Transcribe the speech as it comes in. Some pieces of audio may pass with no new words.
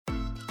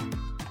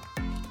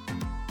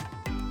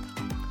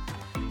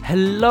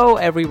Hello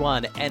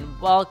everyone and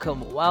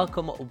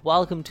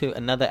welcome to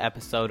another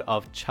episode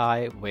of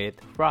Chai with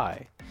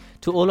Rai.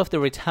 To all of the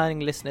returning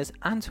listeners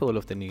and to all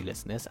of the new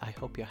listeners, I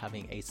hope you're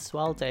having a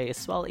swell day, a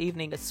swell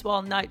evening, a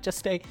swell night,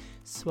 just a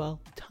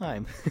swell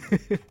time.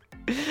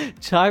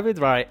 Chai with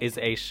Rai is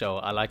a show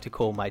I like to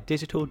call my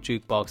digital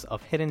jukebox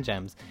of hidden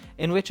gems,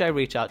 in which I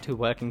reach out to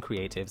working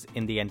creatives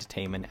in the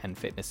entertainment and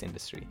fitness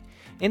industry.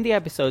 In the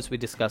episodes, we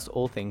discuss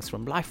all things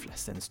from life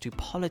lessons to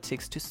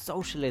politics to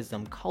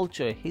socialism,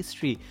 culture,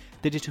 history,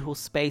 the digital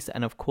space,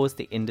 and of course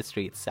the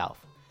industry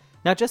itself.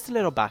 Now, just a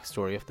little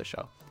backstory of the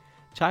show.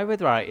 Chai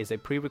with Rai is a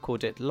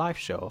pre-recorded live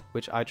show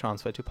which I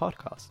transfer to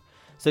podcast.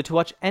 So to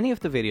watch any of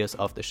the videos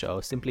of the show,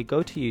 simply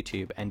go to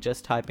YouTube and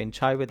just type in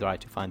Chai with Rai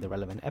to find the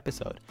relevant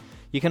episode.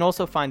 You can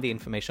also find the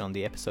information on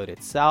the episode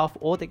itself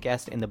or the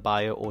guest in the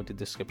bio or the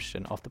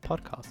description of the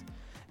podcast.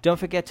 Don't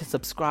forget to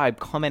subscribe,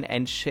 comment,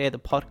 and share the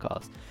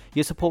podcast.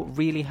 Your support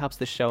really helps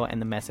the show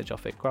and the message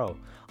of it grow.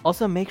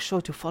 Also, make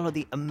sure to follow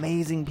the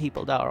amazing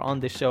people that are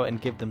on the show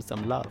and give them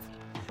some love.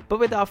 But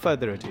without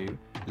further ado,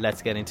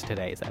 let's get into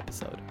today's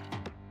episode.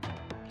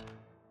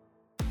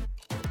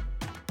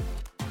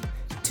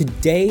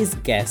 Today's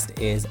guest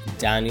is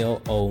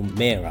Daniel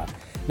O'Meara.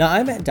 Now,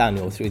 I met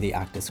Daniel through the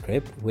Actors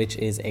Crib, which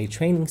is a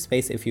training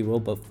space, if you will,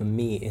 but for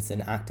me, it's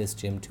an actor's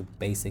gym to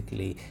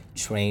basically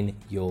train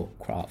your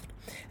craft.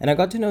 And I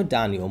got to know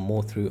Daniel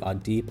more through our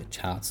deep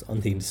chats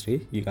on the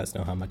industry. You guys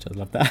know how much I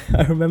love that.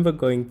 I remember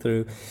going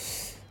through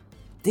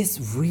this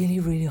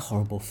really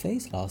horrible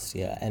phase last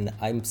year, and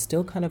I'm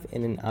still kind of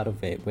in and out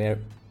of it, where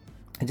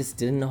I just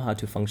didn't know how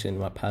to function in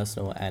my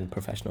personal and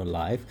professional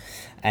life,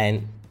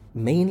 and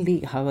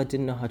mainly how I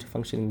didn't know how to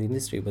function in the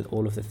industry with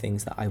all of the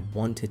things that I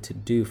wanted to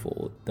do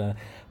for the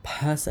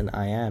person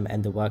I am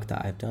and the work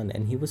that I've done.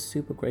 And he was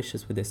super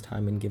gracious with his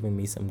time and giving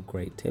me some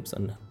great tips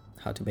on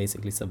how to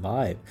basically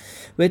survive,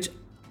 which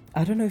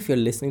I don't know if you're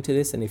listening to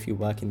this and if you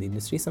work in the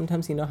industry,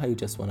 sometimes you know how you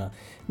just want to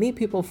meet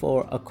people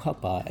for a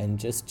cuppa and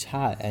just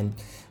chat, and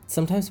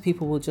sometimes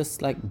people will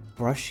just like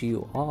brush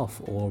you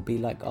off or be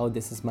like, oh,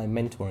 this is my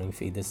mentoring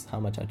fee, this is how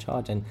much I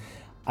charge. And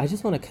I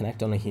just want to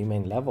connect on a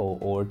humane level,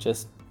 or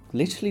just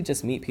literally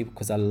just meet people,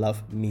 because I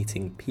love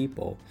meeting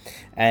people.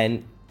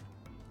 And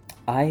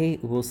I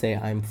will say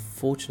I'm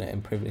fortunate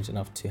and privileged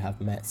enough to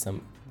have met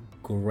some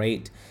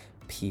great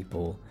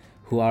people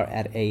who are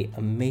at a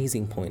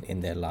amazing point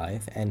in their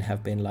life and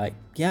have been like,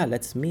 yeah,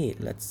 let's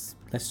meet, let's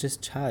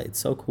just chat, it's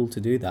so cool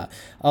to do that.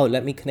 Oh,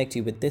 let me connect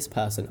you with this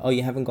person. Oh,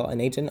 you haven't got an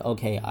agent?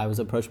 Okay, I was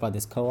approached by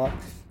this co-op,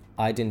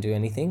 I didn't do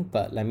anything,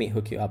 but let me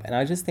hook you up. And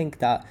I just think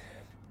that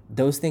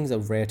those things are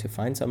rare to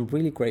find, so I'm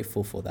really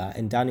grateful for that.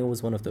 And Daniel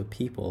was one of the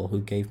people who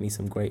gave me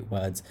some great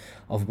words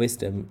of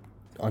wisdom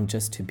on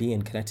just to be,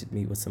 and connected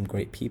me with some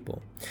great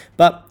people.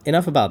 But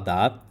enough about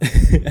that,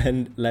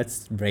 and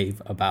let's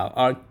rave about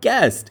our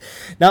guest.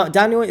 Now,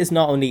 Daniel is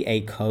not only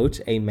a coach,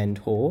 a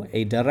mentor,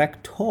 a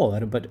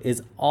director, but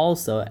is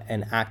also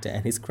an actor,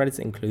 and his credits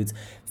includes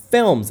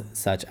films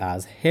such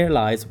as Here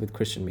Lies with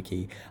Christian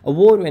McKee,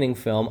 award-winning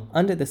film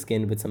Under the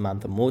Skin with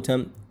Samantha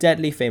Morton,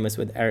 Deadly Famous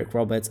with Eric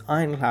Roberts,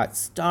 Ironclad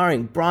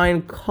starring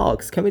Brian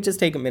Cox. Can we just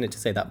take a minute to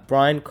say that?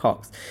 Brian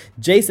Cox,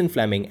 Jason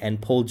Fleming,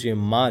 and Paul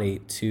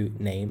Giamatti, to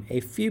name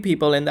a few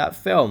people in that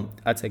film.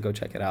 I'd say go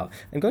check it out.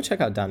 And go check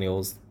out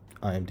Daniel's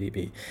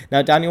IMDb.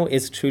 Now, Daniel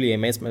is truly a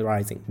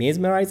mesmerizing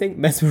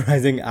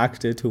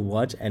actor to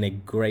watch and a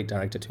great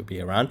director to be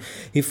around.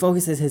 He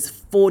focuses his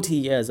 40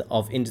 years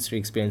of industry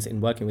experience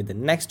in working with the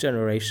next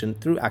generation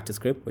through Actors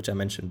Crib, which I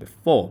mentioned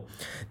before.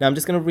 Now, I'm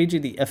just going to read you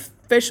the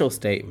official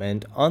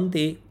statement on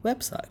the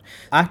website.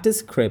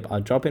 Actors Crib are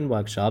drop-in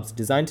workshops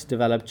designed to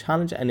develop,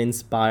 challenge, and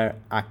inspire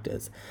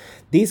actors.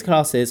 These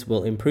classes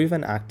will improve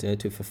an actor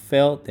to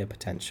fulfill their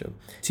potential,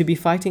 to be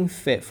fighting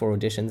fit for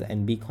auditions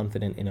and be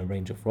confident in a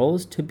range of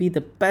roles, to be the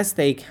best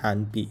they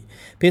can be.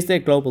 Pierce their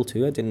global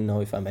tour. I didn't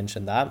know if I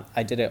mentioned that.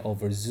 I did it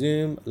over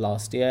Zoom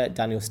last year.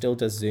 Daniel still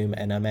does Zoom,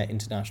 and I met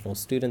international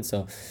students.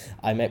 So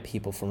I met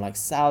people from like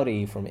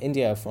Saudi, from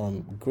India,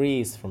 from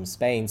Greece, from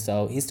Spain.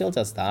 So he still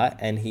does that,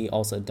 and he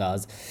also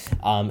does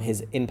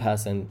his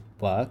in-person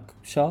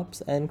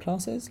workshops and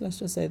classes, let's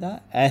just say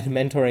that, and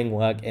mentoring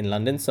work in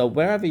London. So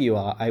wherever you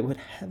are, I would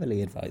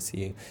heavily advise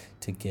you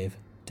to give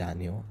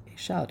Daniel a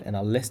shout, and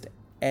I'll list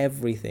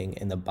everything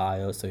in the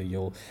bio so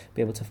you'll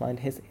be able to find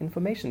his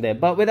information there.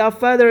 But without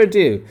further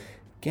ado,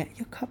 get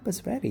your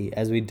cuppas ready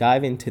as we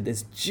dive into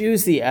this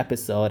juicy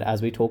episode,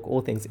 as we talk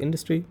all things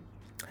industry,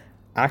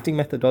 acting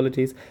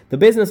methodologies, the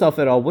business of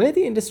it all, where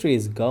the industry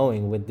is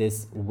going with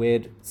this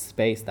weird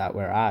space that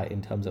we're at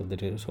in terms of the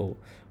digital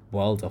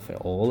world of it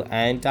all,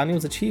 and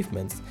Daniel's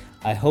achievements.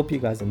 I hope you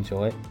guys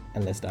enjoy,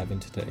 and let's dive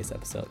into today's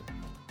episode.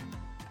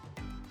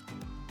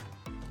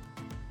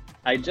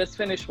 I just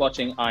finished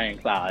watching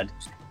Ironclad.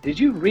 Did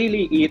you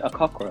really eat a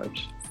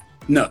cockroach?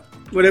 No.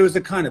 Well, it was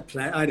a kind of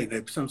plant, I don't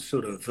know, some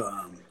sort of,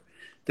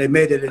 they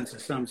made it into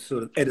some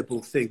sort of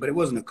edible thing, but it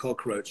wasn't a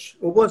cockroach.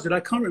 Or was it?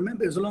 I can't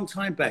remember. It was a long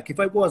time back. If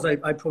I was, I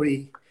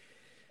probably,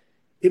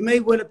 it may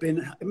well have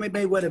been, it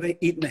may well have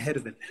eaten ahead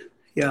of it.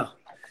 Yeah.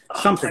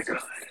 Something. Oh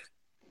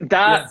my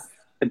God.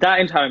 That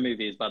entire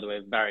movie is, by the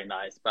way, very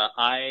nice. But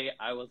I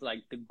was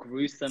like the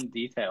gruesome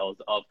details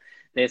of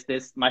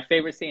this. My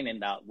favorite scene in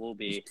that will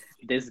be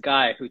this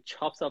guy who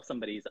chops off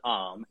somebody's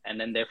arm, and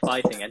then they're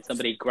fighting, and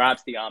somebody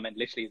grabs the arm and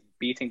literally is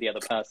beating the other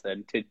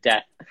person to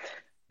death.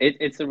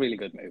 It's a really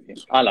good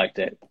movie. I liked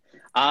it.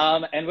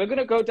 And we're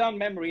gonna go down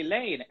memory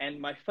lane. And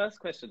my first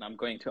question I'm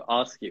going to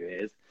ask you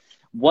is,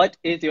 what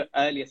is your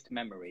earliest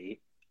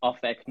memory of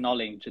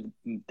acknowledging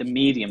the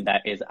medium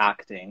that is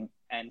acting?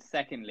 And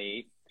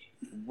secondly,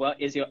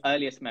 what is your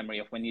earliest memory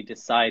of when you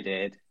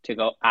decided to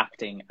go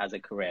acting as a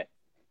career?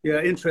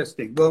 Yeah,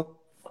 interesting. Well,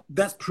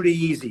 that's pretty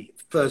easy.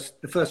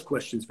 The first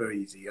question is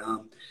very easy.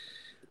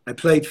 I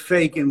played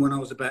Fagin when I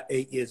was about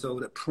 8 years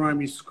old at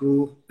primary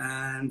school,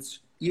 and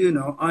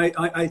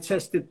I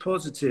tested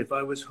positive.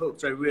 I was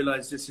hooked. I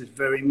realized this is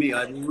very me.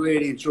 I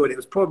really enjoyed it. It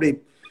was probably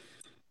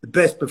the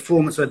best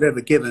performance I've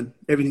ever given.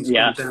 Everything's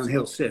gone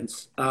downhill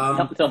since.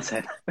 But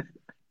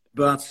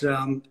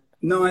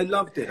no, I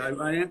loved it.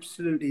 I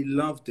absolutely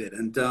loved it.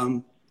 And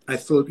I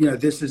thought,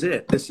 this is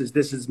it. This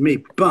is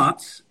me.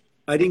 But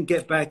I didn't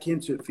get back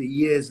into it for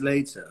years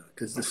later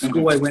because the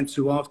school I went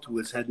to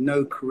afterwards had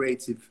no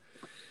creative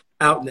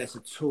outlet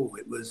at all.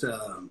 It was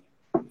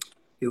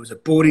a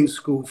boarding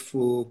school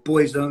for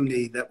boys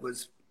only that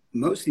was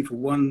mostly for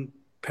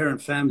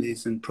one-parent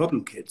families and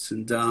problem kids.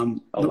 And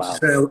not to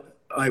say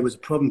I was a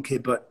problem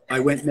kid, but I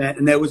went there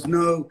and there was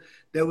no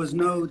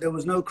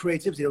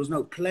creativity. There was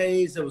no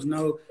plays. There was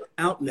no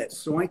outlets.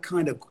 So I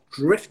kind of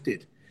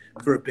drifted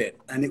for a bit.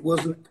 And it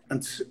wasn't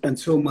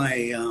until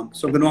my,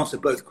 so I'm going to answer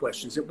both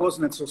questions. It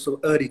wasn't until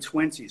sort of early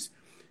 20s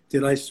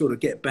did I sort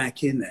of get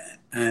back in there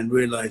and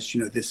realize,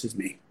 this is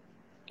me.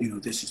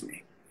 This is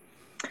me.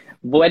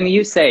 When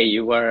you say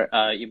you were,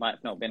 you might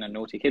have not been a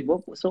naughty kid,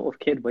 what sort of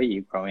kid were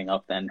you growing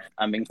up then?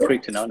 I'm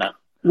intrigued to know now.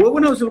 Well,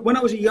 when I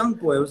was a young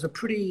boy, I was a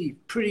pretty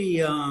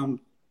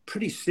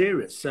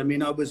serious. I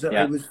mean, I was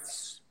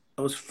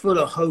full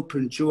of hope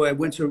and joy. I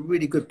went to a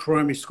really good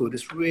primary school.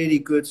 This really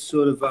good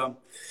sort of,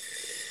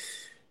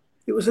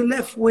 it was a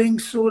left wing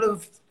sort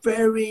of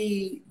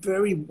very,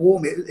 very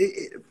warm.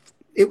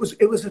 It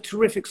was a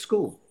terrific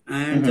school,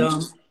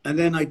 and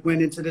then I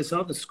went into this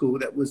other school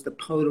that was the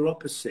polar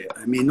opposite.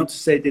 I mean, not to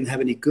say it didn't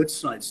have any good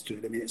sides to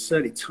it. I mean, it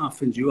certainly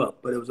toughened you up,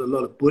 but there was a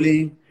lot of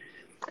bullying.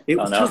 It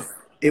was tough.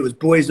 It was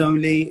boys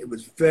only. It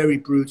was very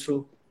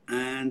brutal,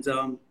 and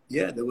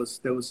there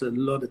was a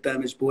lot of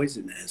damaged boys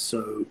in there.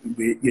 So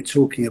you're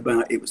talking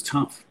about it was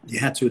tough. You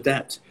had to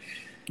adapt.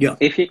 Yeah.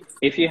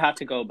 If you had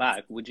to go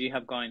back, would you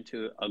have gone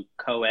to a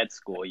co-ed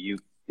school? You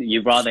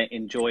rather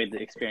enjoyed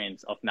the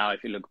experience of now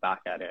if you look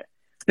back at it?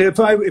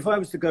 If I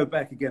was to go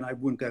back again, I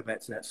wouldn't go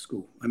back to that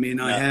school. I mean,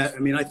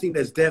 I think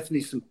there's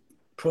definitely some.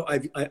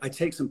 I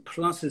take some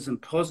pluses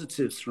and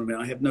positives from it.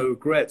 I have no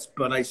regrets,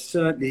 but I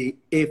certainly,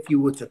 if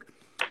you were to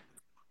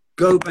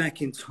go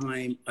back in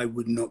time, I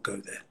would not go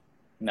there.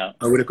 No,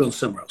 I would have gone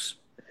somewhere else.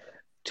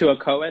 To a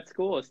co-ed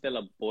school or still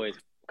a boys?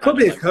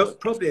 Probably a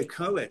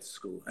co-ed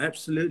school.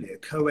 Absolutely, a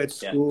co-ed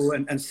school,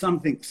 and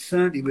something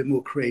certainly with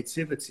more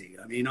creativity.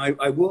 I mean,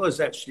 I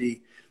was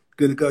actually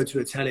going to go to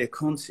Italia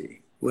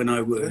Conti when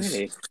I was,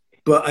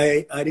 but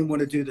I didn't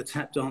want to do the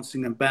tap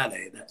dancing and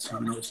ballet at that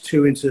time. I was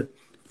too into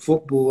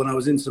football and I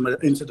was into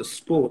the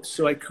sports,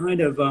 so I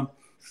kind of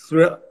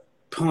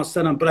passed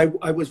that on. But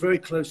I was very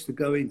close to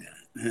going there,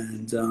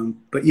 and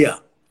but yeah,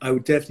 I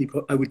would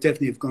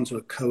definitely have gone to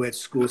a co-ed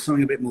school,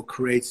 something a bit more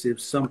creative,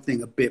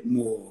 something a bit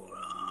more,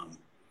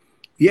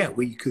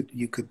 where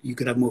you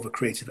could have more of a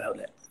creative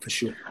outlet for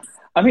sure.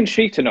 I'm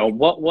intrigued to know,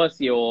 what was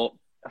your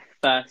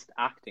first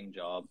acting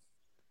job?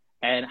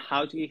 And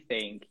how do you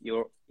think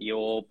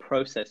your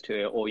process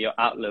to it or your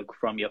outlook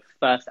from your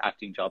first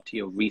acting job to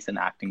your recent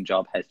acting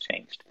job has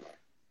changed?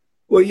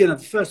 Well, the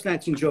first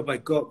acting job I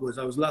got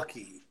I was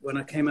lucky. When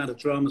I came out of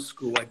drama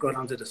school, I got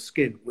Under the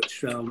Skin,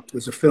 which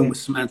was a film with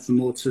Samantha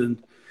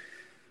Morton,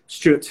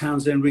 Stuart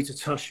Townsend, Rita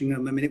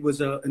Tushingham. I mean, it was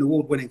an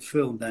award-winning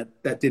film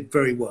that did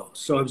very well.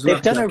 So I was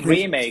lucky. They've done a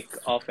remake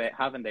of it,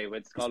 haven't they,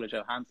 with Scarlett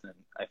Johansson,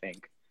 I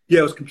think. Yeah,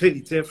 it was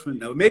completely different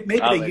though.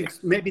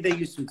 Maybe they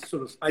used some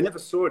sort of. I never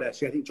saw it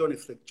actually. I think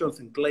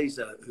Jonathan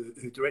Glazer,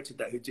 who directed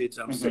that, who did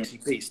Sexy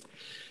Beast.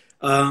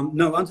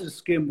 No, Under the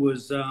Skin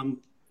was.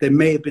 There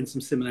may have been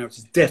some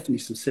similarities. Definitely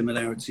some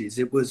similarities.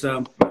 It was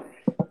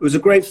a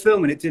great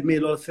film, and it did me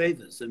a lot of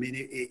favors. I mean,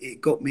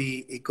 it got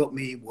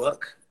me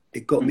work.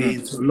 It got me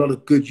into a lot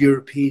of good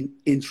European,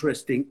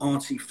 interesting,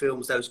 arty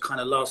films. Those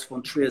kind of Lars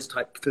von Trier's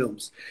type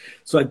films.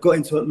 So I got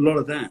into a lot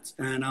of that,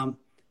 and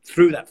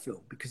through that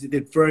film, because it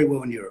did very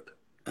well in Europe.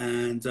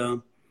 And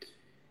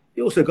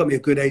it also got me a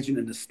good agent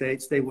in the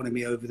States. They wanted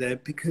me over there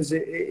because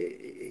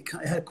it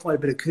had quite a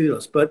bit of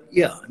kudos. But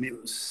yeah, I mean,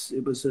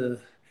 it was a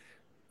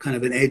kind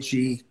of an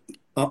edgy,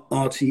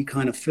 arty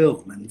kind of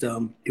film. And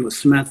it was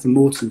Samantha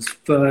Morton's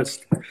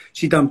first.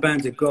 She'd done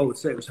Band of Gold,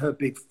 so it was her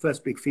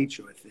first big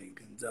feature, I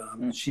think.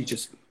 And she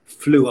just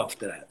flew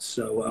after that.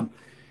 So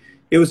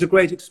it was a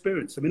great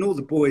experience. I mean, all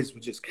the boys were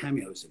just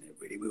cameos in it,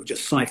 really. We were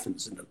just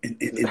siphons in the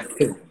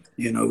film.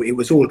 It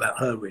was all about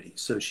her, really.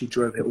 So she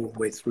drove it all the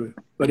way through.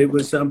 But it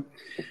was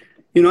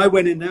You know, I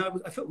went in there,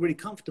 I felt really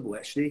comfortable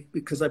actually,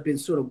 because I've been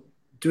sort of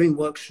doing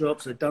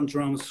workshops, I'd done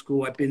drama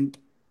school,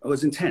 I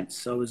was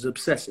intense, I was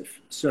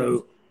obsessive.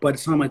 So by the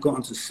time I got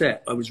onto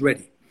set, I was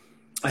ready.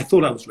 I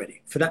thought I was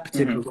ready. For that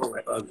particular role,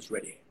 I was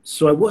ready.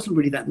 So I wasn't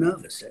really that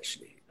nervous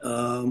actually.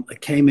 I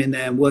came in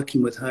there and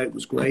working with her, it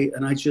was great.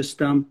 And I just,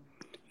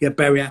 yeah,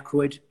 Barry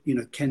Ackroyd, you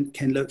know, Ken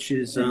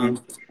Loach's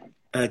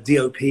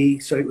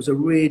DOP. So it was a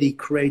really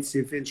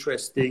creative,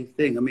 interesting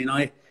thing. I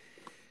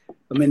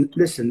mean,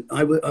 listen,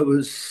 I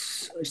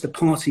used to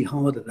party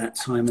hard at that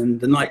time, and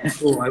the night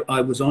before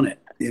I was on it.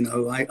 You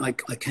know, I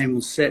came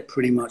on set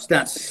pretty much.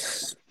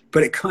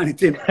 But it kind of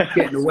didn't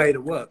get in the way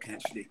to work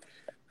actually.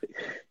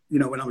 You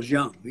know, when I was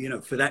young, you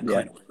know, for that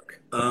kind of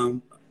work.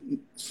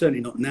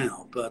 Certainly not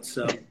now, but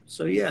so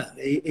yeah,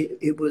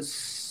 it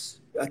was.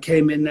 I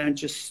came in there and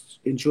just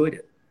enjoyed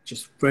it.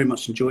 Just very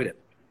much enjoyed it.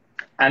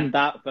 And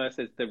that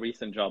versus the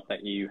recent job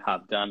that you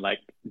have done, like,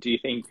 do you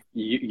think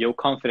your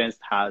confidence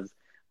has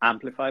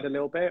amplified a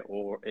little bit,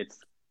 or it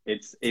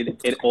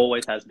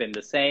always has been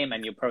the same,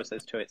 and your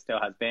process to it still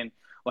has been,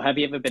 or have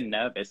you ever been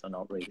nervous or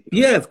not really?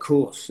 Yeah, of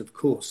course.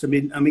 I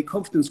mean,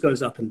 confidence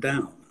goes up and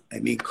down.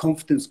 And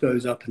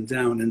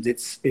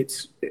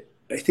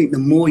I think the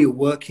more you're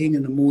working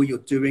and the more you're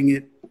doing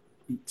it,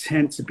 you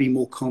tend to be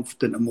more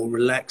confident and more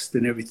relaxed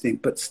and everything.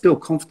 But still,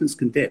 confidence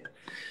can dip.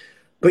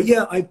 But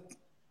yeah, I've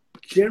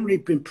generally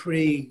been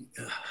pretty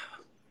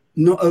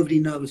not overly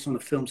nervous on a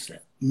film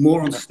set.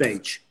 More on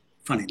stage.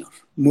 Funny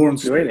enough, more on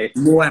stage, really?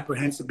 More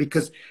apprehensive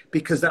because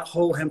that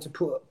whole having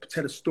to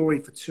tell a story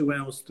for 2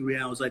 hours, 3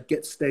 hours, I'd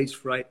get stage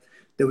fright.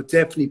 There would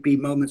definitely be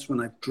moments when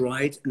I've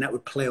dried, and that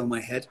would play on my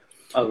head.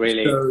 Oh,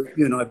 really? So,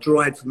 you know, I've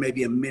dried for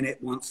maybe a minute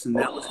once, and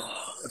that was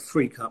a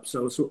freak up.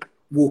 So I was sort of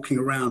walking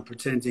around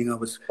pretending I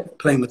was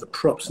playing with the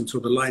props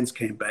until the lines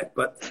came back.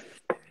 But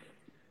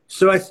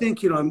so I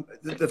think, you know,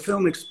 the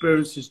film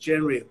experiences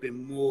generally have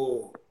been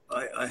more.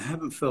 I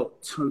haven't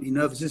felt totally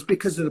nervous. It's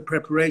because of the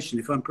preparation.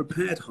 If I'm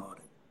prepared hard.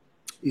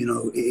 You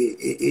know,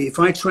 if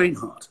I train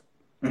hard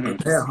and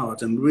prepare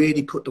hard and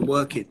really put the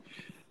work in,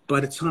 by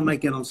the time I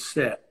get on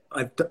set,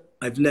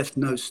 I've left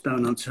no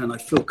stone unturned. I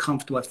feel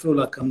comfortable. I feel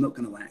like I'm not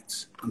going to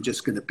act. I'm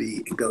just going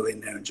to go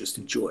in there and just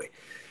enjoy.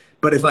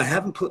 But if I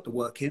haven't put the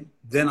work in,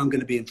 then I'm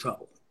going to be in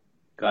trouble.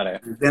 Got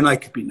it. And then I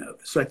could be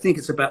nervous. So I think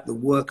it's about the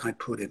work I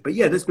put in. But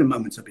yeah, there's been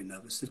moments I've been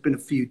nervous. There's been a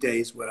few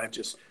days where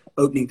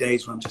opening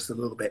days where I'm just a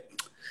little bit,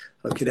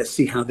 okay, let's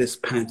see how this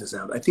panders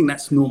out. I think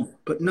that's normal.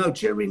 But no,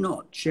 generally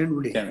not.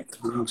 Generally,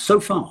 so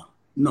far,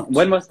 not.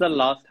 When was the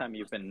last time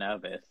you've been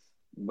nervous?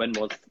 When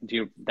was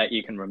that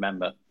you can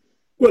remember?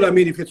 Well, I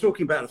mean, if you're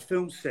talking about a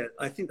film set,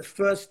 I think the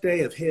first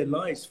day of Here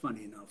Lies,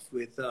 funny enough,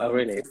 with oh,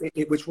 really?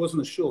 Which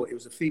wasn't a short, it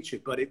was a feature,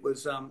 but it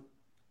was,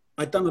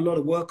 I'd done a lot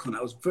of work on it.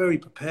 I was very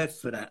prepared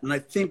for that. And I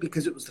think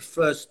because it was the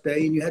first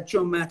day and you had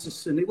John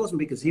Mattison, it wasn't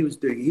because he was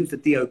doing it. He was the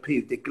DOP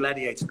who did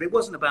Gladiator, but it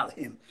wasn't about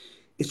him.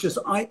 It's just,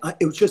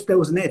 it was just, there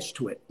was an edge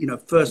to it, you know,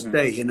 first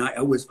day. And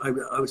I was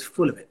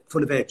full of it,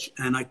 full of edge.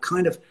 And I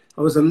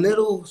was a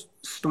little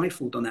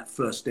stifled on that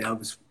first day.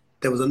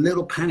 There was a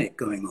little panic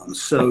going on.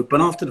 So, but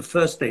after the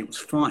first day, it was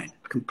fine.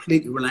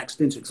 Completely relaxed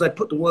into it because I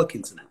put the work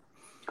into that.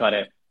 Got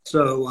it.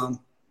 So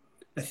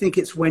I think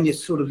it's when you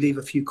sort of leave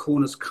a few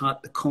corners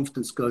cut, the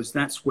confidence goes.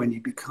 That's when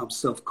you become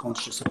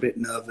self-conscious, a bit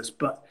nervous.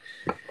 But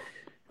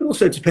it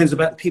also depends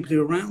about the people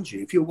who are around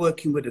you. If you're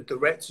working with a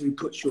director who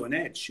puts you on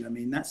edge, I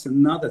mean, that's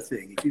another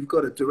thing. If you've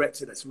got a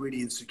director that's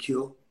really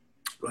insecure,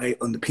 right,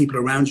 and the people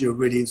around you are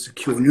really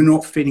insecure, and you're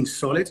not feeling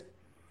solid,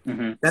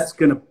 that's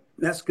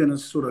gonna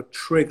sort of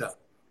trigger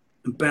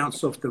and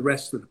bounce off the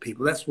rest of the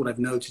people. That's what I've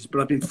noticed.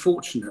 But I've been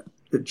fortunate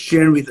that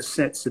generally the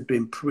sets have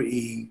been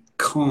pretty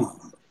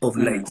calm of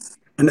late.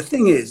 And the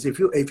thing is, if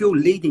you're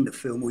leading the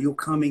film or you're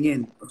coming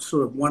in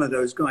sort of one of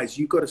those guys,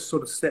 you've got to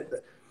sort of set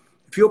that.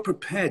 If you're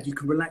prepared, you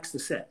can relax the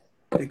set.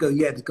 They go,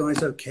 yeah, the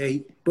guy's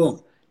okay.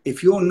 Boom.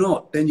 If you're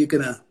not, then you're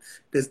gonna.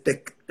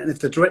 And if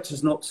the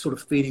director's not sort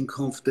of feeling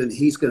confident,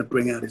 he's going to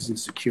bring out his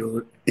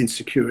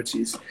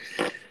insecurities.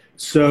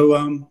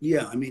 So,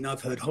 yeah, I mean,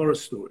 I've heard horror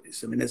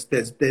stories. I mean,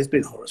 there's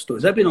been horror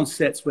stories. I've been on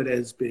sets where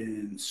there's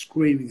been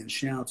screaming and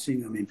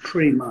shouting. I mean,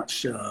 pretty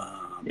much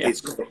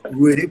it's got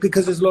really,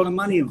 because there's a lot of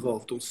money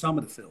involved on some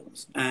of the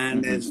films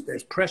and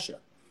there's pressure.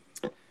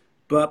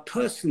 But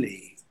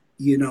personally,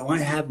 you know, I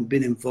haven't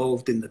been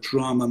involved in the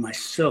drama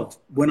myself.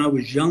 When I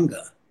was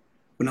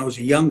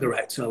a younger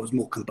actor, I was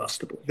more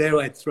combustible. There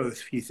I'd throw a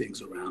few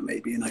things around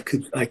maybe, and I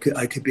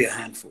could be a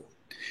handful.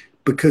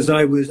 Because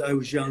I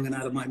was young and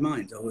out of my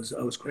mind. I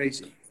was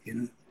crazy, you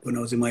know, when I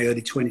was in my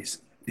early 20s.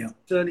 Yeah,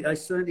 I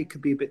certainly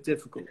could be a bit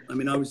difficult. I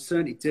mean, I was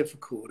certainly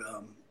difficult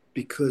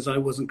because I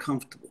wasn't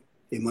comfortable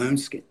in my own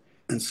skin,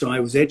 and so I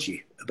was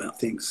edgy about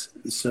things.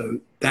 And so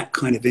that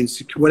kind of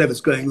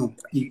whatever's going on,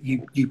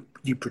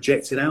 you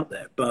project it out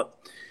there. But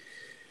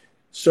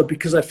so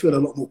because I feel a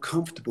lot more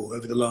comfortable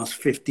over the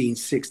last 20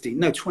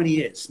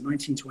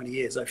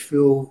 years, I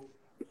feel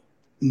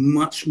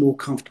much more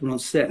comfortable on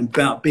set and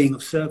about being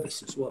of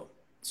service as well.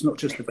 It's not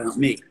just about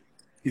me.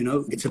 You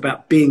know, it's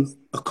about being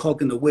a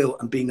cog in the wheel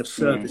and being of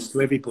service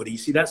to everybody. You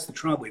see, that's the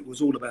trouble. It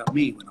was all about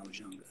me when I was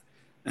younger.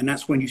 And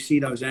that's when you see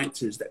those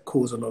actors that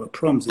cause a lot of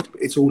problems.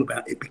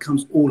 It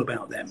becomes all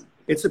about them.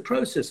 It's a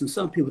process, and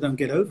some people don't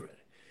get over it.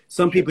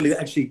 Some people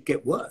actually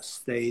get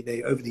worse.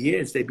 They over the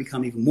years, they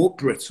become even more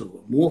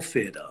brittle, more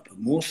feared up, and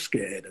more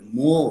scared, and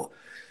more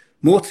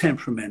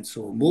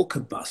temperamental, more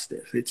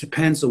combustive. It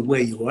depends on where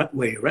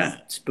you're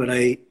at. But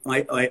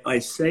I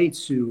say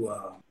to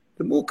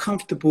the more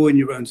comfortable in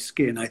your own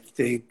skin, I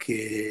think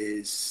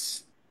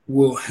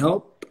will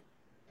help.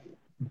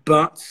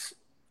 But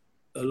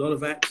a lot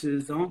of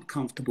actors aren't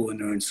comfortable in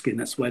their own skin.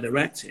 That's why they're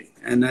acting,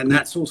 and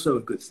that's also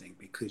a good thing,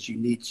 because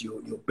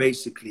you're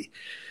basically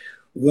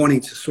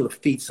wanting to sort of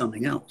feed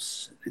something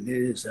else, and it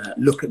is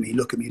look at me,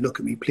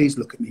 please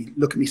look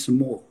at me some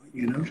more,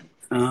 you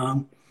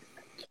know.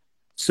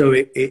 So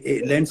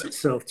it lends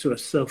itself to a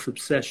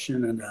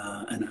self-obsession and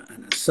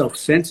a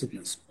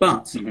self-centeredness.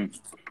 But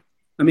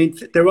I mean,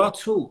 there are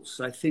tools.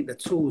 I think the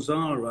tools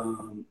are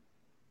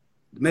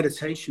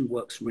meditation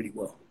works really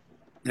well.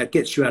 That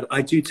gets you out.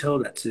 I do tell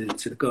that to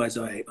the guys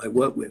I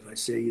work with. I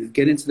say, you know,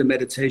 get into the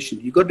meditation.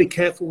 You've got to be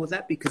careful with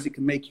that, because it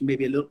can make you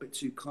maybe a little bit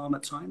too calm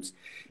at times.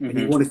 And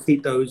you want to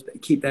keep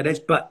that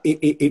edge. But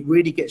it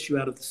really gets you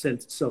out of the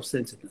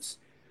self-centeredness,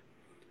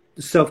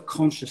 the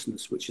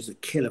self-consciousness, which is a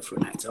killer for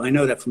an actor. I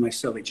know that for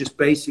myself. It just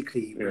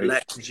basically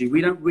relaxes you. We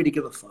don't really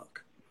give a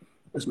fuck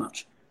as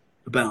much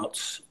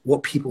about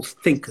what people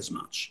think as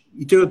much.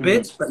 You do a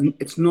bit, but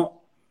it's not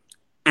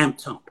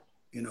amped up.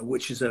 You know,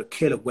 which is a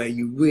killer, where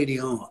you really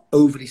are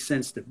overly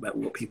sensitive about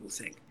what people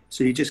think.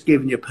 So you're just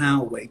giving your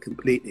power away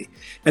completely.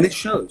 And it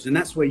shows, and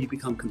that's where you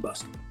become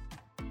combustible.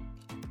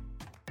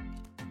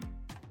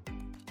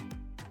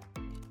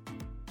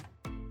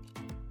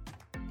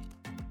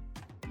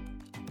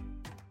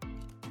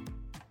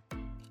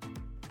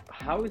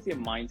 How is your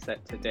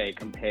mindset today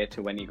compared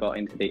to when you got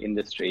into the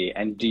industry?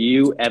 And do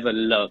you ever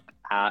look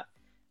at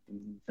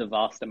the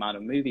vast amount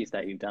of movies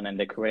that you've done and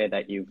the career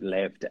that you've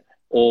lived?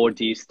 Or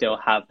do you still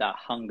have that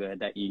hunger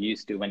that you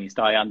used to when you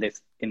started on this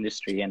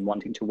industry and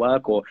wanting to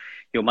work? Or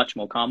you're much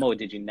more calm? Or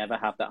did you never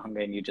have that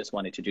hunger and you just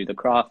wanted to do the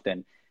craft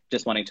and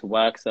just wanting to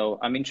work? So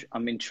I'm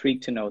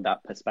intrigued to know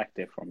that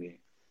perspective from you.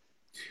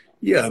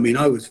 Yeah, I mean,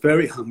 I was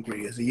very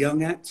hungry. As a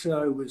young actor,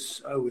 I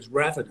was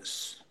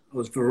ravenous. I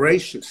was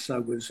voracious. I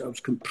was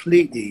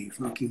completely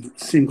fucking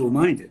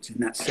single-minded in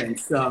that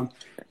sense.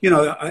 You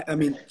know, I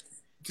mean,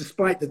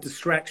 despite the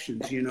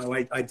distractions, you know,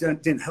 I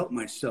didn't help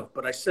myself,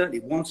 but I certainly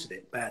wanted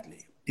it badly.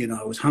 You know,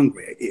 I was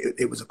hungry.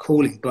 It was a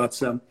calling,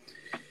 but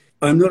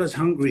I'm not as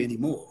hungry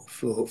anymore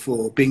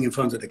for being in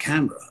front of the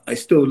camera. I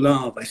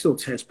still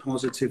test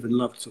positive and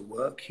love to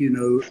work, you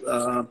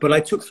know, but I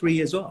took 3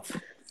 years off.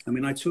 I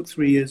mean, I took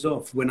 3 years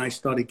off when I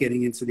started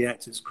getting into the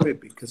Actors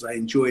Crib, because I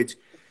enjoyed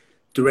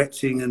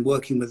directing and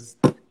working with,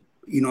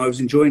 you know, I was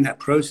enjoying that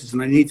process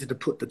and I needed to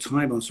put the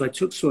time on. So I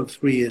took sort of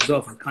 3 years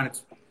off. I kind of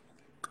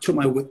took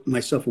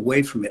myself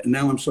away from it, and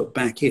now I'm sort of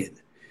back in.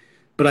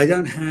 But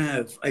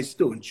I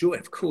still enjoy it.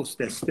 Of course,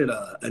 there's still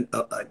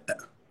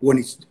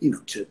wanting, you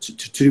know,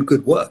 to do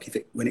good work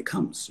when it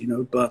comes, you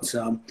know, but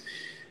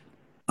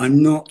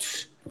I'm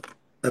not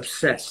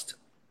obsessed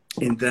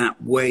in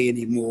that way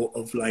anymore,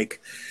 of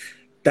like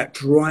that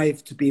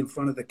drive to be in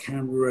front of the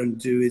camera and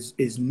do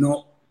is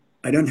not,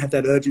 I don't have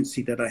that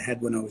urgency that I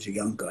had when I was a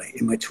young guy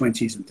in my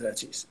 20s and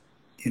 30s,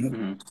 you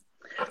know.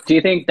 Do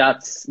you think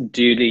that's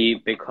due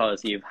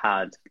because you've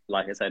had,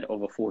 like I said,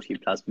 over 40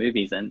 plus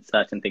movies and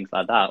certain things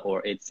like that,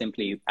 or it's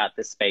simply at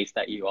the space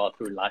that you are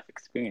through life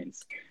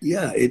experience?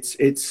 Yeah,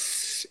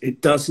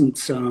 it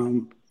doesn't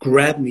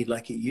grab me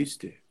like it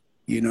used to.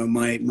 You know,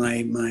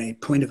 my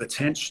point of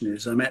attention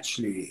is I'm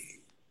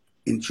actually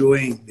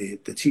enjoying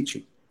the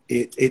teaching.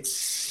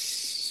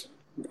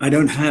 I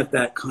don't have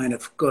that kind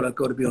of I've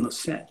got to be on a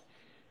set.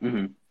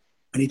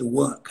 I need to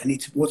work.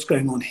 What's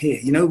going on here?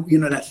 You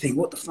know that thing.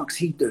 What the fuck's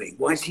he doing?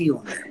 Why is he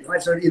on there? Why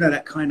is there, you know,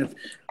 that kind of,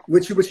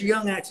 which a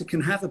young actor can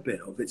have a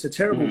bit of. It's a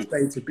terrible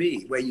state to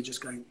be, where you're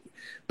just going,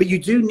 but you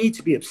do need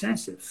to be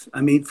obsessive.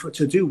 I mean,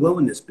 to do well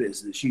in this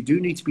business, you do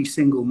need to be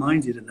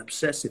single-minded and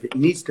obsessive. It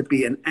needs to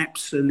be an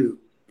absolute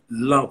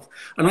love.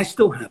 And I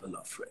still have a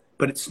love for it,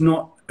 but it's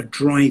not a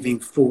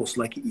driving force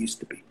like it used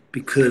to be,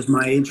 because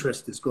my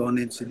interest has gone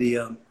into the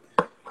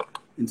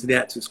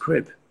Actors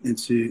Crib,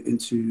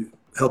 into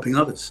helping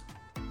others.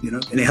 You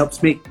know, and it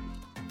helps me.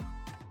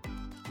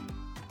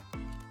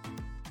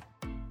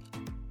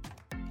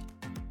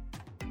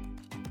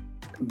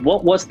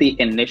 What was the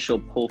initial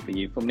pull for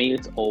you? For me,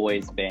 it's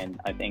always been,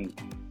 I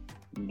think,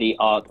 the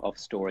art of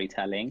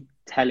storytelling,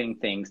 telling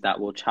things that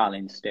will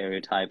challenge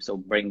stereotypes or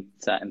bring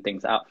certain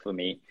things out for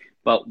me.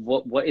 But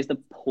what is the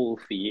pull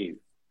for you?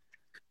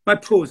 My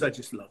pull is I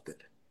just loved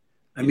it.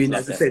 I mean,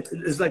 as I said,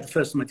 it's like the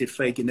first time I did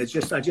Fagin.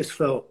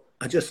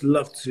 I just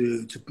loved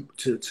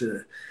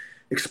to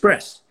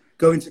express.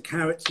 Go into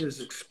characters,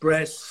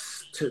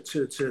 express,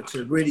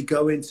 to really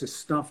go into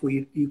stuff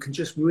where you can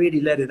just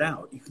really let it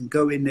out. You can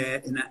go in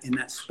there in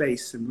that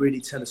space and really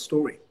tell a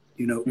story.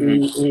 You know,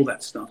 all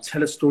that stuff.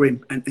 Tell a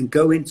story and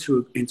go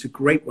into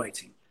great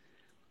writing,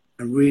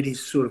 and really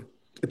sort of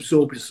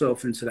absorb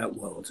yourself into that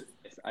world.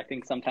 I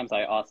think sometimes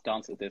I ask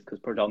dancers this because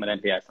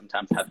predominantly I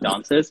sometimes have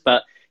dancers,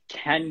 but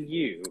can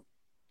you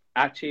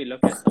actually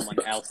look at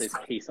someone else's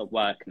piece of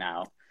work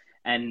now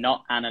and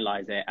not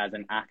analyze it as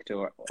an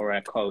actor or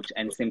a coach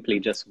and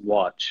simply just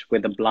watch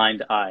with a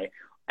blind eye?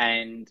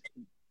 And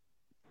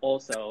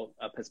also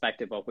a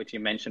perspective of which you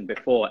mentioned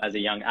before, as a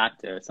young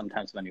actor,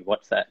 sometimes when we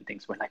watch certain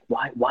things, we're like,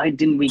 why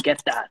didn't we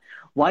get that?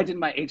 Why didn't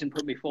my agent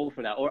put me forward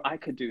for that? Or I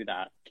could do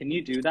that. Can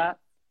you do that?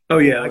 Oh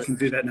yeah, I can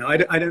do that now.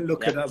 I don't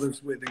look at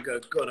others with and go,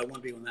 God, I want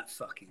to be on that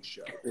fucking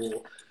show.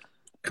 Or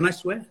can I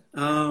swear?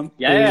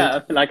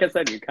 Yeah. Like I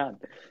said, you can.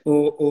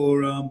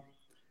 Or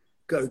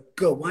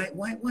go.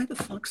 Why the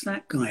fuck's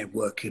that guy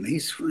working?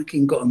 He's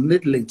fucking got a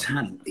middling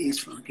talent. He's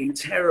fucking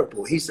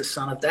terrible. He's the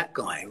son of that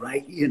guy,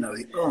 right? You know.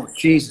 Oh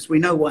Jesus, we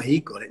know why he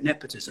got it.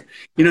 Nepotism.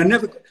 You know,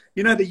 never.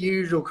 You know the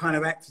usual kind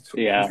of actor talk.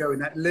 Yeah. Go in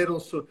that little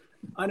sort.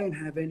 I don't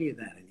have any of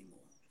that anymore.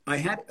 I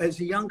had,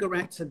 as a younger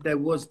actor, there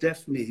was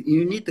definitely,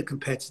 you need the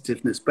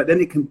competitiveness, but then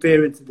it can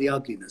veer into the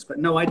ugliness. But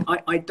no, I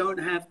don't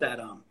have that.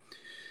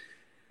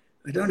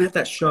 I don't have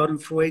that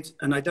Schadenfreude,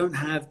 and I don't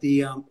have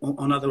the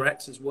on other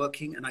actors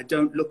working, and I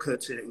don't look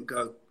at it and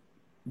go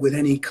with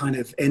any kind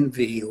of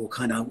envy or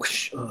kind of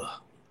wish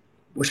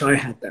I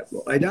had that.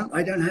 I don't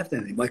have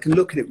that anymore. I can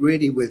look at it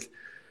really with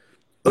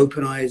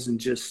open eyes and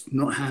just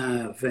not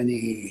have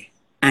any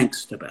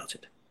angst about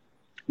it.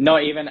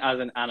 Not even as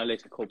an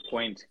analytical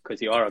point,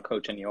 because you are a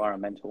coach and you are a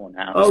mentor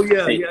now. Oh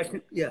yeah,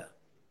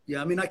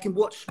 I mean, I can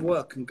watch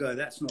work and go,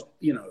 that's not,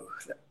 you know,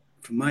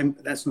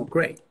 that's not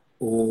great.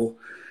 Or,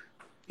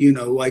 you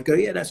know, I go,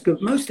 yeah, that's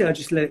good. Mostly I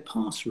just let it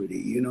pass, really.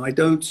 You know,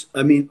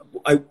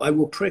 I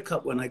will prick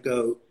up when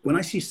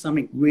I see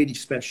something really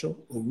special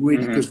or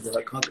really good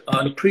work.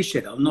 I'll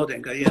appreciate it. I'll nod it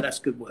and go, yeah, that's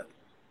good work.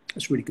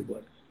 That's really good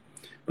work.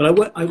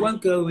 But I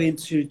won't go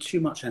into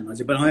too much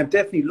analyzing. But I am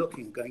definitely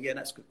looking and going, yeah,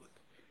 that's good work.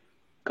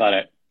 Got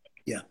it.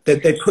 Yeah,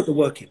 they put the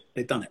work in.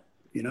 They've done it,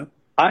 you know?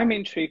 I'm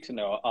intrigued to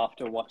know,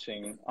 after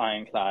watching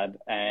Ironclad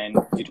and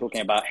you're talking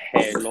about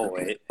Hair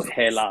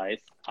Lies,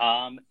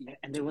 and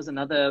there was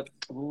another,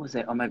 what was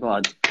it? Oh my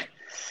God.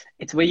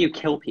 It's where you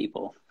kill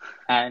people.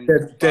 And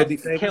Deadly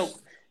Famous.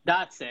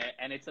 That's it.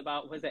 And it's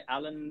about, was it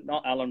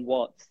not Alan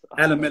Watts?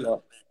 Alan Miller.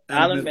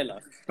 Alan Miller.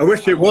 I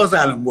wish it was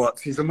Alan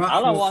Watts. He's a much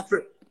more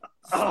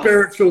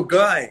spiritual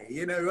guy.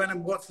 You know,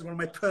 Alan Watts is one of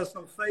my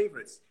personal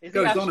favorites. It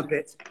goes on a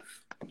bit.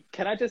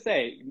 Can I just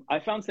say, I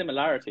found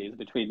similarities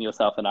between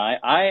yourself and I.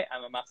 I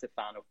am a massive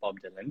fan of Bob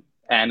Dylan,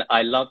 and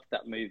I loved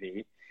that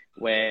movie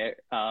where,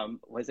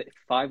 was it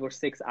 5 or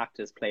 6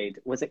 actors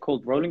played, was it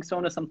called Rolling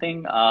Stone or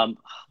something?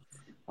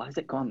 Why has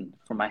it gone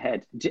from my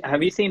head?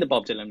 Have you seen the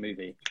Bob Dylan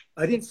movie?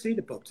 I didn't see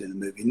the Bob Dylan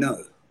movie,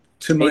 no.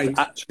 To my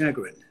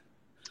chagrin.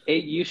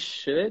 You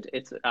should.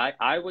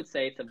 I would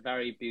say it's a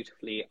very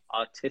beautifully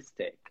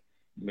artistic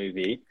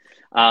movie.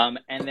 And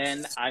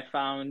then I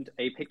found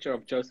a picture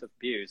of Joseph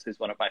Beuys, who's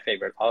one of my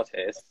favorite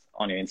artists,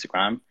 on your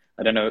Instagram.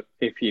 I don't know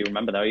if you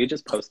remember that, you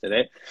just posted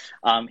it.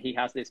 He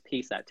has this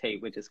piece at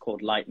Tate, which is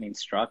called Lightning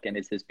Struck, and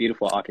it's this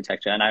beautiful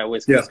architecture. And I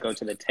always just go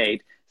to the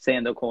Tate, sit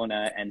in the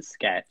corner and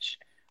sketch.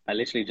 I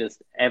literally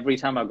just, every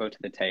time I go to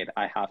the Tate,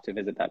 I have to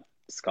visit that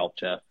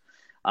sculpture.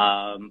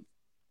 Yeah,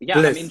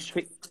 bliss.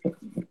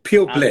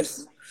 Pure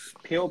bliss.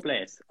 Pure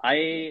bliss.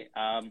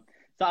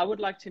 So I would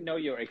like to know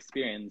your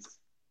experience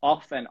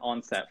off and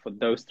on set for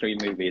those 3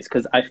 movies,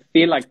 because I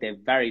feel like they're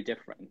very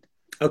different.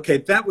 Okay,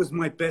 that was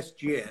my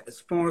best year as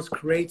far as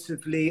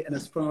creatively and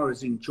as far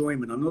as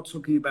enjoyment. I'm not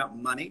talking about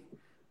money.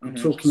 I'm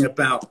talking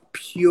about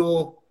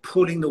pure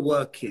pulling the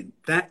work in.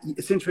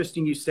 It's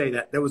interesting you say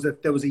that. There was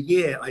a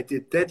year I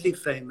did Deadly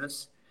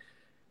Famous,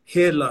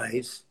 Here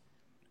Lies,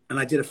 and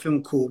I did a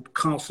film called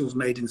Castles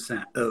Made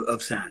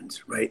of Sand,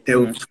 right? There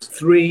were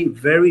 3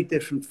 very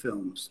different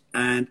films,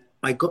 and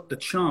I got the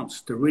chance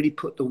to really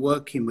put the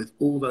work in with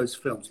all those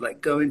films,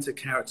 like go into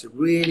character.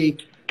 Really,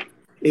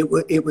 it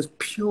was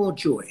pure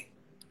joy.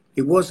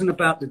 It wasn't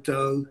about the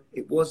dough.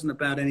 It wasn't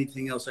about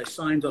anything else. I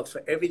signed off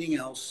for everything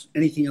else,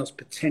 anything else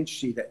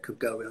potentially that could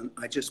go in.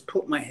 I just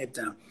put my head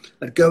down.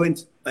 I'd go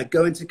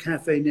into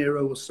Cafe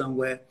Nero or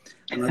somewhere,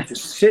 and I'd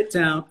just sit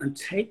down and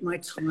take my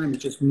time and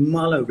just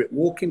mull over it,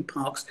 walk in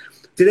parks,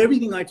 did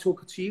everything I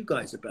talk to you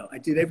guys about. I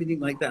did everything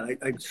like that.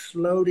 I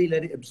slowly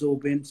let it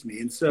absorb into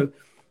me. And so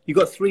you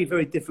got 3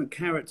 very different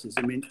characters.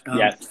 I mean,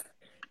 yes.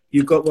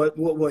 You got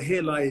what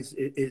Here Lies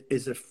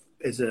is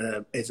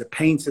a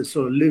painter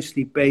sort of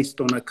loosely based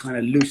on a kind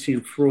of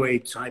Lucian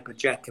Freud type of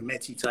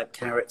Giacometti type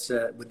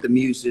character with the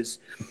muses.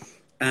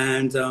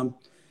 And,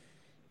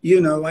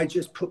 you know, I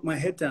just put my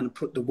head down and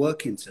put the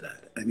work into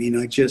that. I mean,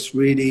 I just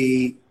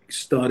really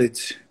started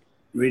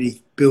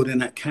really building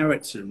that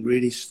character and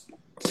really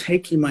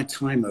taking my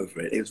time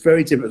over it. It was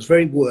very different. It was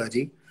very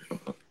wordy.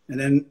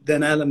 And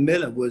then Alan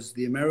Miller was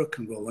the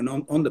American role. And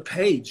on the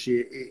page,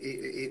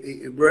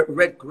 it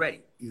read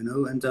great, you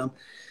know. And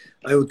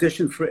I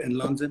auditioned for it in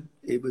London.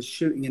 It was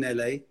shooting in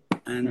LA.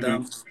 And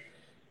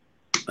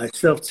I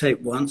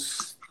self-taped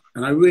once.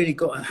 And I really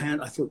got a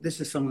hand. I thought,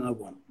 this is something I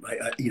want, right?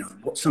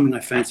 Something I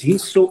fancy. He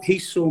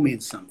saw me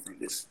in something.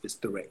 This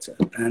director,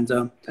 and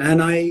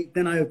I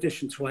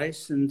auditioned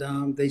twice, and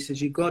they said,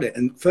 you got it.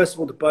 And first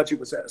of all, the budget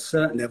was at a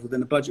certain level.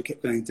 Then the budget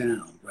kept going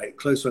down. Right,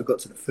 closer I got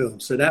to the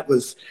film. So that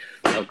was,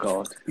 oh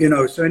God,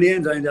 So in the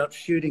end, I ended up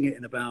shooting it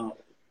in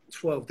about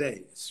 12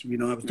 days.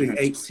 I was doing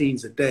 8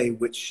 scenes a day,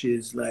 which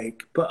is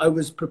like, but I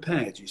was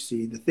prepared. You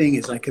see, the thing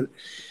is,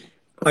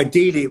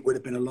 ideally, it would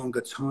have been a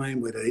longer time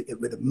with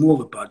a more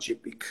of a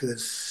budget,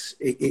 because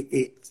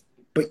it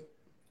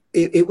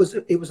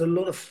was a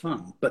lot of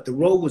fun. But the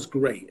role was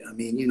great. I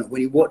mean,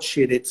 when you watch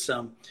it,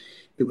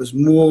 it was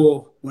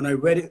more, when I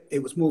read it,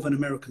 it was more of an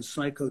American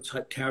Psycho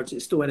type character.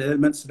 It still had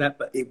elements of that,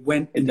 but it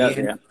went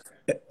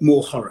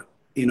more horror.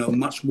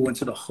 Much more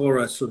into the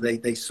horror. So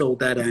they sold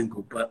that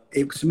angle. But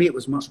to me, it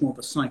was much more of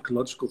a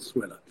psychological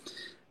thriller,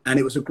 and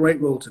it was a great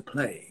role to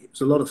play. It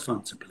was a lot of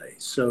fun to play.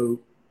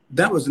 So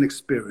that was an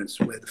experience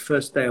where the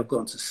first day I've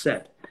gone to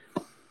set,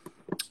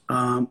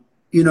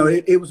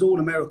 it was all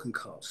American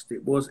cast.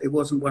 It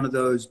wasn't one of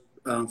those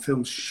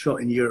films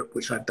shot in Europe,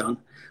 which I've done,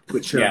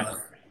 which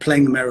are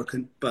playing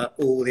American, but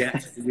all the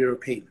actors are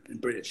European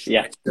and British.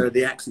 Yeah. Right? So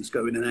the accents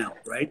go in and out,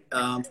 right?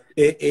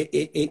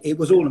 It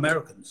was all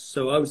Americans.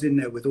 So I was in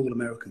there with all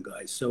American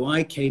guys. So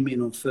I came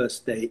in on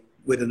first day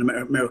with an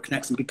American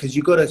accent, because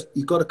you got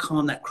to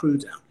calm that crew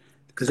down.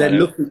 Because they're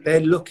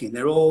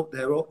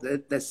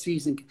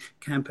seasoned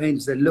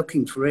campaigners. They're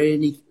looking for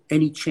any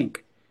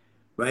chink,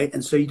 right?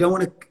 And so you don't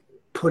want to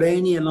put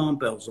any alarm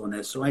bells on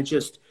there. So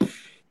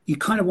you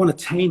kind of want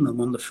to tame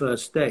them on the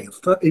first day.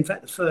 In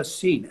fact, the first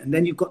scene, and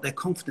then you've got their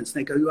confidence.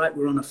 And they go, right,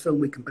 we're on a film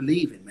we can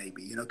believe in,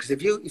 maybe, because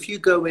if you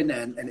go in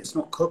there and it's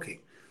not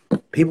cooking,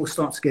 people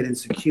start to get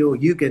insecure.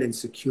 You get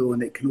insecure,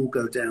 and it can all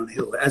go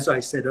downhill, as I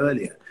said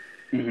earlier.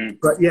 Mm-hmm.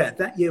 But yeah,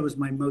 that year was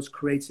my most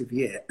creative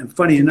year. And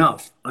funny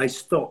enough, I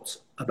stopped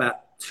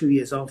about 3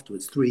 years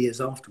afterwards.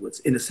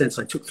 In a sense,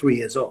 I took 3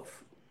 years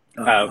off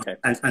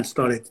and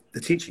started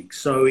the teaching.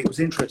 So it was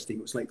interesting.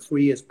 It was like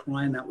 3 years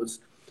prior, and that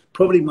was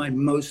probably my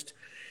most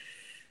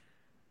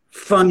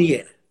fun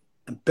year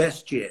and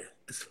best year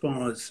as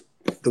far as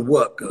the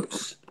work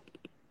goes.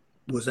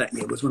 Was that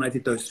year, was when I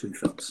did those 3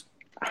 films.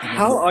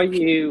 How are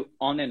you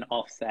on and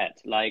off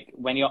set? Like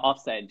when you're off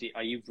set,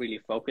 are you really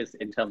focused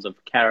in terms of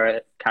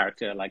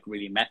character, like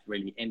really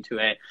into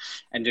it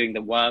and doing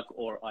the work,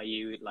 or are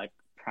you like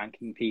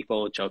pranking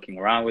people, joking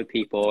around with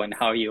people? And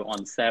how are you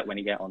on set when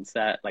you get on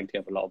set? Like, do you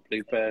have a lot of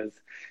bloopers?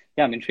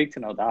 Yeah, I'm intrigued to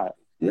know that.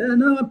 Yeah,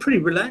 no, I'm pretty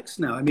relaxed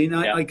now. I mean,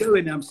 I go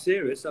in, I'm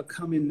serious. I'll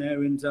come in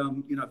there and,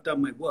 I've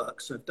done my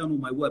work. So I've done all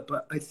my work,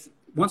 but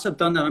once I've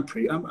done that,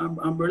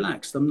 I'm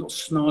relaxed. I'm not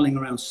snarling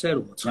around set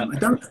all the time.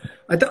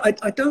 I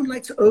don't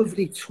like to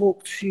overly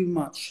talk too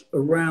much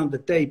around the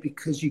day,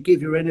 because you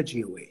give your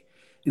energy away.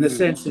 In a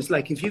sense, it's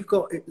like if you've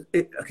got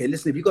okay,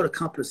 listen, if you've got a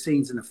couple of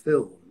scenes in a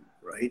film,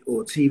 right,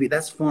 or TV,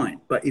 that's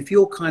fine. But if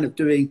you're kind of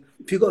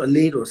if you've got a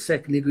lead or a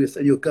second lead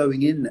and you're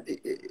going in,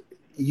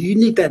 you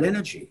need that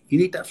energy. You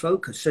need that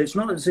focus. So it's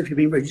not as if you're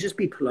being rude. You just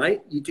be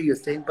polite. You do your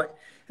thing,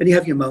 and you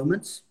have your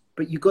moments.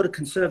 But you've got to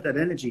conserve that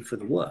energy for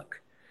the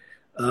work.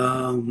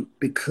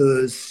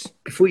 Because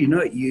before you know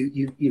it,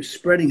 you're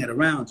spreading it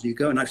around. You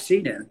go, and I've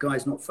seen it, and the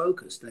guy's not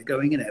focused. They're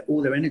going in there,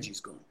 all their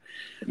energy's gone.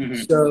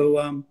 Mm-hmm.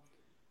 So,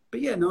 but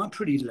yeah, no,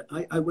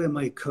 I wear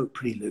my coat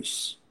pretty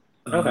loose.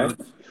 Okay.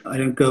 I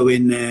don't go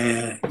in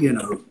there,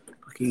 fucking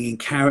in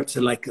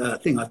character like a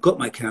thing. I've got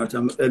my character.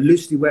 I'm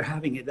loosely we're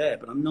having it there,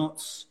 but I'm not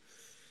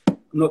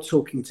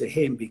talking to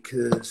him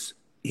because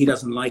he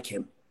doesn't like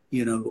him.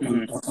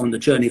 On the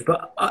journey.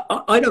 But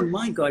I don't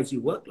mind guys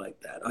who work like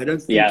that. I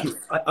don't think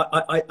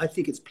I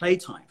think it's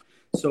playtime.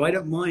 So I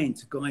don't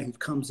mind a guy who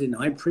comes in.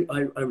 I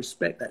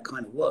respect that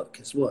kind of work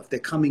as well. If they're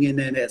coming in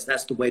there,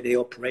 that's the way they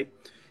operate.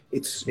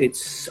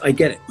 I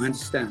get it. I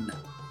understand that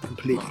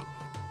completely.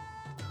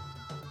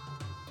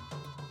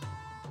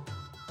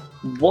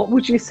 What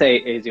would you say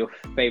is your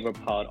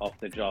favorite part of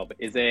the job?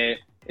 Is it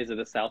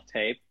the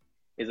self-tape?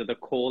 Is it the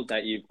call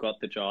that you've got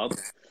the job?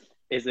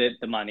 Is it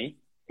the money?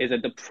 Is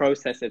it the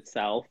process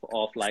itself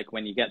of like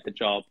when you get the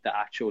job, the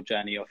actual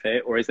journey of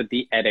it? Or is it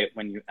the edit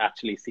when you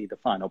actually see the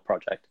final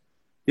project?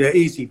 Yeah,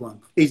 easy one.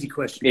 Easy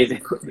question.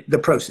 Easy. The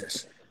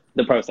process.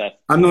 The process.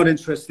 I'm not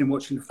interested in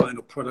watching the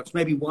final products.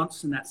 Maybe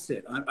once and that's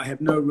it. I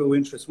have no real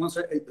interest. Once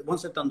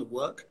I've done the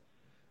work,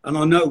 and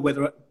I'll know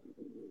whether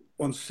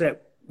on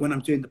set, when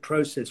I'm doing the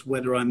process,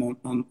 whether I'm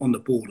on the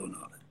ball or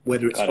not,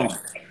 whether it's on.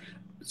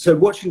 So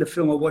watching the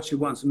film, I'll watch it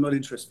once. I'm not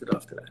interested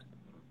after that.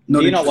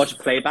 Do you not watch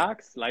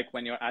playbacks, like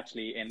when you're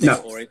actually in there,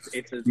 or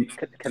it's a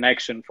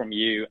connection from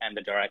you and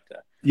the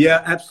director?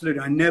 Yeah,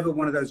 absolutely. I'm never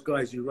one of those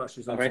guys who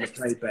rushes onto the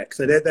playback.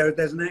 So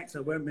there's an actor,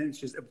 I won't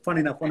mention,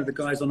 funny enough, one of the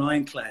guys on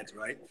Ironclad,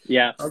 right?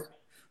 Yeah.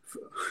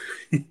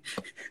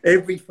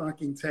 Every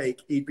fucking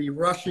take, he'd be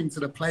rushing to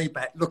the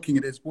playback, looking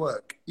at his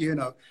work,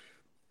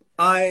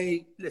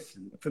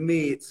 Listen, for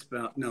me, it's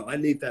about, I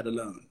leave that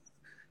alone.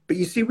 But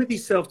you see, with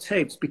these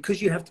self-tapes,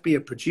 because you have to be a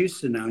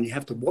producer now and you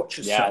have to watch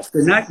yourself,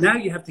 Yes. so now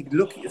you have to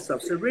look at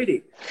yourself. So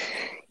really,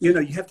 you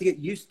have to get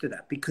used to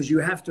that, because you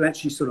have to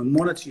actually sort of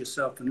monitor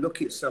yourself and look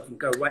at yourself and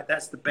go, right,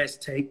 that's the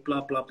best take,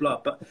 blah, blah,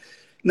 blah. But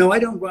no, I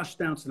don't rush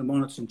down to the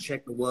monitor and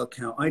check the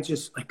workout. I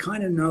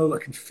kind of know, I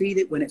can feel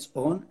it when it's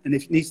on, and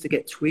if it needs to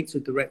get tweaked, the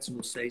director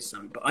will say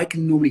something. But I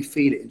can normally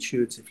feel it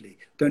intuitively.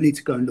 Don't need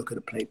to go and look at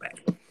a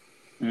playback.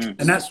 And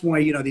that's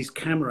why, these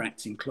camera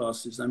acting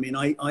classes, I mean,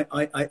 I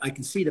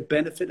can see the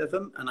benefit of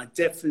them, and I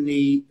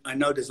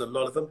know there's a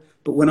lot of them,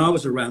 but when I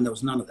was around, there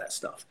was none of that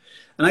stuff.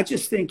 And I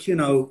just think,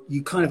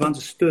 you kind of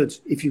understood,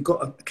 if you've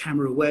got a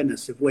camera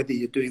awareness, of whether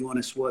you're doing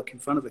honest work in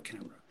front of a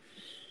camera.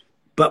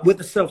 But with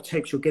the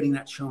self-tapes, you're getting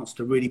that chance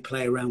to really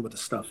play around with the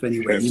stuff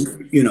anyway,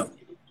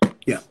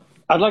 yeah.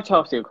 I'd like to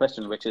ask you a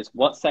question, which is,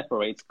 what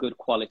separates good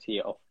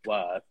quality of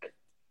work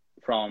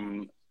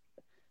from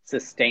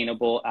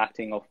sustainable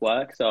acting of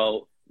work?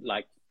 So,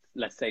 like,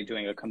 let's say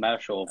doing a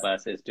commercial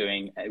versus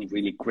doing a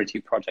really gritty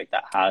project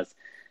that has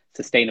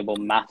sustainable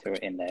matter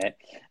in there,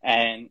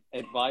 and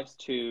advice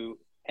to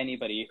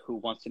anybody who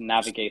wants to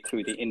navigate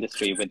through the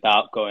industry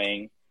without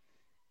going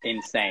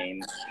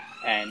insane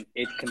and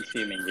it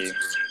consuming you.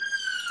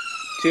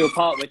 To a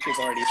part which you've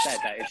already said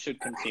that it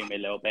should consume me a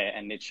little bit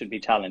and it should be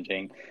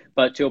challenging.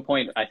 But to your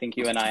point, I think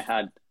you and I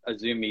had a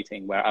Zoom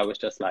meeting where I was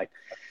just like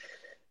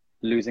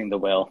losing the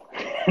will.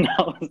 And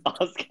I was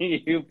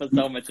asking you for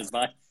so much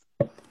advice.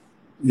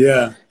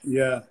 Yeah.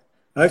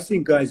 I've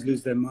seen guys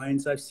lose their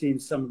minds. I've seen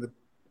some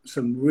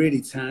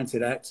really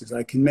talented actors.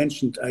 I can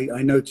mention,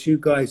 I know two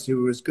guys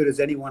who were as good as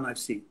anyone I've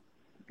seen.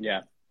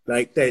 Yeah.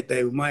 Like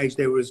they were my age,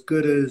 they were as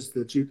good as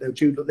the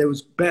Jude, they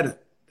was better.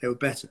 They were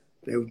better.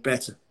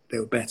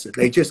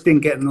 They just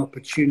didn't get an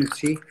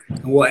opportunity.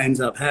 And what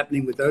ends up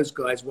happening with those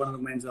guys, one of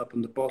them ends up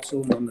on the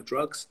bottle and on the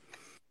drugs.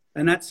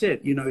 And that's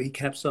it. He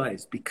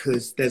capsized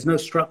because there's no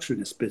structure in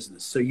this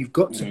business. So you've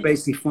got to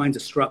basically find a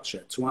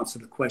structure to answer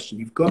the question.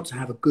 You've got to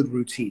have a good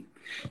routine.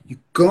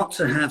 You've got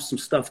to have some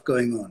stuff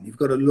going on. You've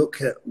got to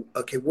look at,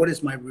 okay, what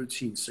is my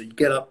routine? So you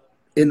get up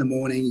in the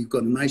morning, you've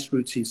got a nice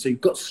routine. So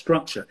you've got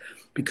structure,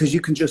 because you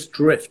can just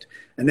drift,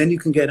 and then you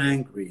can get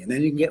angry, and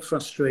then you can get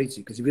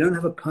frustrated, because if you don't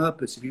have a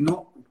purpose, if you're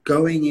not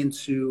going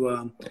into,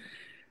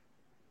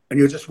 and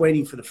you're just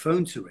waiting for the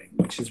phone to ring,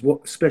 which is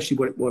especially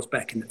what it was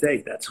back in the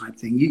day, that type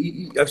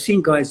thing. I've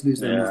seen guys lose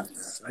their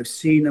minds. I've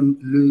seen them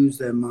lose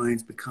their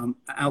minds, become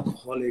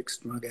alcoholics,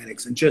 drug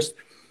addicts, and just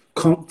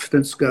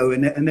confidence go,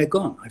 and they're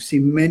gone. I've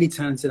seen many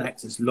talented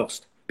actors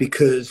lost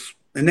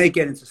and they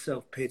get into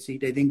self-pity.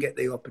 They didn't get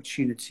the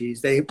opportunities.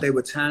 They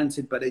were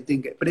talented, but they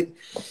didn't get,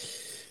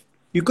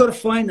 you've got to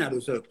find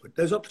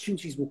those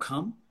opportunities will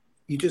come.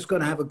 You just got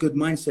to have a good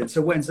mindset.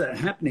 So when that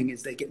happening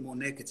is they get more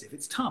negative.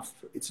 It's tough.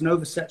 It's an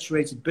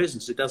oversaturated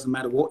business. It doesn't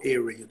matter what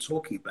era you're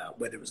talking about,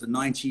 whether it was the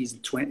 90s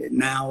and 20s.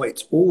 Now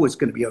it's always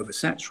going to be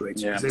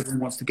oversaturated because everyone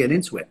wants to get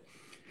into it.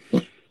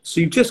 So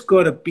you've just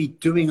got to be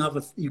doing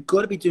you've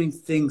got to be doing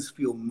things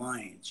for your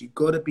mind. You've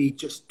got to be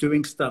just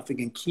doing stuff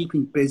again,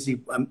 keeping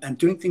busy and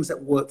doing things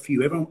that work for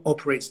you. Everyone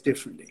operates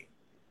differently.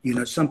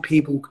 Some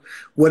people,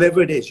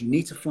 whatever it is, you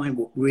need to find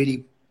what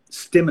really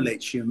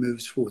stimulates you and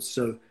moves forward.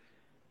 So,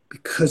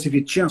 because if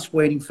you're just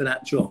waiting for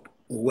that job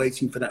or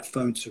waiting for that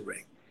phone to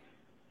ring,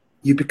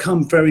 you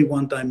become very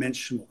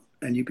one-dimensional,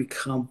 and you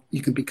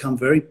can become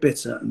very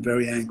bitter and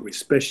very angry,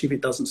 especially if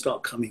it doesn't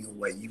start coming your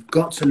way. You've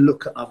got to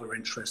look at other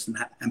interests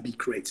and be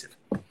creative.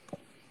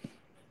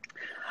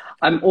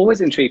 I'm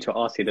always intrigued to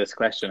ask you this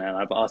question, and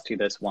I've asked you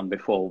this one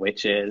before,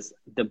 which is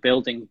the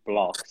building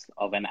blocks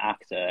of an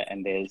actor.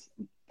 And there's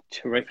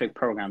terrific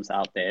programs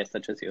out there,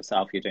 such as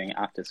yourself, you're doing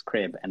Actors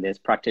Crib, and there's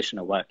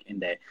practitioner work in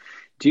there.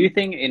 Do you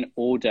think in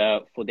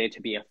order for there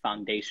to be a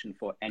foundation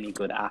for any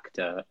good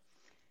actor,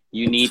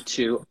 you need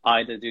to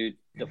either do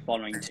the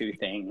following two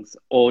things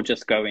or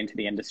just go into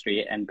the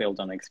industry and build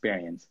on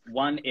experience?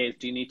 One is,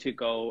 do you need to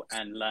go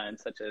and learn,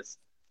 such as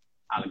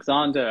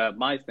Alexander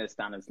Meisner,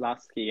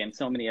 Stanislavski, and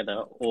so many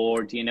other,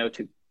 or do you know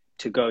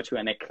to go to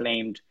an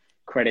acclaimed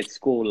credit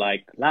school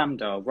like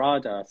Lambda,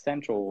 RADA,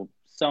 Central,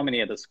 so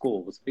many other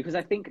schools? Because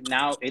I think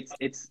now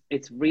it's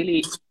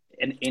really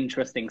an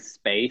interesting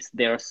space.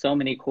 There are so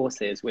many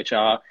courses which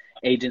are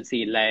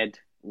agency led,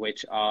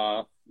 which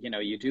are,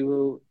 you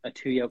do a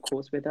 2-year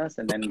course with us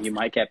and then you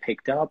might get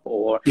picked up,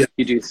 or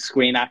you do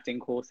screen acting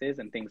courses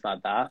and things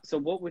like that. So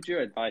what would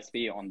your advice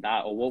be on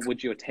that, or what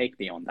would your take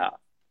be on that?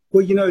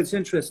 Well, it's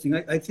interesting.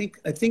 I think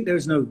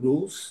there's no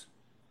rules.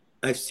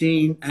 I've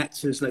seen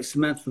actors like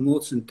Samantha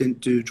Morton didn't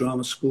do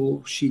drama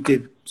school. She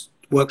did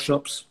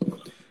workshops.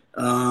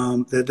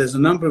 There's a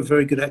number of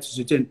very good actors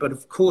who didn't. But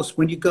of course,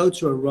 when you go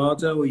to a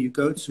RADA or you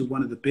go to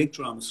one of the big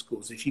drama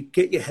schools, if you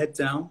get your head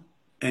down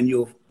and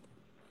you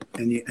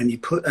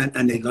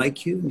they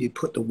like you and you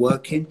put the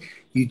work in,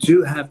 you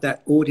do have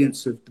that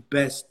audience of the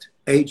best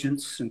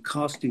agents and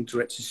casting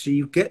directors. So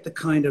you get the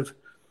kind of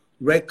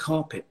red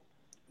carpet.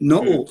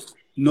 Not all.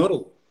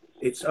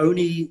 It's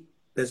only,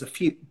 there's a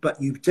few,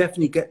 but you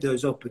definitely get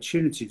those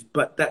opportunities.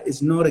 But that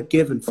is not a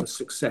given for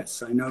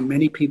success. I know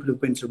many people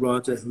who've been to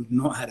RADA who've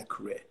not had a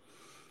career.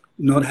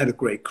 not had a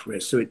great career.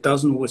 So it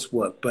doesn't always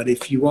work. But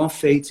if you are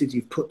fated,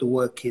 you've put the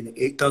work in,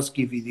 it does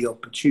give you the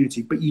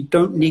opportunity. But you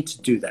don't need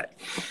to do that.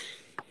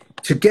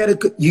 To get a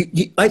good,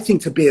 I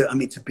think to be a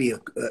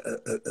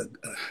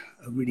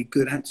really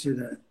good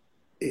actor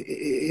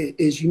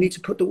is you need to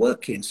put the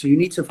work in. So you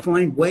need to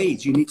find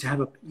ways. You need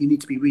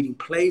to be reading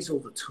plays all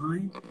the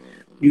time.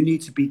 You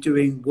need to be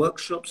doing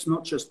workshops,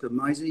 not just the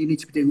Meisner. You need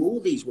to be doing all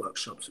these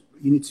workshops.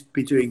 You need to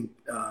be doing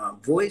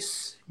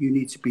voice. You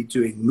need to be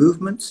doing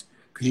movements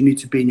because you need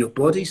to be in your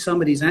body.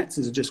 Some of these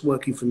actors are just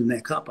working from the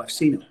neck up. I've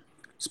seen them,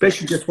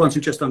 especially just ones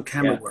who just done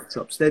camera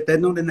workshops. They're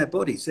not in their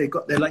bodies.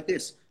 They're like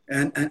this.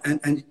 And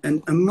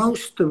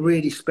most of the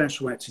really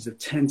special actors have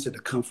tended to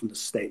come from the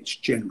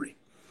stage generally.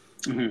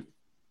 Mm-hmm.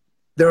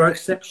 There are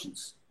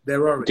exceptions.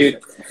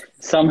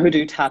 Some who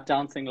do tap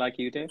dancing like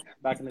you did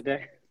back in the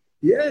day.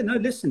 Yeah, no,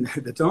 listen,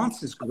 the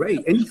dance is great.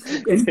 Any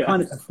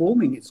kind of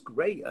performing is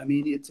great. I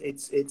mean,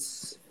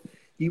 it's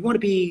you want to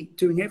be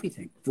doing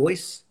everything.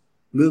 Voice,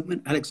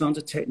 movement,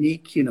 Alexander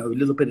technique, a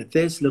little bit of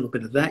this, a little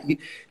bit of that.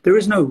 There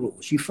is no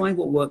rules. You find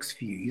what works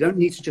for you. You don't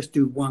need to just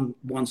do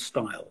one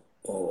style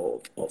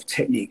of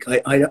technique.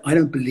 I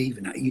don't believe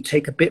in that. You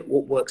take a bit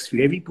what works for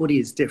you. Everybody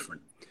is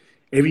different.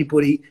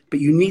 But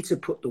you need to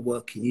put the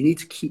work in. You need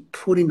to keep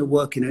putting the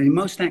work in. I mean,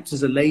 most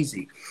actors are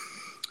lazy.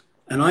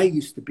 And I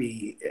used to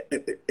be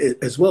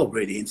as well,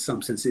 really, in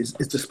some senses,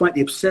 despite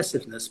the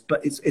obsessiveness, but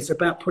it's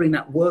about putting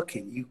that work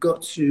in. You've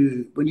got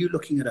to, when you're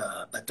looking at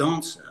a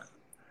dancer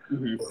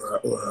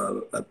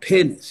or a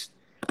pianist,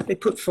 they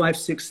put 5,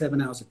 6, 7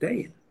 hours a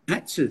day in.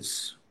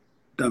 Actors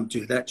don't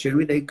do that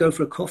generally. They go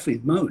for a coffee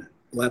and moan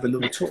or have a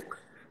little talk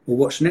or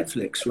watch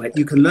Netflix, right?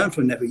 You can learn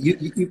from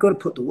Netflix. You've got to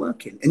put the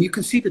work in. And you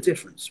can see the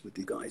difference with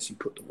the guys who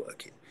put the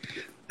work in.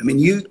 I mean,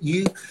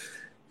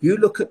 you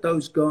look at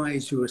those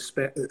guys who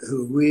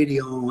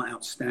really are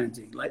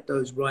outstanding, like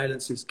those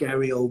Rylances,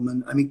 Gary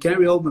Oldman. I mean,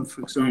 Gary Oldman,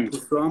 for example,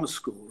 drama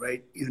school,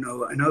 right?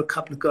 I know a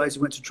couple of guys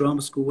who went to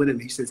drama school with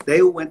him. He says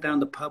they all went down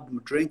the pub and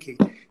were drinking.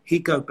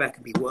 He'd go back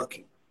and be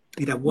working.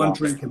 He'd have one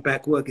drink and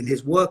back working.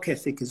 His work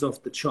ethic is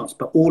off the charts,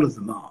 but all of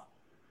them are.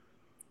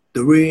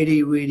 The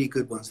really, really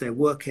good ones, their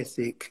work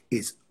ethic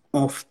is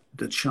off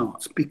the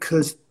charts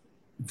because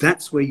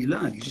that's where you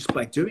learn. You just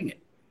by doing it.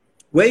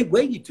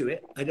 Where you do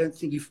it, I don't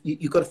think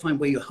you've got to find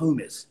where your home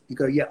is. You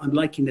go, yeah, I'm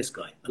liking this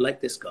guy. I like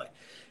this guy.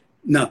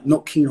 No,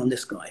 not keen on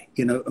this guy,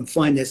 and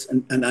find this.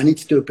 And I need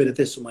to do a bit of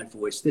this on my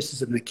voice. This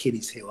is an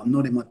Achilles heel. I'm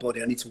not in my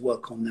body. I need to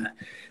work on that.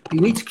 But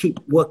you need to keep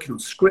working on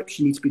scripts.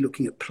 You need to be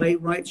looking at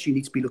playwrights. You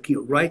need to be looking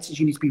at writers.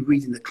 You need to be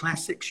reading the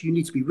classics. You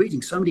need to be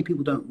reading. So many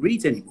people don't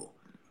read anymore.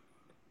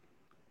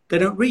 They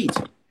don't read,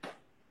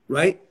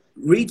 right?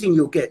 Reading,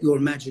 you'll get your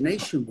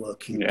imagination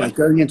working by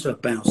going into a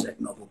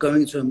Balzac novel,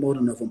 going into a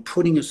modern novel, and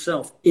putting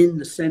yourself in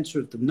the center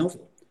of the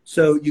novel.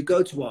 So you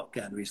go to art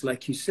galleries,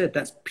 like you said,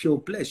 that's pure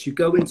bliss. You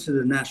go into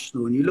the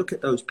National and you look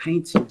at those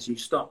paintings, you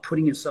start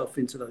putting yourself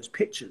into those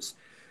pictures.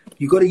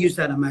 You've got to use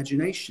that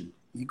imagination.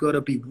 You've got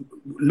to be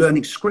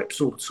learning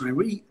scripts all the time.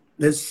 Really,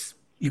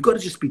 you've got to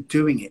just be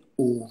doing it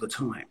all the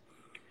time.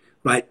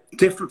 Right,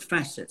 different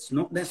facets,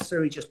 not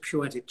necessarily just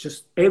pure edit,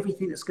 just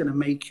everything that's going to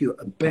make you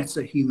a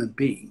better human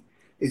being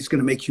is going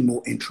to make you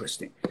more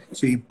interesting.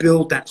 So you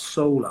build that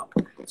soul up.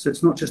 So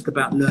it's not just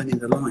about learning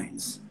the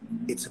lines,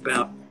 it's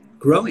about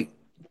growing.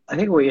 I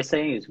think what you're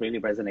saying is really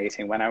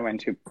resonating. When I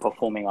went to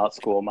performing arts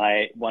school,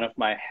 one of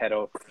my head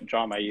of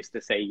drama used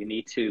to say, you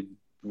need to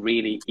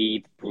really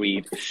eat,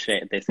 breathe,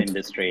 shit this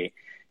industry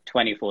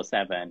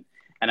 24/7.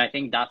 And I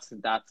think that's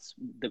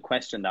the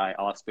question that I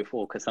asked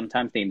before, because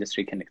sometimes the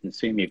industry can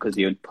consume you because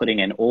you're putting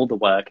in all the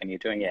work and you're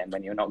doing it, and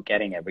when you're not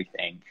getting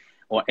everything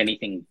or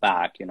anything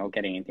back, you're not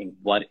getting anything,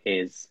 what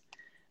is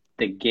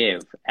the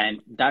give? And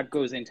that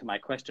goes into my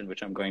question,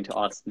 which I'm going to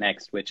ask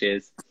next, which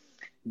is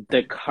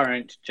the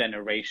current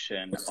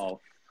generation of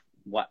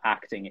what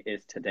acting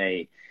is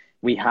today.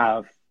 We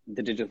have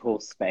the digital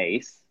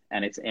space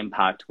and its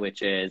impact,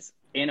 which is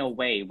in a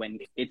way when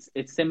it's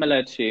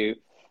similar to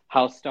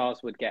how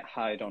stars would get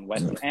hired on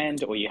West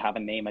End, or you have a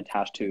name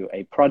attached to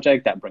a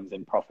project that brings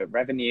in profit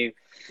revenue.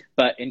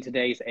 But in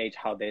today's age,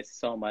 how there's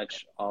so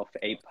much of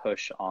a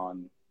push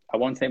on, I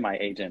won't say my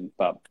agent,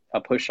 but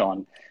a push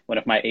on, one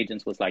of my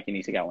agents was like, you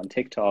need to get on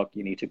TikTok,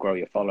 you need to grow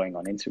your following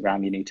on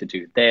Instagram, you need to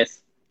do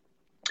this.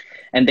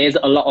 And there's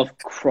a lot of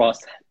cross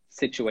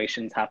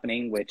situations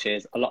happening, which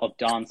is a lot of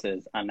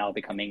dancers are now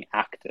becoming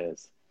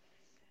actors,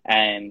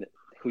 and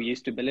who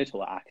used to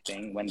belittle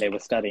acting when they were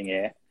studying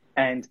it.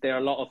 And there are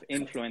a lot of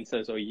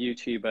influencers or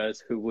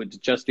YouTubers who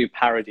would just do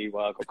parody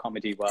work or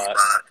comedy work,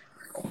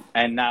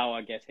 and now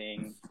are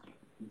getting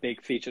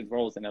big featured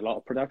roles in a lot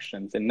of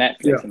productions in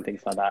Netflix and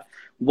things like that.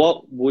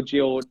 What would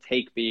your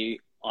take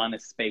be on a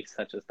space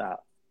such as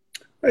that?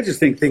 I just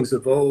think things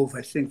evolve.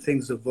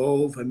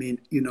 I mean,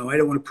 I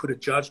don't want to put a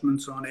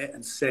judgment on it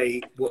and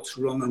say what's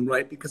wrong and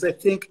right, because I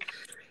think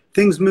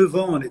things move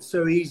on. It's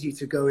so easy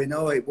to go in,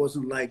 oh, it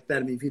wasn't like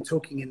that. I mean, if you're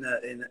talking in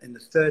the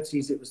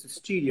 30s, it was the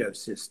studio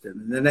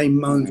system. And then they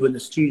moaned when the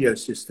studio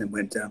system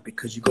went down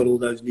because you got all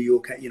those New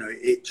York,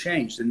 it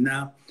changed. And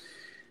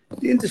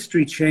The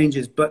industry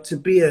changes, but to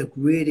be a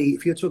really,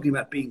 if you're talking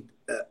about being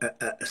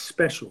a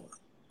special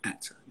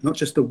actor, not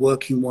just a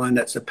working one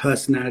that's a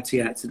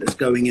personality actor that's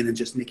going in and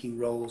just nicking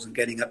roles and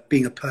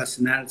being a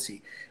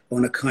personality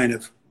on a kind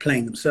of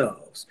playing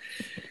themselves.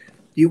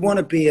 You want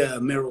to be a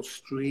Meryl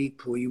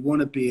Streep, or you want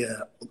to be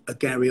a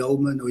Gary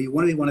Oldman, or you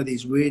want to be one of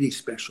these really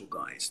special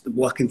guys, the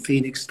Joaquin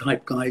Phoenix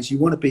type guys. You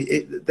want to be.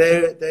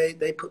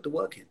 They put the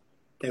work in.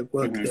 They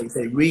work. Mm-hmm.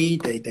 They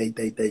read.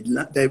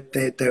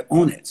 They're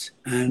on it,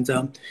 and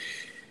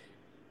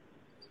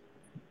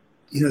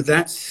you know,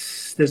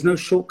 there's no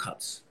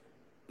shortcuts.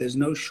 There's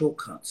no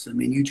shortcuts. I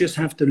mean, you just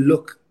have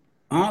to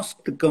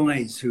ask the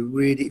guys who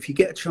really, if you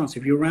get a chance,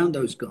 if you're around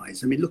those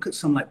guys, I mean, look at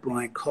someone like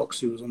Brian Cox,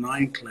 who was on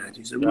Ironclad,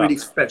 who's a really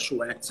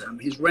special actor. I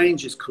mean, his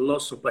range is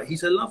colossal, but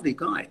he's a lovely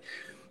guy.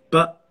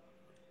 But,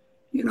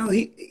 you know,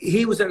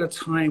 he was at a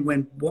time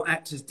when what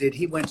actors did,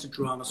 he went to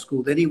drama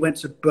school, then he went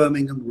to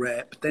Birmingham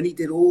Rep, then he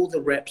did all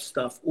the rep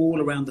stuff all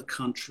around the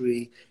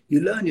country. You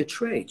learn your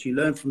trade. You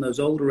learn from those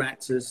older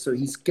actors. So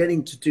he's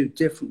getting to do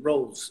different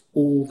roles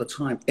all the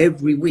time,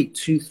 every week,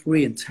 2,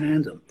 3 in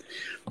tandem.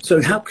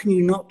 So how can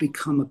you not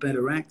become a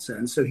better actor?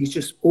 And so he's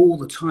just all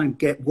the time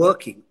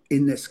working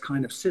in this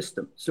kind of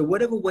system. So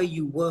whatever way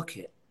you work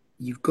it,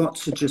 you've got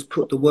to just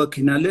put the work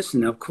in. Now,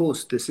 listen, of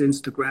course, this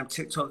Instagram,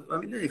 TikTok, I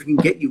mean, if it can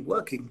get you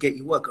work, it can get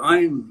you work.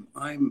 I'm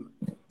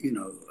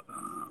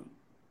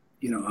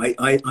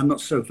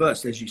not so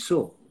versed, as you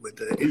saw with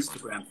the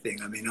Instagram thing.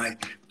 I mean,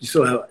 you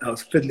saw how I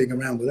was fiddling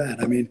around with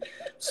that. I mean,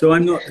 so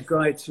I'm not the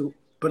guy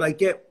but I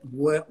get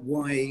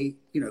why,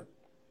 you know,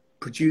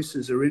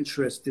 producers are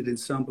interested in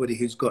somebody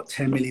who's got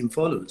 10 million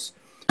followers,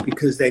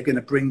 because they're going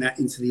to bring that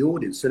into the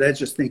audience. So they're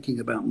just thinking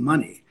about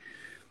money.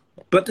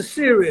 But the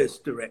serious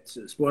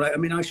directors, I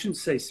mean, I shouldn't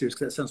say serious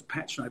because that sounds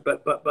patronizing,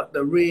 but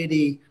the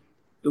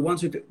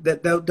ones who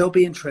they'll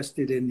be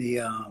interested in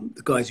the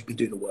guys who can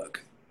do the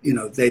work. You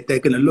know, they're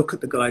going to look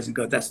at the guys and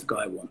go, that's the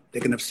guy I want.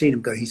 They're going to have seen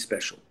him go, he's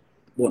special.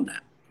 Want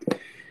that.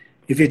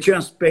 If you're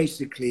just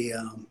basically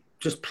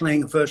just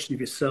playing a version of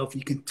yourself,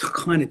 you can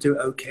kind of do it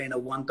okay in a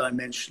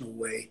one-dimensional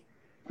way.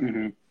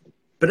 Mm-hmm.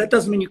 But that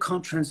doesn't mean you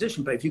can't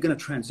transition. But if you're going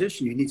to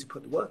transition, you need to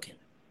put the work in.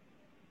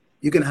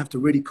 You're going to have to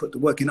really put the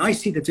work in. I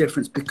see the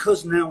difference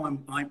because now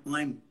I'm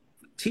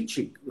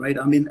teaching, right?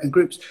 I'm in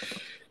groups.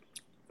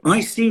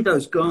 I see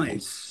those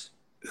guys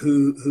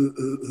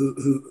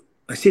who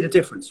I see the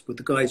difference with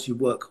the guys who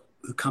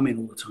come in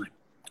all the time.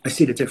 I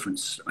see the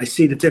difference. I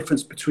see the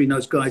difference between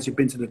those guys who've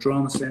been to the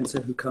drama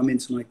center, who come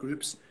into my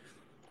groups,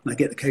 and I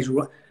get the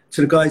occasional,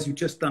 to the guys who've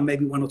just done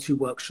maybe 1 or 2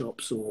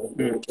 workshops or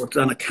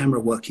done a camera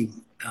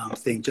working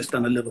thing, just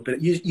done a little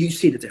bit. You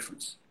see the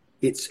difference.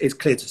 It's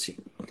clear to see.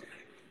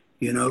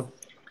 You know,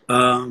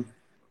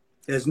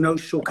 there's no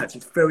shortcuts.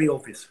 It's very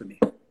obvious for me.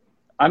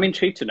 I'm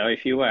intrigued to know,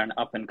 if you were an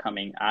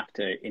up-and-coming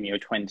actor in your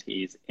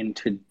 20s in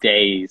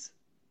today's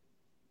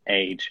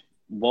age,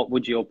 what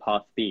would your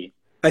path be?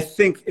 I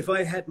think if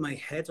I had my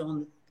head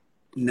on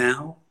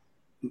now,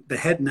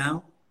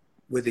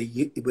 with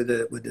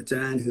a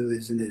Dan who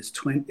is in his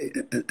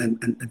 20s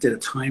and did a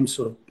time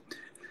sort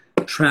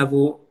of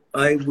travel,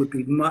 I would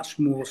be much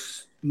more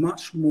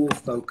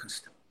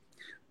focused.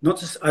 Not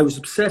just, I was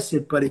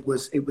obsessive, but it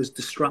was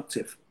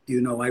destructive.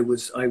 You know, I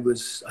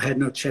had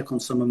no check on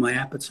some of my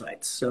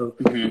appetites. So,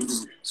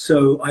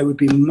 so I would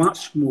be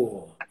much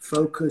more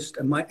focused,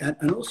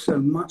 and also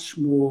much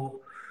more.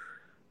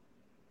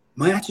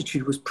 My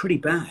attitude was pretty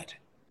bad.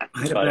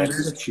 I had a bad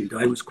attitude.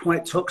 I was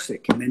quite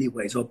toxic in many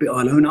ways. I'll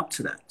own up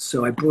to that.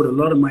 So I brought a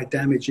lot of my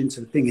damage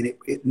into the thing, and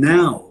it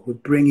now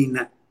with bringing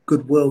that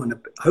goodwill and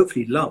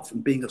hopefully love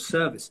and being of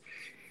service,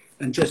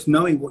 and just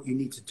knowing what you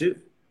need to do.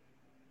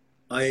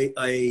 I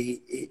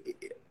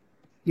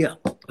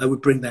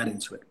would bring that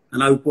into it,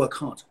 and I would work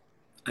hard.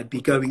 I'd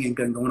be going in,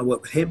 I want to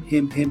work with him,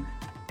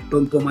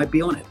 boom, boom, I'd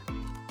be on it.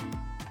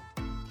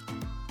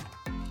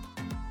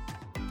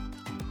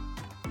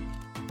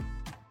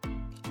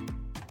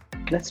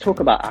 Let's talk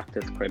about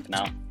Actors Crib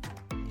now.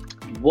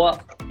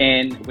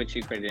 Which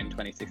you created in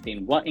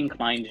 2016, what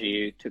inclined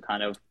you to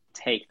kind of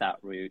take that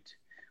route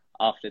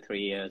after 3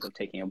 years of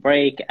taking a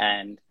break,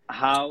 and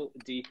how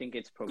do you think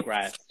it's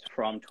progressed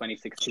from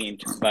 2016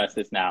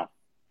 versus now?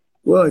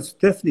 Well, it's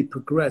definitely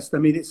progressed. I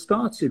mean, it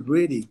started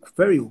really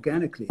very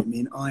organically. I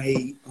mean,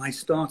 I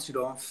started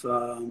off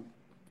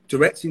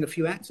directing a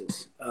few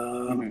actors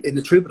in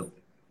the Troubadour,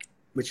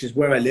 which is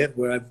where I live,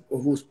 where I've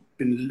always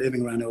been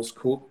living around Earls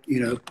Court. You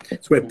know,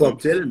 it's where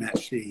Bob Dylan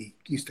actually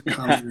used to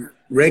come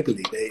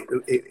regularly.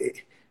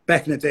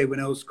 Back in the day when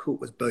Earls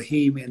Court was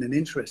bohemian and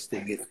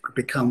interesting, it's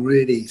become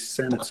really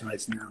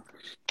sanitized now.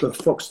 Got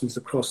Foxtons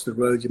across the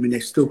road. I mean,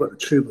 they've still got the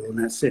Troubadour, and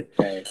that's it.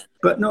 Okay.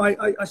 But no,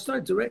 I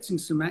started directing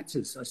some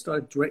actors. I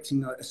started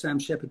directing a Sam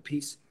Shepard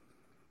piece.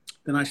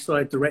 Then I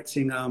started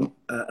directing a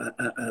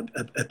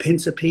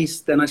Pinter piece.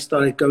 Then I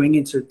started going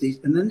into these,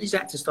 and then these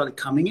actors started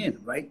coming in,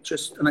 right?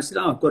 And I said,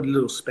 I've got a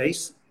little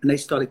space. And they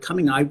started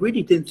coming. I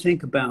really didn't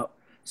think about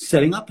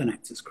setting up an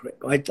Actors Crib.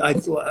 I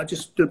thought I'd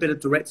just do a bit of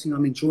directing.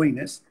 I'm enjoying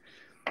this.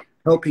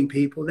 helping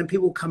people. Then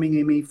people coming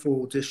in me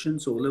for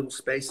auditions or little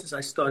spaces.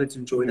 I started to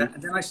enjoy that.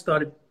 And then I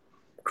started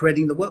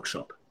creating the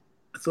workshop.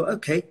 I thought,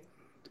 okay,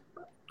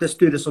 let's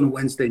do this on a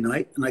Wednesday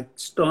night. And I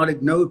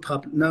started no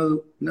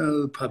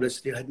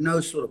publicity. I had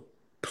no sort of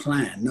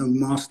plan, no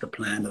master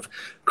plan of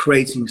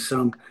creating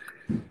some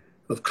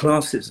of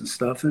classes and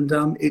stuff. And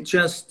it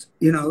just,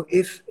 you know,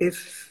 it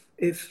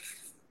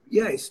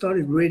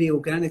started really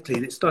organically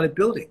and it started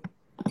building,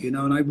 you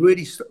know, and I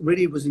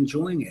really was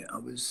enjoying it.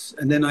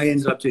 And then I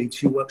ended up doing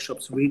 2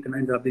 workshops a week, and I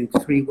ended up doing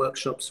 3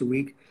 workshops a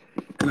week.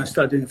 And I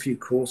started doing a few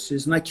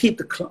courses, and I keep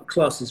the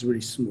classes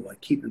really small. I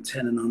keep them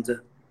 10 and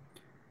under.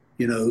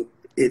 You know,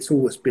 it's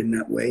always been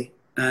that way.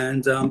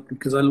 And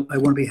because I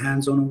want to be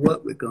hands-on and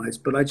work with guys,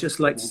 but I just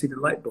like to see the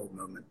light bulb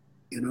moment,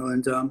 you know,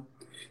 and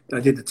I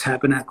did the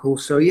Tabernacle.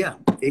 So yeah,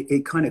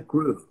 it kind of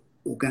grew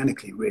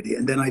organically, really.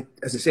 And then I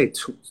decided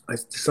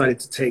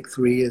to take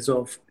 3 years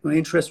off. My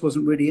interest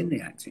wasn't really in the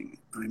acting.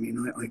 I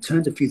mean, I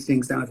turned a few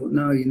things down. I thought,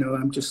 no, you know,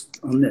 I'm just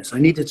on this. I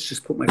needed to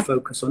just put my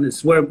focus on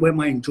this, where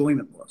my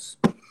enjoyment was.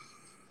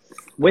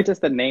 Where does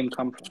the name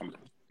come from?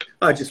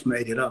 I just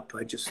made it up.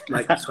 I just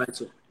like the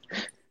title.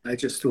 I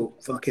just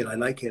thought, fuck it, I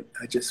like it.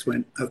 I just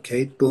went,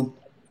 okay, boom,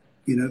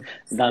 you know.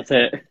 That's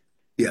it.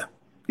 Yeah.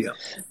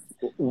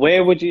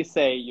 Where would you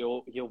say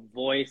your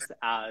voice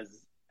as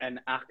an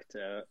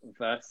actor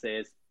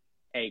versus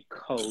a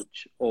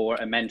coach or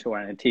a mentor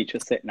and a teacher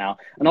sit now?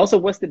 And also,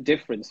 what's the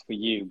difference for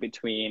you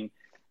between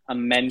a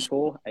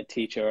mentor, a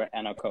teacher,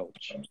 and a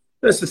coach?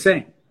 It's the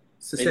same.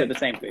 It's the Is same. it the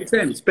same for you?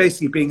 It's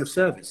basically being of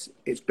service.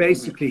 It's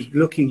basically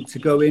looking to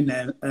go in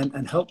there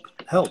and help.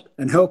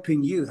 And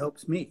helping you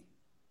helps me.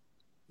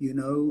 You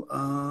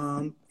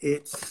know,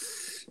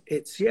 it's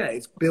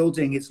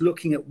building. It's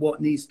looking at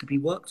what needs to be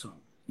worked on.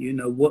 You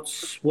know, what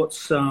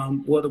are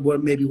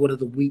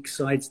the weak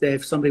sides there?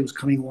 If somebody was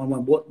coming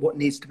on, what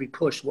needs to be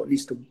pushed? What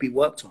needs to be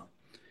worked on?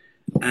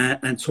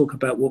 And talk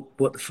about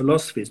what the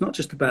philosophy is. Not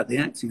just about the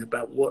acting,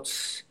 about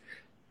what's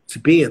to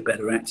be a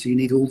better actor. You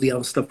need all the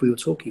other stuff we were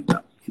talking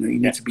about. You know, you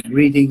need to be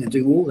reading and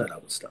doing all that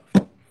other stuff.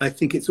 I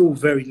think it's all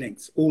very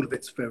linked. All of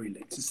it's very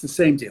linked. It's the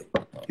same deal,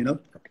 you know?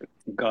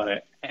 Got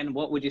it. And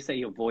what would you say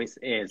your voice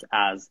is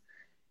as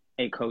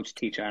a coach,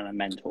 teacher, and a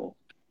mentor?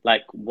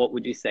 Like, what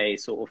would you say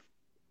sort of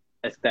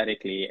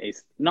aesthetically,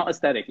 not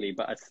aesthetically,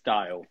 but a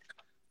style?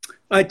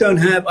 I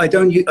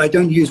don't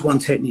use one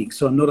technique.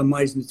 So I'm not a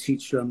Meisner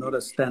teacher. I'm not a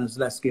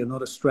Stanislavski. I'm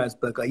not a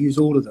Strasberg. I use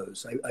all of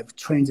those. I've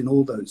trained in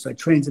all those. I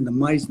trained in the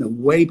Meisner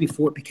way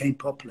before it became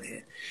popular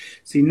here.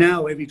 See,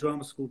 now every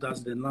drama school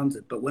does it in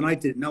London. But when I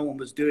did, no one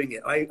was doing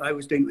it. I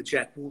was doing it with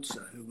Jack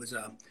Waltzer, who was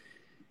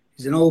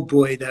he's an old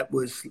boy that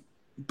was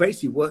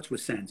basically worked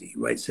with Sandy,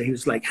 right? So he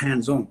was like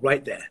hands-on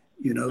right there,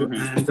 you know.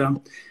 Mm-hmm.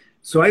 And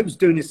so I was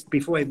doing this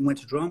before I even went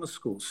to drama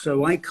school.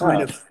 So I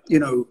kind of, you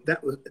know,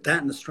 that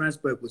and the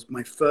Strasberg was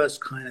my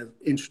first kind of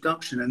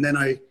introduction. And then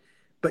I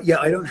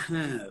don't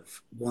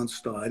have one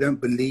style. I don't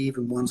believe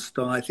in one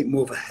style. I think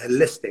more of a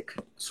holistic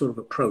sort of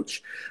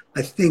approach.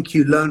 I think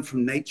you learn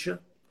from nature.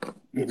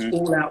 It's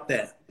all out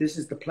there. This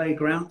is the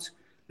playground.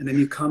 And then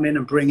you come in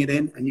and bring it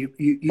in and you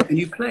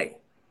play.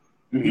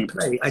 Mm-hmm. You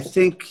play. I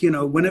think, you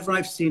know, whenever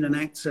I've seen an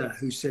actor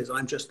who says,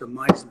 I'm just a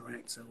Meisner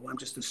actor, or I'm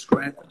just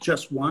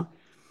just one,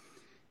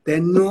 they're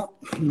not,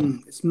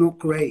 it's not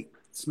great.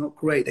 It's not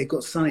great. They've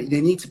got something, they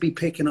need to be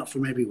picking up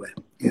from everywhere,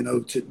 you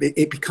know,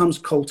 it becomes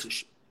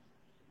cultish.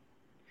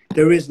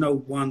 There is no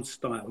one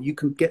style. You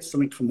can get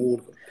something from all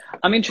of them.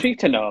 I'm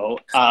intrigued to know,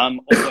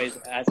 always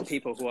as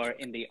people who are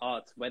in the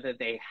arts, whether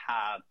they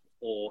have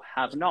or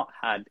have not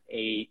had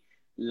a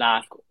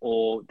lack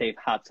or they've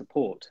had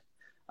support.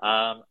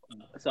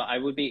 So I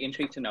would be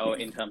intrigued to know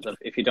in terms of,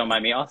 if you don't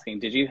mind me asking,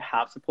 did you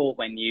have support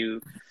when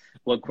you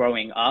were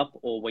growing up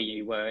or when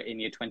you were in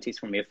your 20s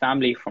from your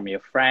family, from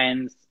your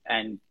friends?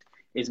 And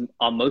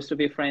are most of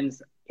your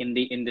friends in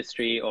the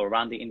industry or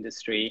around the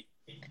industry?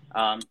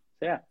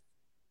 Yeah.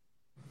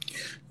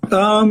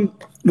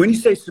 When you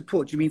say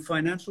support, do you mean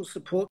financial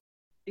support?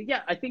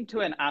 Yeah, I think to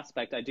an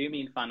aspect, I do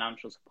mean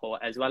financial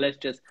support as well as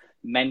just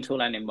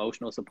mental and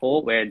emotional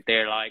support, where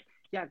they're like,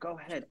 yeah, go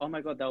ahead. Oh my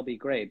God, that'll be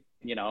great.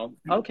 You know,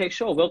 okay,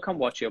 sure, we'll come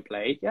watch your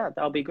play. Yeah,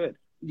 that'll be good.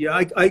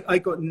 Yeah, I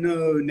got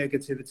no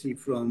negativity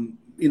from,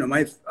 you know,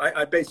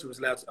 I basically was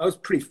allowed to, I was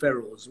pretty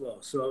feral as well.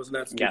 So I was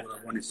allowed to do what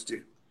I wanted to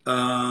do.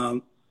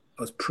 I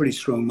was pretty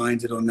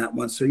strong-minded on that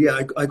one. So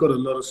yeah, I got a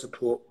lot of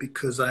support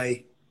because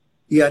I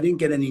didn't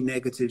get any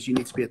negatives. You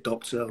need to be a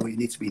doctor, or you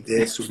need to be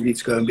this, or you need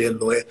to go and be a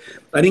lawyer.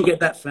 I didn't get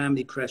that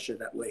family pressure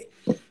that way.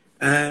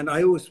 And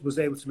I always was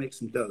able to make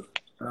some dough.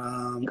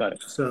 Got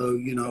it. So,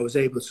 you know, I was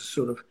able to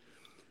sort of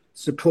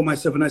support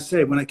myself. And I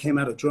say, when I came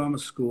out of drama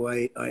school,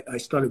 I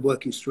started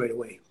working straight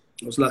away.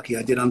 I was lucky.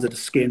 I did Under the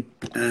Skin,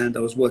 and I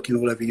was working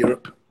all over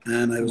Europe,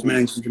 and I was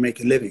managing to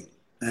make a living.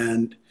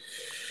 And,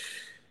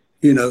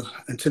 you know,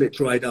 until it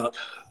dried up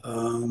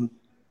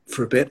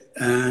for a bit.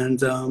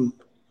 And,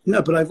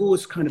 no, but I've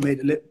always kind of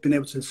been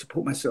able to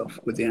support myself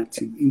with the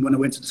acting. Even when I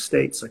went to the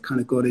States, I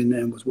kind of got in there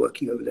and was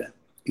working over there,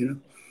 you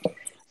know.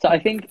 So I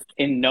think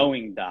in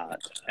knowing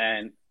that,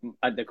 and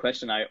the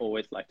question I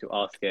always like to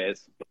ask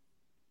is,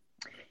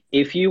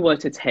 if you were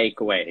to take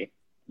away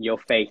your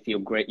faith, your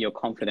grit, your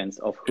confidence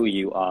of who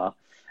you are,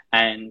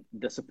 and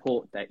the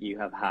support that you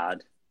have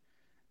had,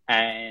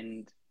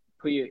 and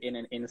put you in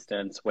an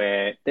instance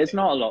where there's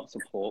not a lot of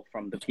support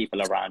from the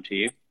people around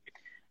you,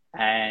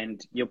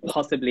 and you're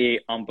possibly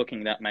on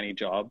booking that many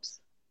jobs,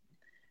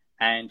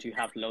 and you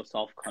have low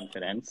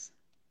self-confidence,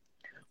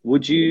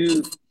 would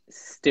you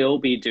still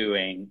be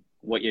doing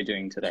what you're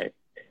doing today?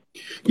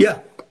 Yeah,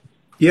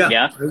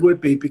 Yeah? I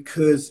would be,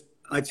 because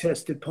I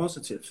tested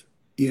positive.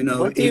 You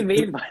know, what do you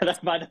mean by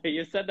that? By the way,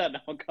 you said that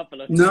now a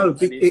couple of times. No,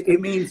 it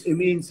means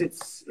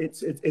it's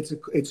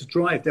a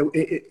drive.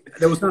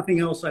 There was nothing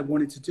else I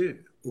wanted to do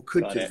or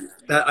could do.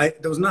 There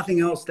was nothing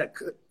else that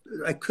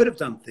I could have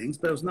done things,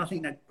 but there was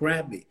nothing that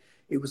grabbed me.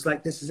 It was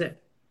like, this is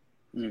it.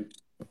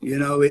 You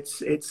know,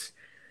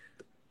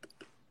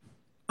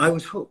 I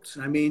was hooked.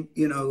 I mean,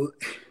 you know,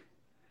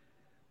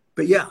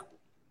 but yeah.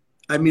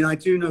 I mean, I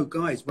do know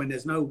guys, when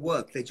there's no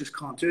work, they just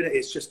can't do it.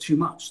 It's just too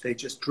much. They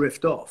just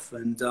drift off.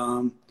 And,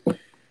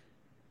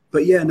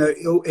 but yeah, no,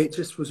 it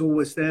just was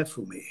always there for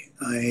me.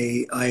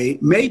 I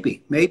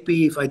maybe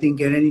if I didn't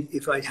get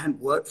if I hadn't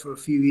worked for a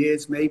few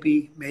years,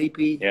 maybe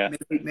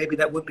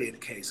that would be the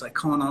case. I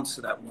can't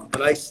answer that one,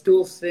 but I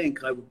still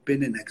think I would have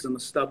been in there, because I'm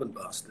a stubborn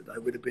bastard. I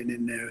would have been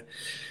in there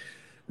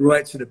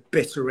right to the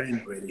bitter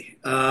end, really.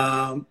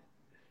 I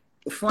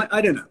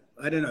don't know.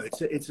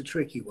 It's a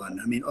tricky one.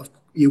 I mean,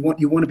 you want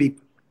to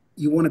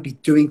be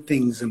doing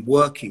things and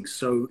working.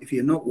 So if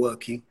you're not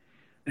working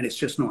and it's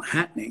just not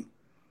happening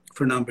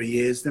for a number of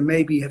years, then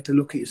maybe you have to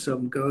look at yourself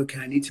and go, okay,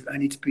 I need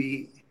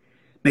to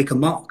make a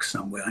mark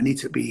somewhere. I need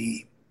to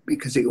be,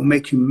 because it will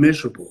make you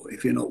miserable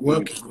if you're not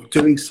working or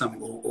doing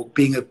something or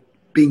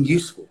being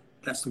useful.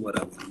 That's the word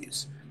I want to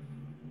use.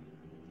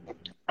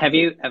 Have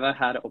you ever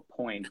had a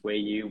point where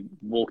you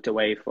walked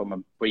away from a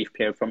brief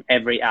period from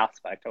every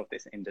aspect of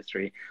this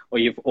industry, or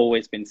you've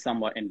always been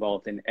somewhat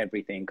involved in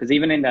everything? Because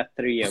even in that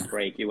 3-year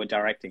break, you were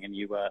directing and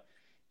you were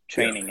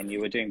training and you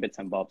were doing bits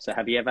and bobs. So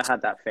have you ever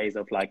had that phase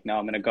of like, no,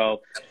 I'm going to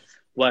go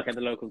work at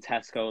the local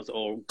Tesco's,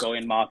 or go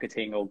in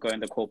marketing, or go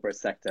in the corporate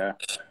sector?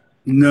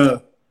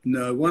 No.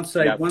 Once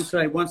I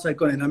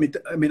got in, I mean,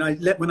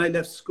 when I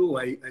left school,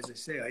 I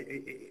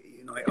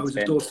was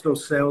a door-to-door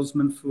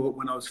salesman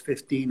when I was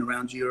 15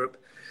 around Europe.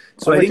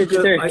 So I didn't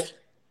go.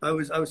 I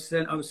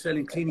was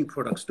selling cleaning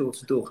products door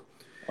to door.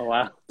 Oh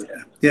wow!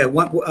 Yeah.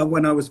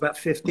 When I was about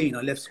 15,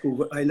 I left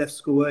school.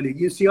 Early.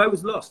 You see, I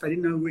was lost. I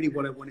didn't know really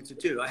what I wanted to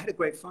do. I had a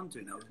great fun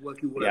doing it. I was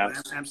working all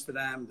over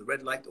Amsterdam, the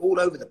red light, all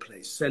over the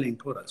place, selling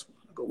products.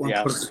 I got one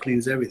product that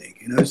cleans everything,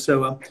 you know.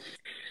 So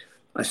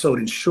I sold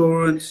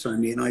insurance. I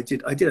mean, I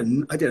did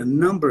a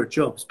number of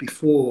jobs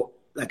before.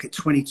 Like at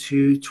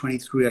 22,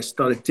 23, I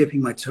started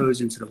dipping my toes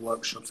into the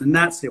workshops, and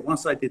that's it.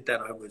 Once I did that,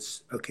 I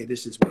was okay.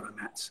 This is where I'm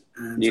at.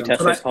 And you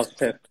tested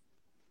positive.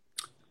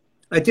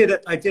 I did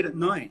at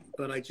 9,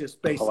 but I just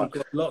basically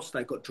got lost.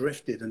 I got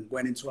drifted and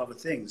went into other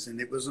things,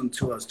 and it was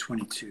until I was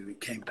 22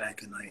 it came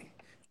back.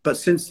 But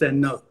since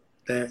then, no.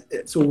 I've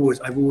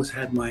always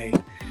had my,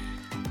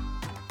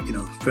 you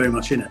know, very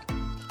much in it.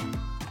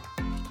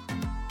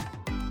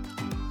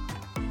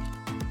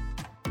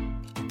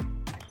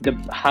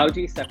 How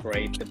do you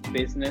separate the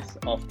business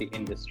of the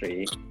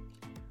industry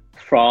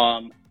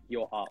from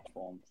your art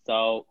form?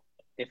 So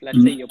if,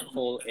 let's say, your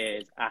pull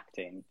is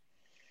acting,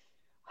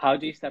 how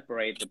do you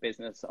separate the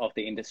business of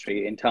the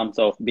industry in terms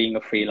of being a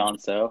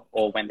freelancer,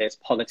 or when there's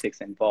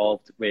politics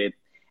involved with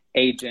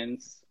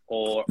agents,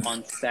 or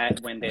on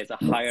set when there's a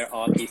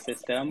hierarchy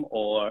system,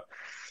 or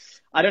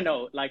I don't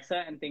know, like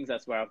certain things?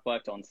 That's where I've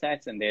worked on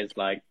sets, and there's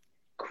like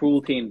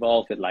cruelty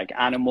involved with like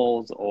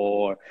animals,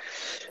 or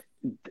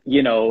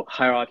you know,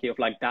 hierarchy of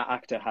like, that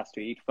actor has to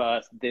eat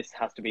first, this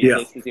has to be,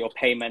 this is your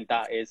payment,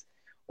 that is,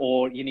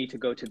 or you need to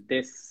go to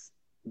this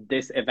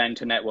event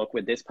to network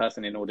with this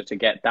person in order to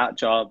get that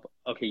job.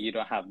 Okay, you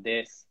don't have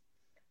this.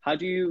 How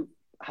do you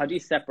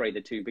separate the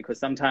two? Because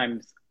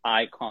sometimes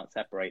I can't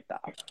separate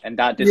that, and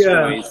that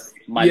destroys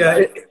my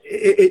love.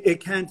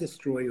 It can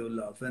destroy your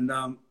love.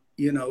 And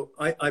you know,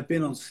 I've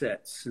been on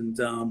sets,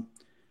 and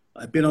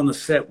I've been on a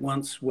set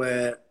once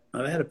where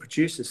I had a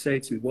producer say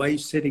to me, "Why are you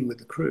sitting with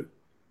the crew?"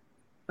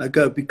 I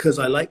go, because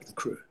I like the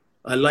crew.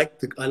 I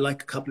like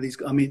a couple of these.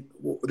 I mean,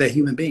 they're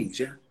human beings,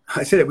 yeah.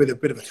 I said it with a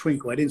bit of a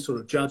twinkle. I didn't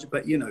sort of judge it,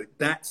 but you know,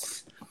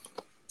 that's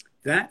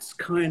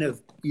kind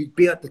of, you'd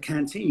be at the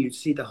canteen, you'd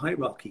see the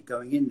hierarchy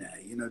going in there.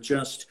 You know,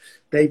 just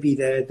they be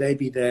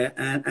there,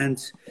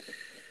 and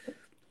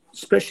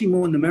especially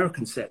more in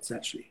American sets,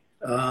 actually.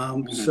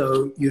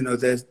 So you know,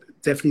 there's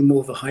definitely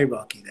more of a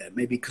hierarchy there.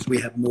 Maybe because we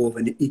have more of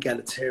an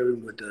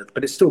egalitarian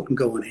but it still can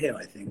go on here,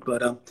 I think.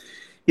 But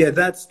yeah,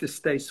 that's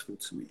distasteful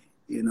to me.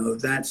 You know,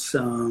 that's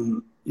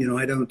you know,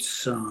 I don't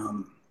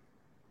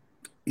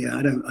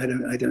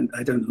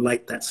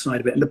like that side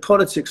of it. And the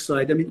politics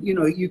side, I mean, you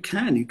know, you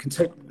can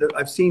take.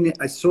 I've seen it.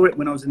 I saw it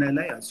when I was in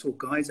LA. I saw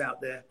guys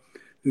out there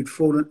who'd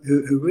fallen,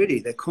 who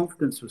really their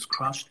confidence was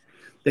crushed.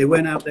 They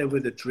went out there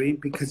with a dream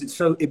because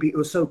it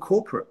was so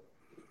corporate.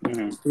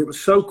 It was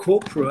so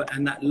corporate,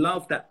 and that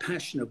love, that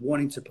passion of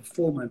wanting to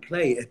perform and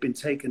play had been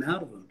taken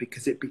out of them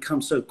because it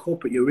becomes so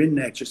corporate. You're in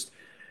there just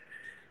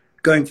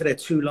going for their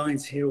 2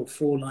 lines here or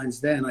 4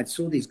 lines there. And I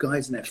saw these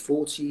guys in their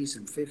 40s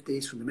and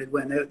 50s from the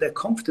Midway, and their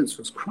confidence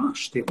was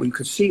crushed. You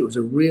could see it was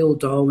a real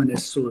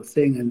Darwinist sort of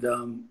thing.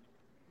 And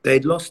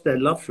they'd lost their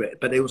love for it,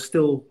 but they were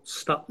still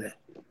stuck there.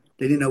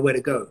 They didn't know where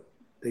to go.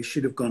 They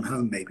should have gone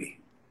home maybe.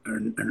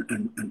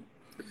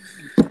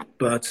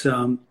 But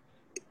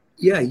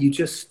yeah,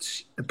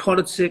 the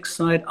politics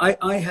side,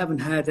 I haven't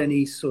had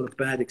any sort of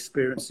bad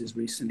experiences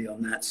recently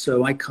on that.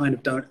 So I kind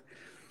of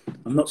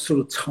I'm not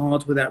sort of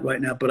tarred with that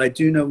right now, but I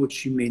do know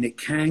what you mean. It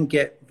can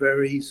get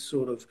very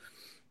sort of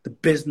the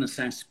business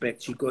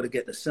aspect. You've got to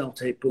get the cell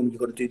tape, boom, you've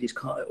got to do these,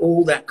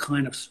 all that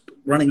kind of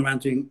running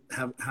around doing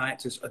how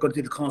actors, I've got to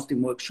do the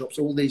casting workshops,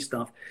 all these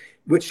stuff,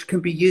 which can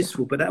be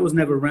useful, but that was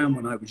never around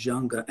when I was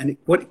younger. And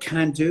what it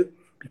can do,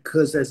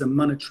 because there's a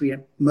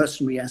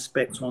mercenary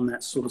aspect on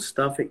that sort of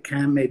stuff, it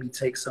can maybe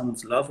take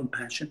someone's love and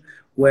passion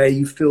where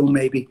you feel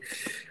maybe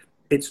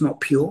it's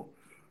not pure.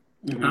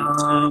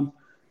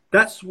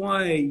 That's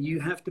why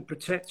you have to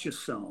protect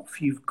yourself.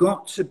 You've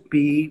got to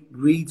be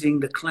reading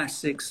the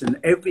classics and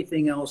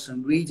everything else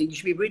and reading. You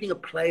should be reading a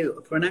play,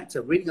 for an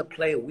actor, reading a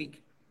play a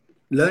week,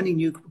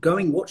 learning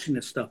watching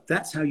this stuff.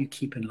 That's how you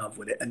keep in love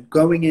with it. And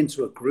going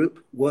into a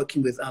group,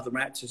 working with other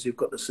actors who've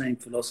got the same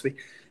philosophy,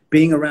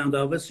 being around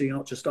others so you're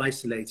not just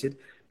isolated.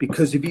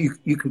 Because if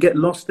you can get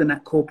lost in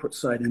that corporate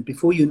side, and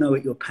before you know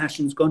it, your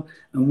passion's gone.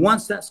 And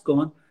once that's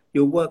gone,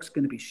 your work's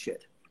going to be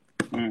shit.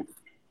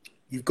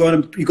 You've got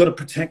to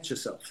protect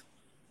yourself,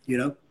 you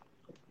know?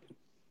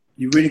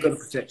 You really got to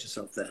protect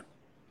yourself there.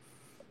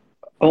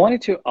 I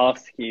wanted to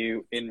ask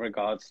you in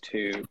regards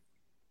to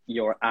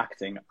your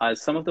acting,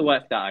 as some of the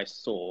work that I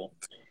saw,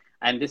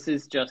 and this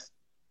is just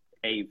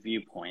a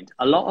viewpoint,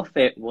 a lot of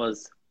it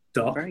was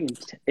dark, very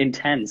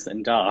intense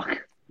and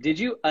dark. Did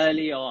you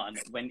early on,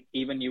 when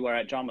even you were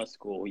at drama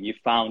school, you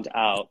found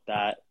out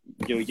that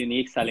your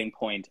unique selling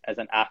point as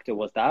an actor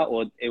was that,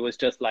 or it was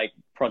just like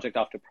project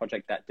after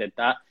project that did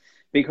that?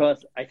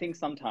 Because I think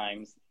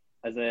sometimes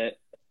as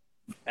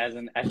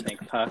an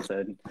ethnic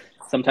person,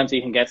 sometimes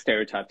you can get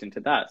stereotyped into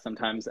that.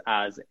 Sometimes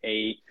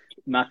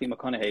Matthew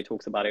McConaughey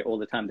talks about it all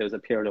the time. There was a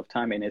period of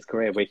time in his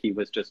career where he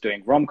was just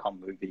doing rom-com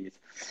movies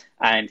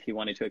and he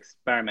wanted to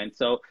experiment.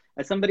 So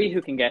as somebody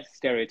who can get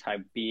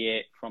stereotyped, be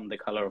it from the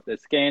color of their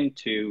skin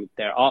to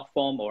their art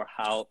form or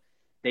how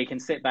they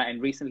can sit back,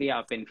 and recently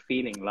I've been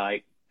feeling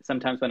like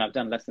sometimes when I've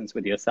done lessons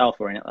with yourself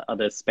or in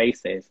other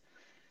spaces,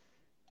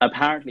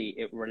 apparently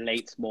it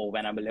relates more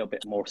when I'm a little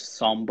bit more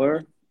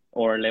somber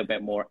or a little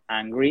bit more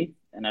angry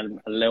and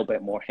a little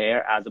bit more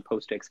hair, as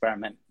opposed to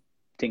experimenting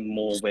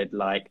more with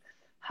like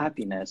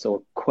happiness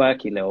or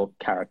quirky little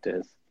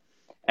characters.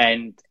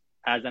 And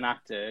as an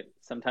actor,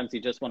 sometimes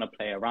you just want to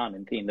play around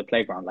and be in the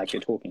playground like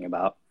you're talking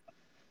about.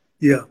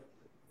 Yeah.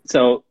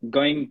 So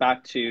going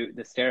back to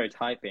the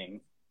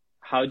stereotyping,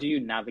 how do you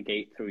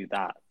navigate through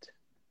that?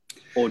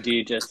 Or do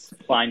you just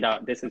find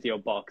out this is your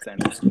box?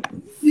 And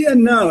yeah,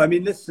 no, I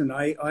mean, listen,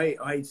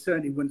 I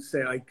certainly wouldn't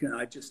say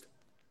I just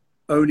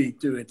only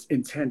do it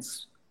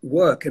intense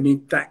work. I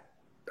mean, that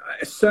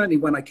certainly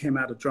when I came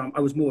out of drama, I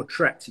was more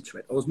attracted to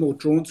it. I was more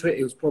drawn to it.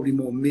 It was probably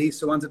more me.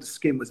 So Under the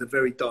Skin was a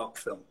very dark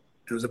film.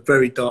 It was a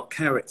very dark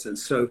character.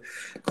 So,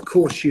 of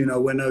course, you know,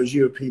 when those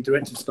European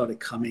directors started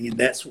coming in,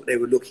 that's what they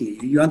were looking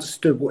at. You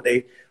understood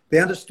they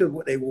understood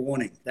what they were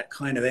wanting, that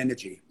kind of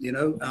energy, you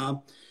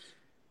know.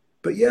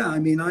 But yeah, I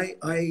mean, I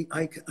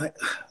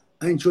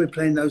enjoy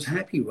playing those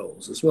happy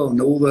roles as well,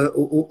 and all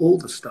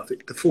the stuff,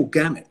 the full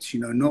gamut, you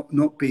know,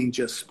 not being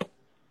just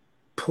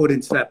put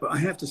into that. But I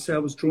have to say, I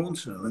was drawn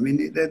to them. I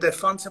mean, they're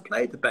fun to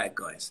play, the bad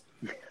guys.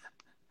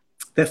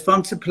 They're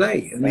fun to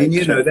play. I mean,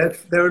 you know,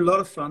 they're a lot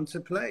of fun to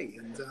play.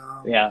 And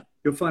yeah,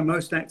 you'll find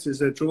most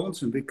actors are drawn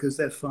to them because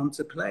they're fun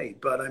to play.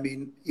 But I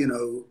mean, you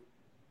know,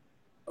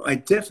 I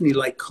definitely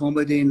like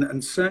comedy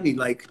and certainly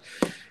like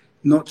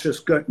not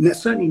just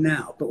certainly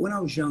now, but when I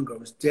was younger, I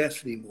was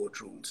definitely more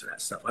drawn to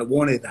that stuff. I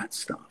wanted that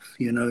stuff,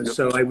 you know,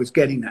 so I was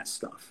getting that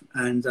stuff.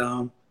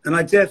 And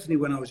I definitely,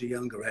 when I was a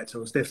younger actor,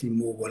 I was definitely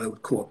more what I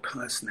would call a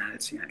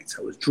personality actor.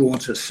 I was drawn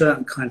to a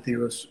certain kind of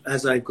thing.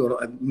 As I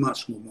got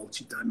much more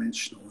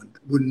multidimensional and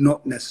would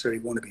not necessarily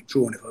want to be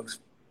drawn if I was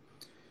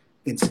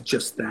into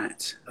just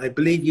that. I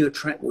believe you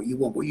attract what you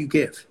want, what you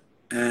give.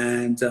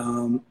 And,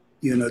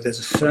 you know, there's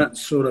a certain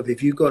sort of,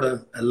 if you've got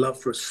a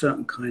love for a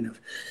certain kind of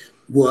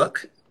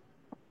work,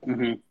 you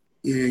know,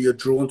 you're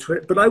drawn to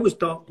it. But I was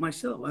dark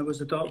myself. I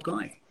was a dark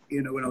guy,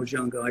 you know, when I was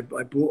younger. I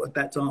brought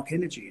that dark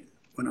energy in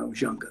when I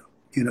was younger.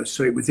 You know,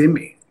 so it was in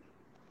me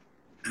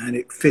and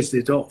it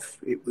fizzed off.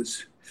 It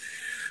was,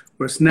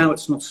 whereas now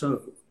it's not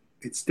so.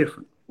 It's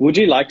different. Would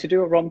you like to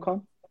do a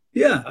rom-com?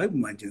 Yeah, I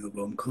wouldn't mind doing a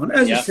rom-com.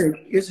 As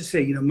I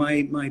say, you know,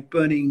 my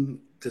burning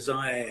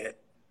desire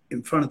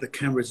in front of the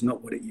camera is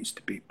not what it used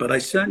to be, but I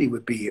certainly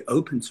would be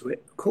open to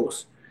it, of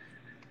course.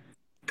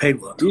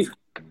 Paid well.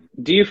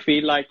 Do you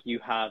feel like you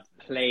have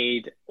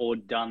played or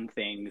done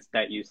things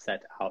that you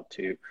set out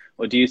to?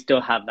 Or do you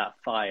still have that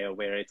fire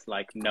where it's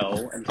like,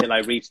 no, until I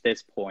reach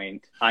this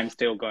point, I'm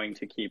still going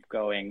to keep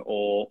going?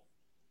 Or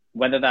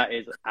whether that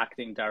is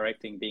acting,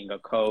 directing, being a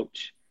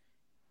coach,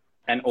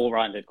 an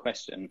all-rounded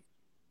question.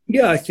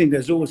 Yeah, I think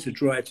there's always a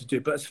drive to do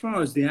it. But as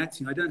far as the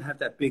acting, I don't have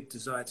that big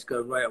desire to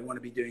go, right, I want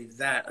to be doing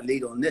that, a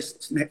lead on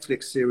this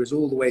Netflix series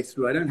all the way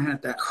through. I don't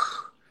have that.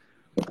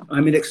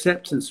 I'm in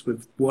acceptance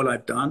with what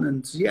I've done.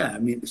 And yeah, I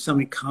mean, if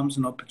something comes,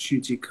 an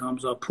opportunity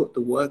comes, I'll put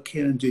the work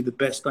in and do the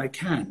best I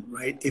can,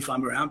 right, if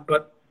I'm around.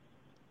 But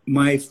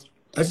as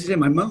I say,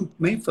 my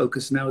main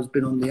focus now has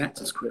been on the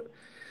actor script.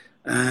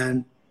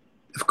 And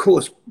of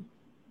course,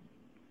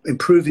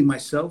 improving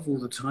myself all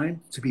the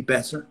time to be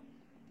better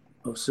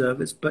of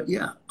service. But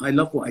yeah, I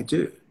love what I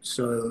do.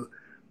 So,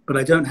 but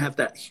I don't have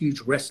that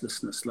huge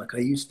restlessness like I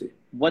used to.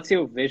 What's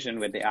your vision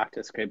with the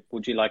actor script?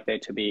 Would you like there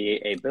to be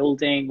a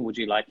building? Would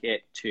you like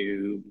it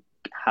to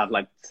have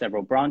like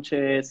several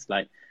branches?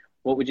 Like,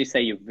 what would you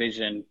say your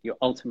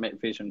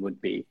ultimate vision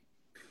would be?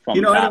 From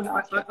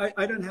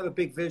I don't have a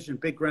big vision,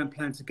 big grand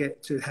plan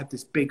to have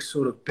this big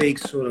sort of,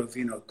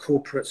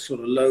 corporate sort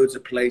of loads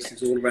of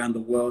places all around the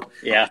world.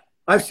 Yeah.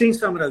 I've seen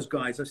some of those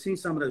guys. I've seen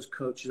some of those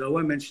coaches. I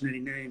won't mention any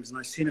names. And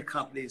I've seen a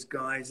couple of these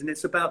guys, and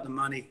it's about the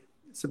money.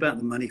 It's about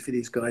the money for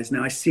these guys.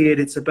 Now I see it.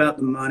 It's about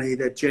the money.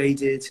 They're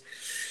jaded.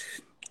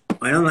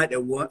 I don't like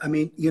their work. I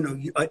mean,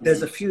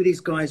 there's a few of these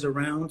guys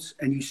around,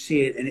 and you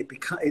see it, and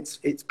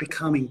it's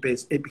becoming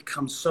it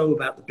becomes so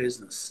about the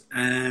business,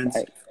 and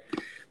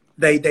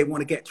they want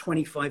to get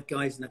 25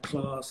 guys in a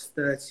class,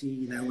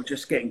 30. We're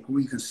just getting.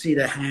 You can see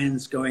their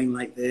hands going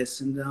like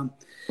this, and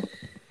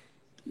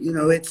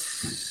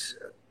it's.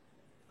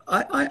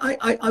 I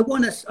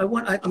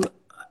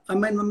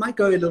might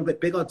go a little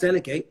bit big. I'll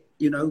delegate.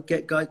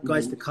 Get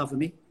guys to cover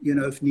me,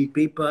 if need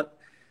be. But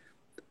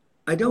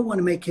I don't want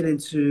to make it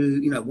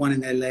into, one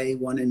in LA,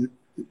 one in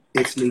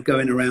Italy,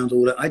 going around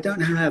all that. I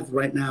don't have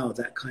right now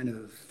that kind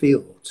of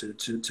feel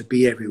to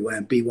be everywhere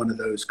and be one of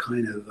those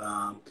kind of,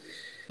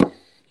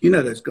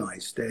 those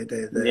guys. They're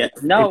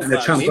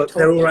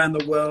all around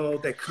the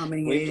world. They're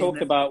coming in. We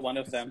talked about one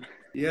of them.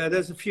 Yeah,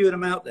 there's a few of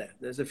them out there.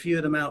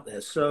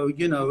 So,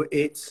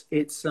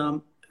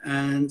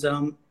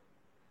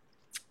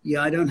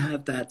 I don't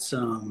have that,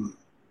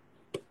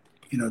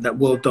 that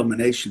world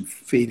domination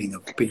feeling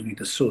of being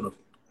the sort of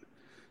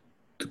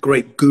the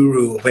great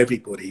guru of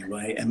everybody,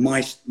 right? And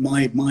my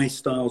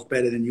style's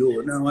better than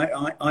yours. No,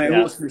 I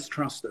always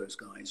mistrust those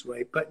guys,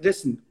 right? But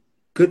listen,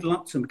 good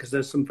luck to them, because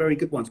there's some very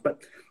good ones.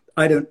 But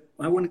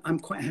I'm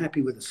quite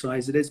happy with the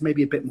size it is.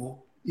 Maybe a bit more,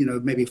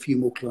 maybe a few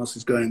more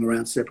classes going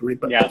around separately.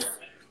 But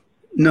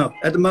no,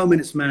 at the moment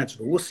it's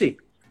manageable. We'll see.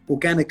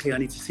 Organically, I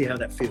need to see how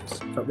that feels.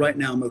 But right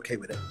now, I'm okay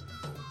with it.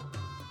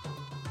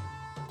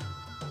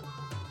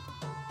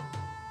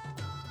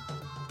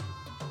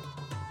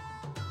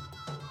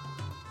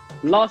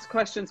 Last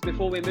questions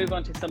before we move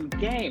on to some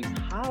games.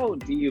 How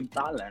do you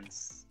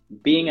balance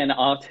being an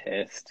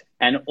artist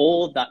and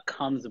all that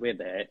comes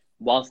with it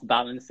whilst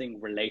balancing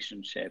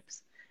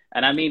relationships?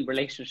 And I mean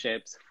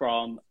relationships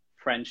from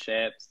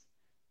friendships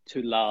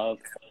to love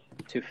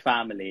to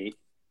family.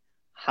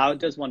 How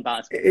does one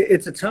balance?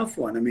 It's a tough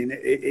one. I mean,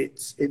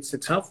 it's a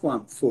tough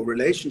one for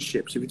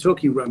relationships. If you're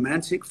talking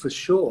romantic, for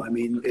sure. I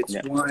mean, it's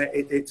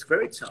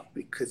very tough,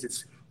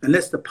 because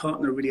unless the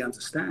partner really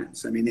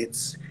understands. I mean,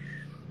 it's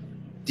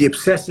the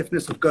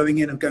obsessiveness of going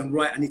in and going,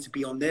 right, I need to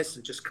be on this,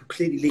 and just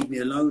completely leave me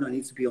alone. I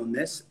need to be on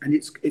this. And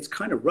it's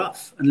kind of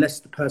rough unless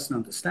the person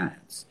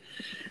understands.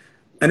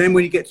 And then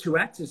when you get two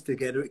actors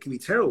together, it can be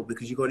terrible,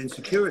 because you've got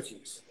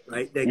insecurities,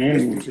 right? They're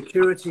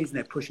insecurities, and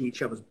they're pushing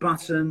each other's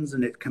buttons,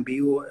 and it can be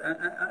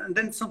and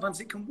then sometimes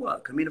it can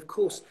work. I mean, of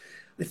course,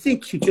 I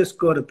think you just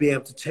got to be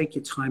able to take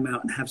your time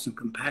out and have some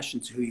compassion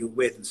to who you're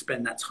with, and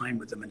spend that time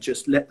with them, and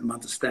just let them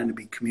understand and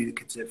be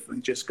communicative,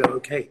 and just go,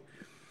 okay.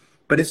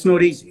 But it's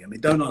not easy. I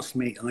mean, don't ask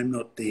me. I'm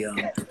not the.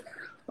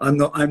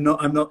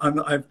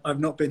 I've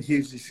not been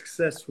hugely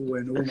successful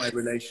in all my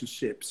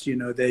relationships.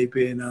 They've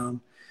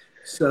been.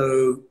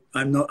 So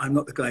I'm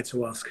not the guy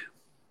to ask.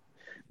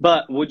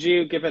 But would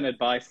you give an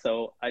advice?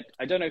 So I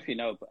don't know if you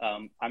know.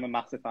 I'm a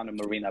massive fan of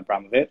Marina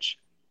Abramovich.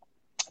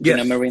 Yes.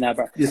 You know Marina?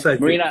 Yes, I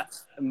do.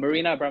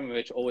 Marina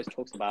Abramovich always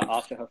talks about,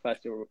 after her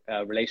first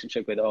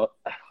relationship with oh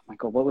my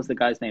God, what was the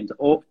guy's name?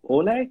 Ole?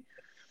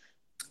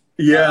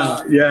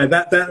 Yeah,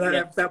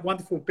 that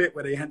wonderful bit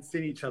where they hadn't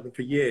seen each other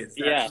for years.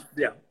 Yeah.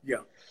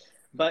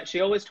 But she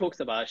always talks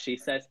about, she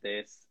says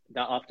this,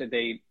 that after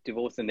they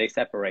divorced and they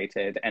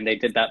separated, and they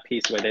did that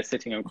piece where they're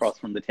sitting across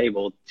from the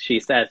table, she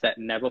says that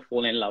never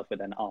fall in love with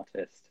an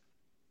artist.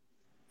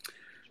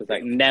 She was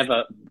like,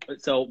 never.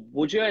 So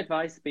would your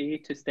advice be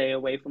to stay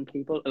away from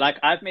people? Like,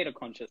 I've made a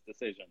conscious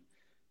decision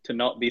to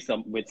not be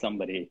with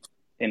somebody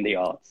in the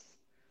arts.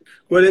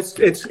 Well,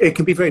 it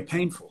can be very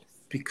painful.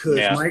 Because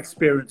my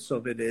experience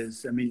of it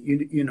is, I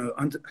mean,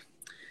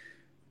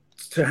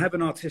 to have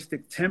an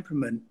artistic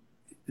temperament,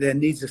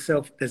 there's a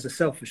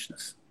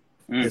selfishness.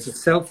 There's a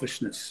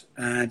selfishness.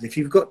 And if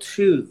you've got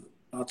two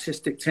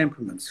artistic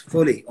temperaments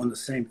fully on the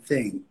same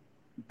thing,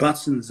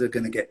 buttons are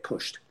going to get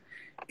pushed.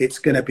 It's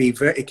going to be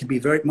very, it can be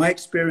very, my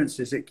experience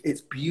is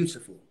it's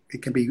beautiful.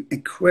 It can be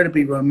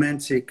incredibly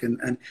romantic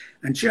and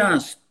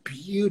just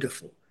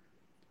beautiful,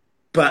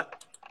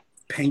 but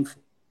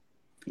painful.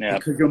 Yeah.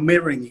 Because you're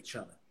mirroring each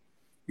other.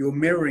 You're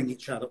mirroring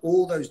each other.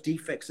 All those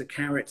defects of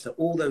character,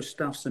 all those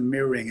stuffs are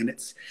mirroring. And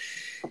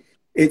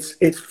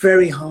it's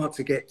very hard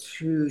to get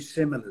two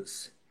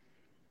similars,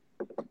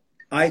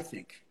 I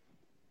think.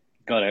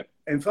 Got it.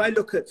 And if I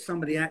look at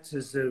some of the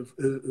actors who've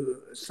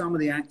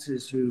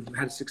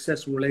had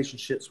successful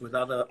relationships with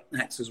other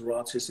actors or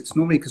artists, it's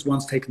normally because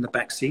one's taken the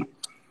back seat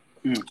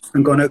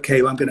and gone,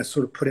 okay, well, I'm going to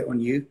sort of put it on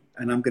you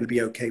and I'm going to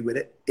be okay with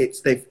it.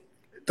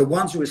 The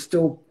ones who are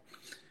still,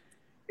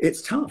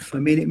 it's tough. I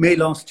mean, it may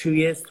last 2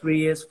 years, 3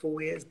 years,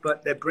 4 years,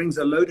 but that brings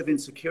a load of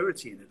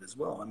insecurity in it as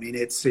well. I mean,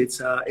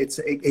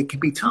 it can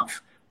be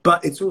tough,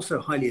 but it's also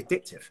highly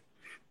addictive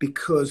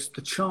because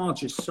the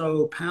charge is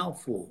so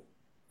powerful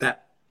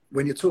that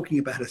when you're talking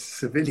about a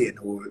civilian,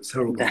 or it's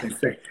horrible thing to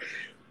say,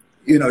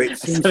 you know,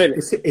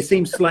 it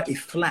seems slightly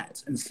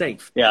flat and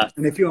safe. Yeah.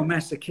 And if you're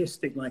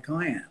masochistic like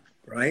I am,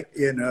 right,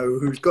 you know,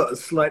 who's got a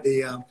slightly,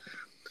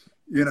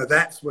 you know,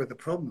 that's where the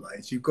problem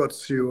lies. You've got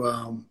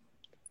to,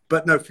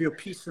 but no, for your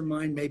peace of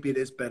mind, maybe it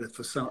is better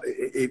for some,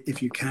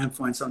 if you can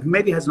find someone who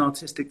maybe has an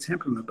artistic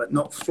temperament, but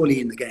not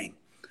fully in the game.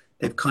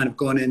 They've kind of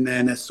gone in there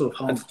and they're sort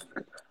of half.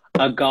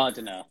 A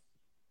gardener.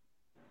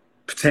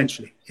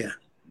 Potentially, yeah.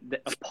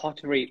 A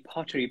pottery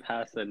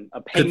person, a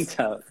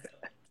painter.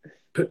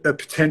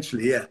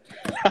 Potentially, yeah.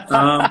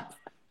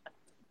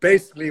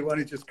 Basically, one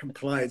who just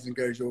complies and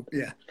goes,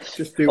 yeah,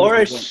 just do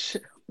what you want.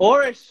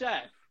 Or a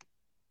chef.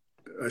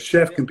 A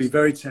chef can be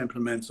very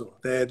temperamental.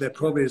 They're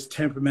probably as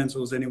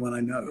temperamental as anyone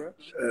I know.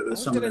 I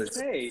was going to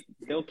say,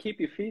 they'll keep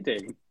you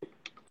feeding.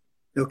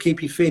 They'll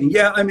keep you feeding.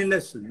 Yeah, I mean,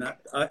 listen,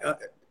 I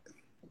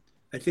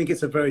think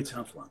it's a very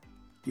tough one,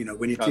 you know,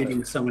 when you're dealing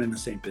with someone in the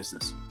same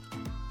business.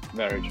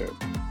 Very true.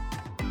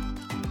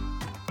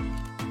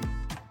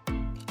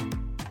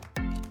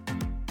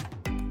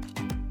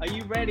 Are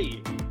you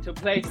ready to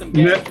play some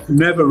games?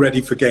 Never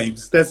ready for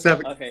games. Let's have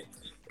it. Okay.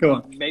 Go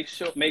on. Make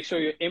sure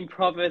your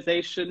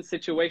improvisation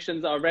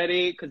situations are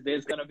ready, because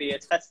there's going to be a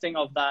testing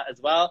of that as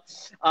well.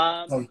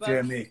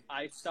 Dear me.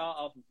 I start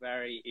off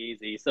very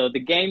easy. So the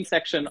game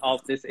section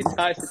of this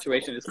entire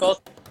situation is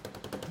called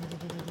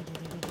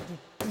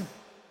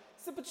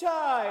Sip a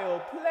chai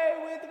or play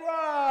with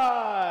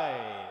Rai.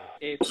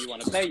 If you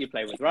want to play, you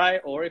play with Rai,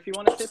 or if you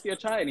want to sip your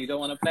chai and you don't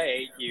want to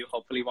play, you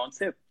hopefully won't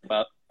sip,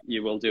 but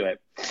you will do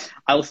it.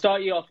 I will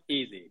start you off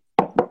easy.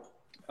 All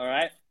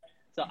right?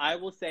 So I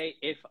will say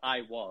if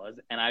I was,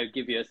 and I would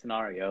give you a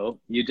scenario.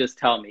 You just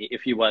tell me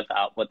if you were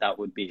that, what that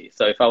would be.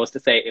 So if I was to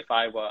say, if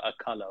I were a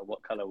color,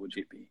 what color would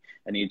you be?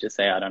 And you just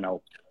say, I don't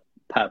know,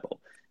 purple.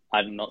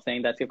 I'm not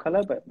saying that's your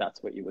color, but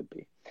that's what you would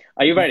be.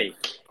 Are you ready?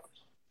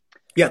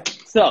 Yeah.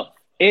 So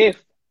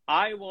if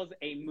I was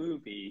a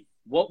movie,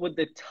 what would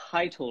the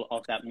title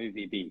of that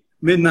movie be?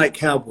 Midnight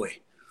Cowboy.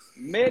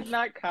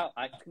 Midnight Cowboy.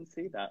 I can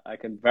see that. I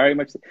can very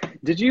much see.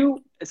 Did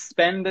you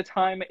spend the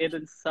time in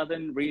the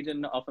southern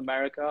region of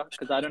America?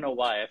 Because I don't know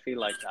why I feel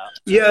like that.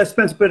 Yeah, I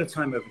spent a bit of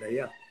time over there,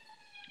 yeah.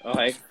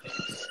 Okay.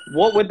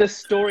 What would the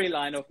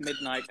storyline of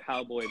Midnight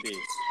Cowboy be?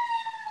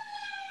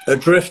 A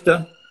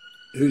drifter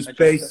who's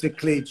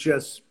basically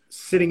just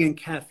sitting in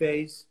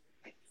cafes,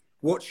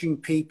 watching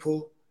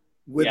people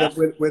with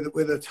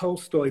a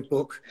Tolstoy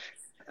book,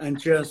 and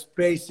just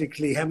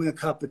basically having a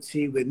cup of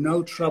tea with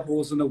no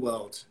troubles in the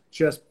world.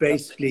 Just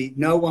basically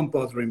no one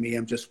bothering me.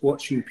 I'm just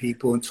watching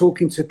people and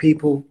talking to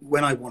people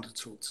when I want to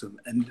talk to them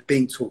and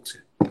being talked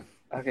to.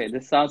 Okay,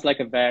 this sounds like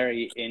a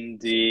very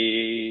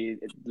indie,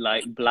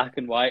 like black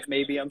and white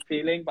maybe I'm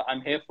feeling, but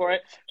I'm here for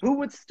it. Who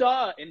would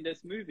star in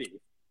this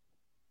movie?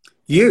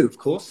 You, of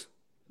course.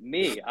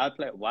 Me. I'd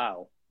play.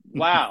 Wow.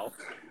 Wow.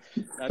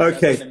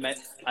 Okay.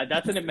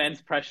 That's an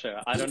immense pressure.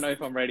 I don't know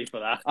if I'm ready for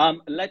that.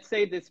 Let's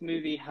say this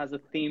movie has a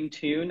theme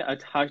tune, a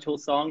title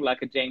song,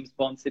 like a James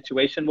Bond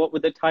situation. What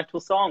would the title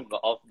song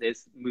of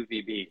this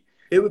movie be?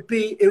 It would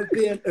be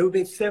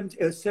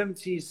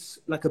 70s,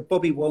 like a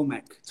Bobby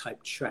Womack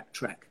type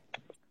track.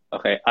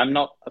 Okay, I'm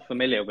not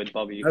familiar with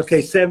Bobby.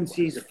 Okay,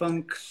 70s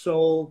funk,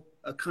 soul,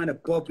 a kind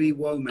of Bobby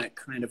Womack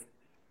kind of.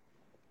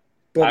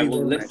 I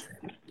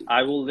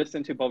will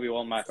listen to Bobby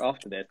Womack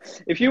after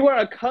this. If you were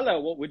a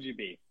color, what would you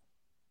be?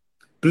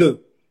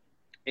 Blue.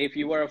 If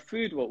you were a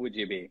food, what would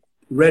you be?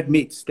 Red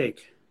meat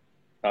steak.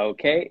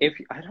 Okay.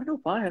 I don't know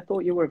why I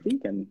thought you were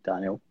vegan,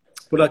 Daniel.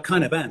 Well, I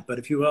kind of am, but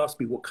if you ask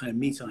me what kind of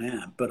meat I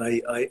am, but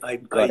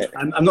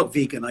I'm not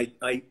vegan.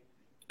 I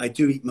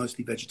do eat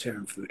mostly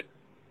vegetarian food.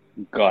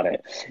 Got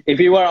it. If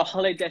you were a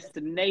holiday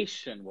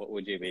destination, what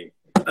would you be?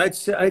 I'd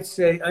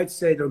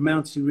say the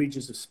mountain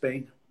regions of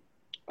Spain.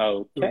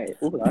 Okay.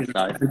 Oh, that's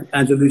nice.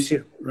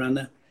 Andalusia, around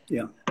there.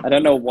 Yeah. I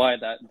don't know why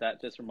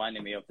that just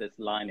reminded me of this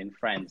line in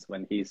Friends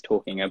when he's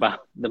talking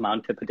about the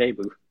Mount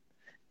Tipidebu.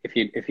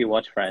 If you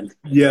watch Friends.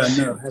 Yeah,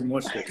 no, I haven't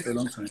watched it for a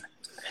long time.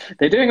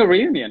 They're doing a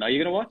reunion. Are you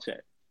going to watch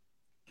it?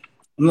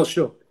 I'm not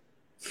sure.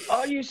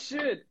 Oh, you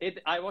should.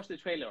 I watched the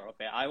trailer of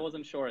it. I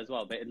wasn't sure as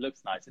well, but it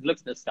looks nice. It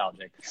looks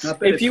nostalgic. I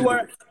bet If it's you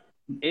gonna were,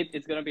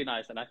 it's gonna be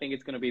nice, and I think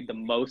it's gonna be the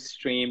most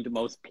streamed,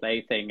 most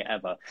play thing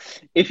ever.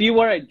 If you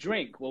were a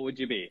drink, what would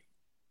you be?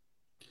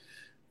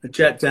 be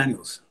Jack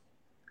Daniels.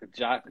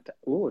 Jack.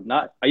 Ooh,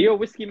 not. Are you a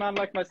whiskey man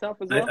like myself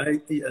as well? I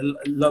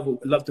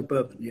love the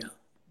bourbon.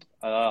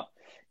 Yeah.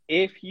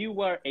 If you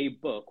were a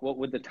book, what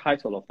would the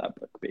title of that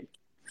book be?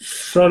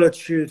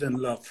 Solitude and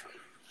Love.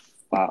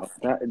 Wow.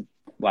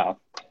 Wow.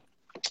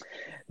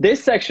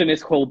 This section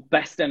is called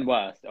Best and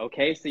Worst,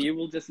 okay? So you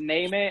will just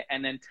name it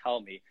and then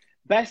tell me.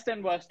 Best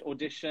and worst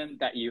audition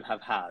that you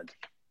have had.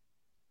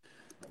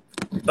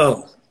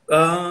 Oh,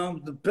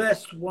 the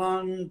best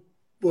one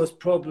was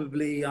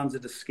probably Under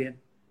the Skin.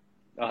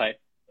 Okay.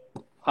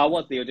 How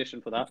was the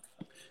audition for that?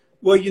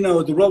 Well, you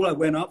know, the role I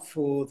went up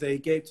for, they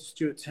gave to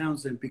Stuart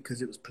Townsend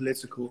because it was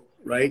political,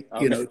 right?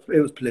 Okay. You know,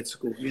 it was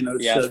political, you know,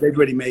 Yeah. so they'd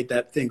already made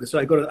that thing. So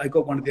I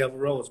got one of the other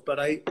roles, but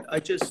I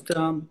just,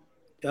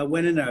 I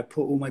went in there, I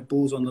put all my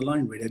balls on the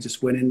line, really. I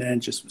just went in there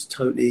and just was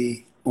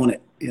totally on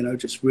it, you know,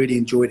 just really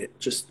enjoyed it.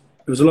 Just,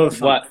 it was a lot of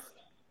fun. What?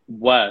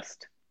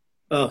 Worst.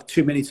 Oh,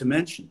 too many to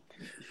mention.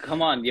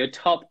 Come on, your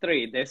top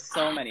three. There's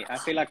so many. I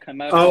feel like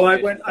commercial. Oh, I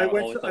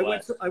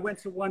went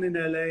to one in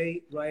LA,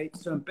 right?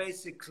 So I'm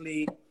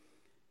basically,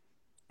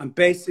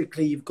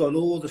 you've got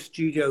all the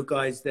studio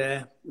guys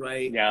there,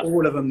 right? Yeah.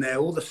 All of them there,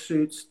 all the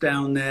suits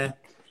down there.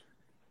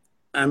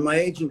 And my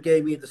agent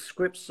gave me the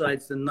script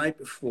sides the night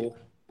before,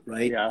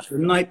 right? Yeah. So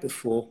the night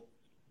before,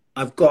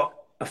 I've got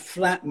a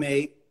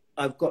flatmate.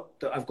 I've got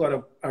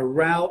a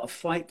row, a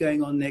fight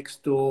going on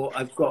next door.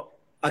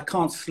 I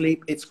can't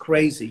sleep. It's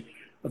crazy.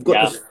 I've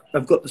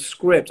got the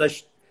script.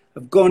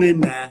 I've gone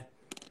in there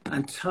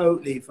and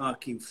totally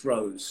fucking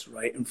froze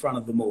right in front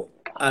of them all.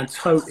 And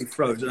totally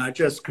froze. And I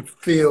just could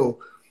feel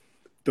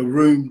the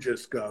room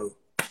just go.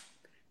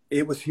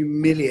 It was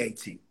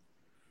humiliating.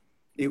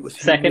 It was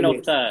second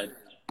or third?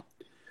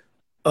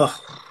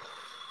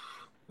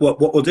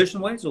 What audition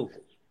wise or?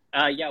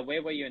 Yeah,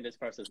 where were you in this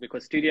process?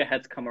 Because studio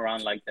heads come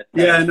around like the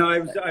third. Yeah, no, I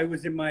was on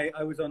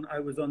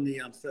the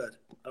third.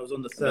 I was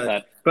on the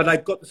third. But I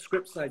got the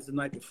script sides the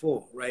night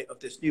before, right, of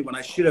this new one.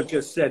 I should have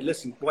just said,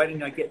 listen, why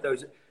didn't I get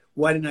those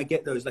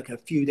like a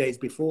few days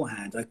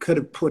beforehand? I could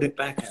have put it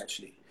back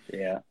actually.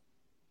 Yeah.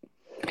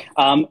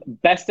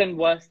 Best and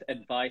worst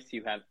advice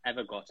you have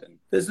ever gotten?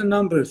 There's a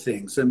number of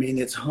things. I mean,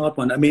 it's a hard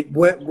one. I mean,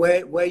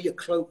 wear your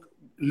cloak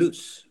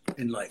loose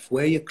in life.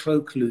 Wear your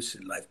cloak loose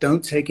in life.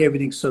 Don't take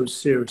everything so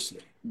seriously.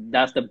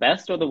 That's the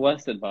best or the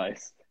worst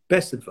advice?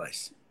 Best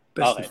advice.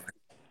 Best advice.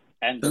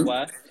 And the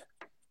worst?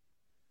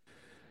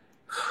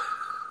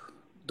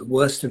 The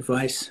worst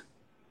advice?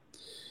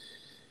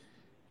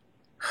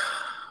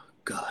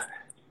 God.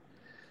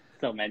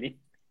 So many.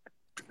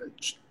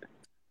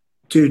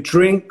 Do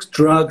drink,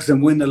 drugs,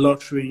 and win the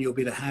lottery, and you'll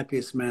be the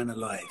happiest man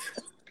alive.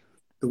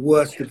 The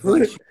worst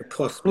advice you could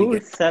possibly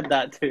get. Who said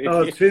that to you?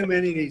 Oh, too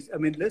many of these. I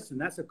mean, listen,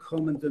 that's a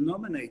common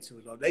denominator.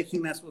 They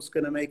think that's what's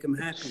going to make them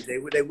happy. They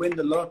win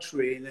the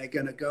lottery, and they're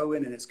going to go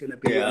in, and it's going to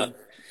be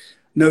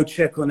no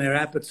check on their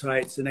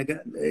appetites, and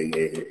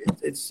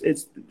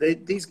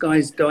these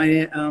guys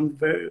die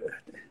very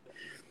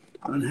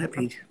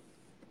unhappy.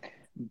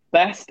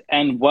 Best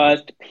and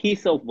worst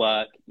piece of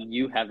work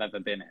you have ever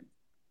been in?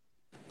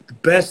 The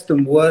best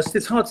and worst.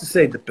 It's hard to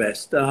say the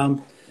best.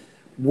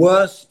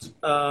 Worst.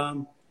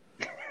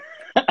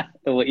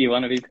 You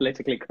want to be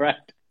politically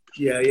correct?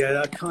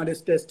 Yeah.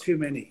 There's too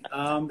many.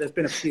 There's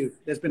been a few.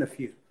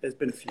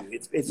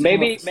 It's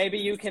maybe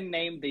you can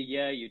name the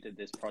year you did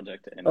this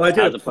project in. Oh, I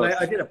did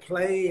a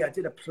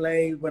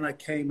play when I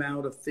came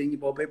out of Thingy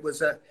Bob. It was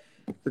the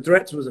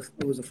director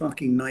was a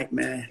fucking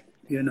nightmare.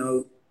 You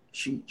know,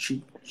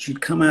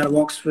 she'd come out of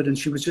Oxford and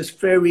she was just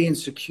very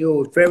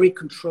insecure, very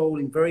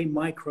controlling, very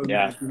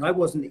micromanaging. I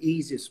wasn't the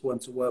easiest one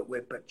to work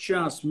with, but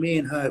just me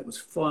and her, it was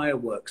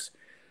fireworks.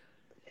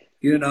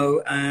 You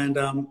know, and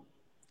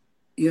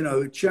you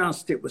know,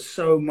 it was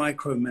so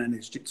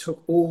micromanaged. It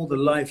took all the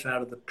life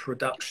out of the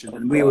production,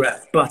 and we were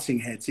at butting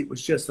heads. It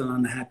was just an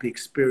unhappy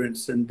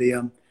experience. And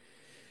the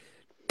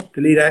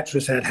lead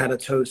actress had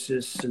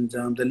halitosis, and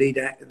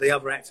the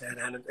other actor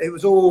had it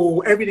was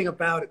everything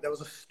about it. There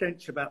was a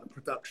stench about the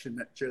production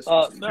that just.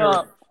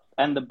 No.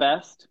 And the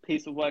best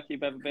piece of work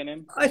you've ever been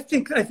in? I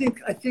think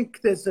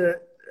there's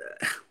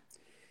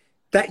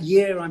that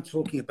year I'm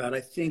talking about.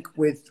 I think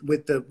with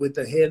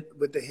the hair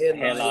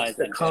lines,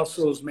 the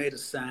castles made of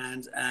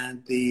sand,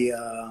 and the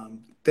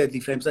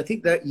Deadly Flames. I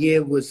think that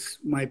year was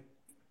my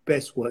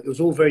best work. It was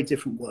all very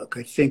different work.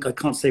 I think I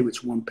can't say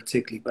which one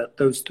particularly, but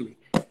those three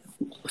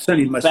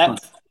certainly the most fun.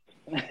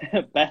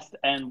 Best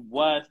and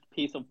worst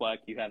piece of work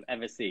you have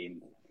ever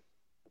seen?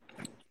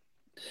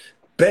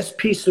 Best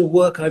piece of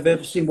work I've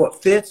ever seen.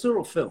 What, theatre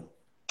or film?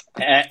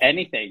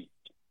 Anything.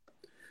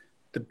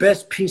 The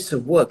best piece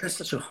of work. That's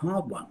such a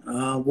hard one.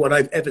 What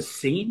I've ever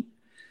seen.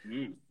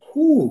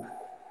 Ooh.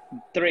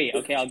 3.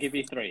 Okay, I'll give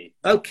you 3.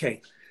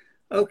 Okay.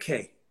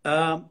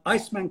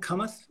 Iceman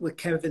Cometh with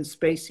Kevin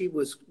Spacey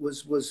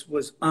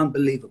was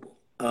unbelievable.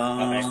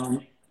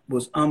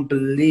 was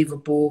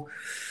unbelievable.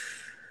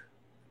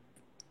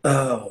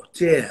 Oh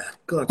dear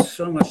God,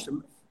 so much.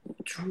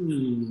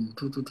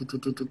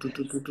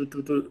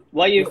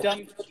 Well, you've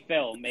done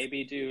film.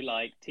 Maybe do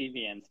like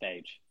TV and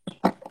stage.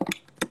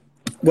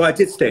 Well, I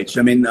did stage.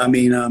 I mean,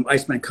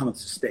 Iceman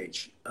comes to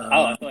stage.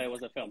 Oh, I thought it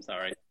was a film.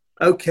 Sorry.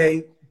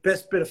 Okay,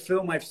 best bit of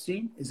film I've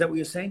seen. Is that what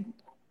you're saying?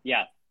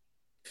 Yeah.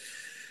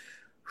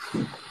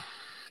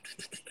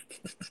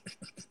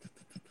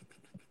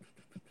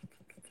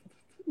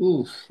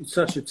 Ooh, it's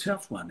such a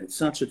tough one. It's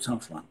such a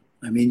tough one.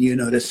 I mean, you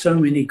know, there's so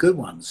many good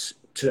ones.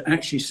 To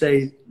actually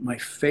say my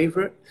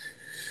favorite.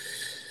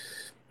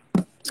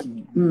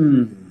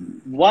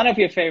 One of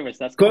your favorites.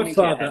 That's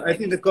Godfather. I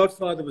think The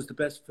Godfather was the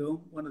best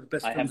film. One of the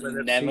best films I've ever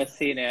seen. I have never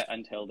seen it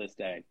until this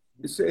day.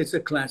 It's a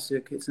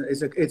classic.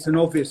 It's an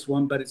obvious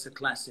one, but it's a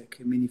classic.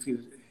 I mean,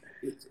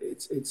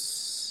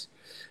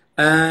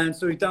 and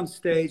so we've done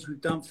stage,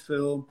 we've done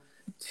film,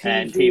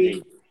 and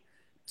TV.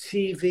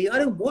 TV. I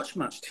don't watch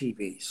much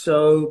TV,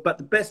 but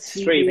the best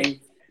TV. Streaming.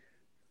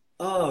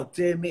 Oh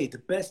dear me, the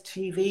best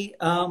TV.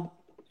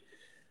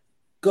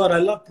 God, I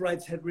love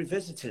Brideshead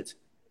Revisited.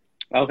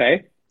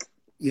 Okay.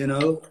 You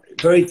know,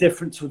 very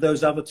different to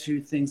those other two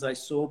things I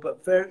saw,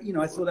 but very, you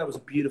know, I thought that was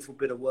a beautiful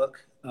bit of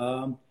work.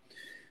 I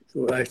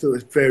thought it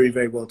was very,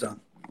 very well done.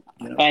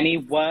 You know? Any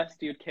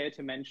worst you'd care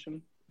to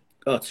mention?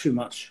 Oh, too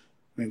much.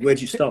 I mean,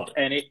 where'd you start?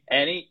 Any?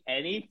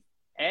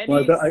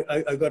 Well,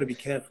 I got to be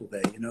careful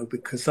there, you know,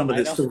 because some of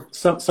it's still,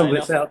 some of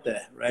it's out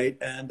there, right?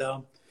 And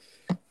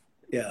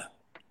yeah.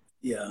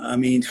 I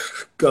mean,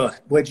 God,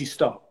 where'd you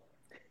start?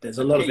 There's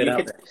a lot of it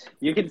out there.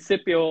 You can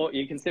sip your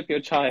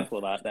chai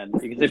for that. Then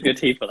you can sip your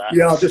tea for that.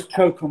 Yeah, I'll just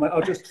choke on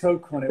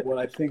it while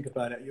I think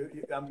about it.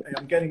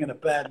 I'm getting in a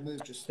bad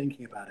mood just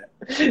thinking about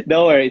it.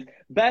 No worries.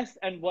 Best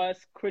and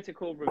worst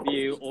critical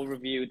review or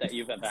review that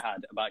you've ever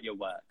had about your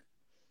work.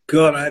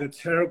 God, I had a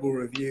terrible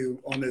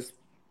review on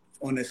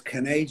this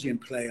Canadian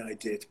play I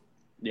did.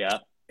 Yeah.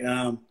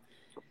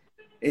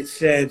 It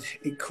said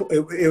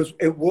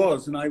it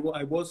was, and I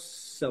was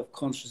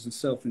self-conscious and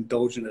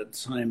self-indulgent at the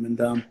time,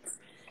 and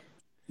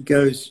he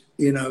goes,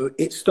 you know,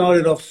 it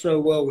started off so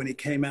well when he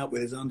came out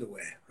with his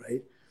underwear,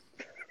 right?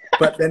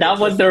 But then that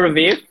was the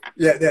review.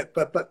 Yeah,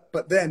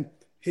 but then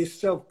his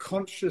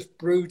self-conscious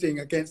brooding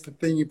against the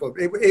thing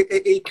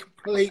it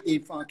completely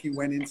fucking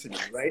went into me,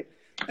 right?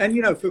 And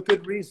you know, for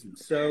good reason.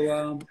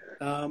 So,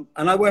 and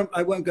I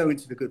won't go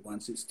into the good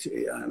ones.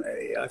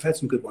 I've had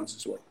some good ones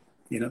as well.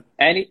 You know,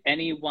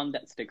 any one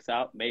that sticks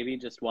out, maybe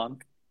just one,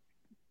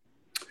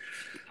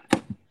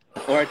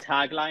 or a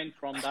tagline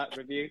from that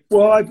review.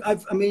 Well,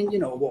 I mean, you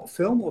know, what,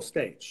 film or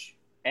stage?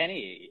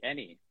 Any.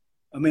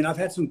 I mean, I've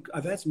had some.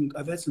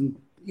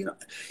 You know,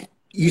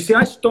 you see,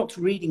 I stopped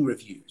reading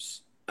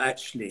reviews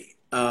actually.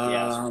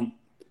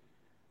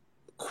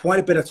 Quite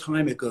a bit of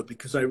time ago,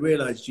 because I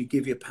realized you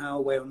give your power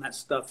away on that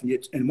stuff,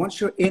 and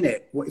once you're in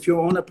it, if you're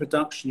on a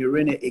production, you're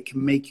in it, it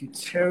can make you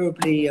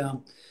terribly.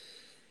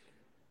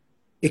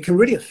 It can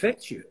really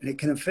affect you, and it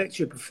can affect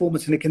your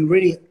performance, and it can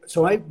really.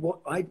 So I'd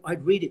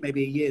read it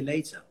maybe a year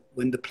later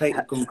when the plate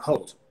had gone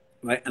cold,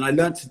 right? And I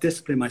learned to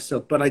discipline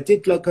myself. But I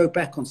did go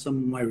back on some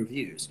of my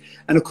reviews,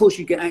 and of course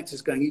you get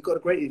actors going, "You've got a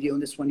great review on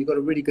this one. You've got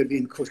a really good review."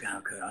 And of course,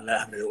 okay, I'll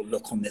have a little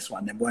look on this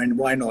one. Then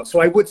why not? So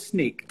I would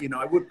sneak, you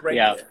know, I would break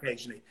it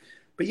occasionally.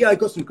 But yeah, I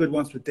got some good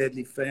ones for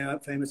Deadly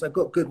Famous. I've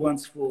got good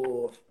ones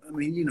for, I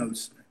mean, you know,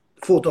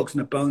 Four Dogs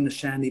and a Bone, the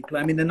Shandy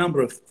play. I mean, the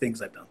number of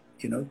things I've done,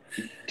 you know.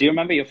 Do you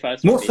remember your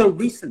first More review?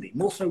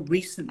 so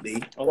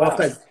recently, oh, wow.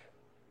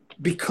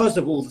 Because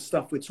of all the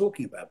stuff we're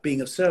talking about,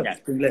 being of service,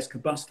 being less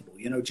combustible,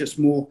 you know, just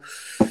more,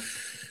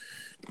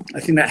 I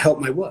think that helped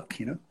my work,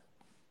 you know.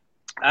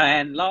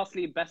 And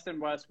lastly, best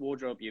and worst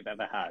wardrobe you've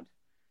ever had.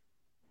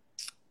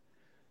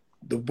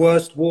 The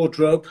worst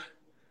wardrobe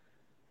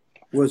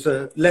was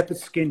a leopard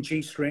skin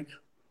G-string,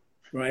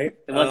 right?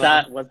 Was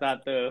that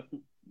the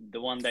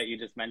one that you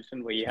just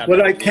mentioned where you had?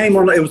 Well, I came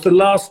on. It was the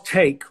last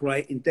take,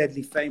 right, in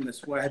Deadly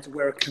Famous, where I had to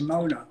wear a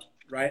kimono,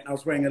 right? And I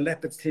was wearing a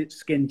leopard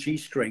skin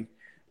G-string,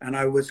 and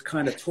I was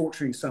kind of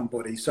torturing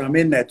somebody. So I'm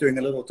in there doing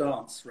a little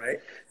dance, right?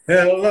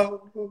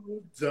 Hello,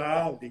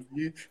 darling.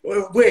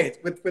 Weird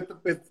with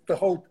the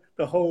whole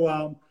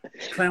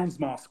clown's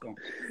mask on,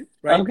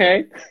 right?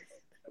 Okay.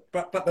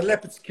 But the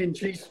leopard skin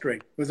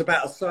G-string was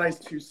about a size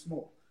too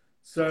small.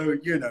 So,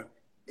 you know,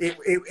 it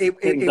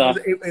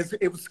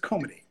was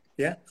comedy,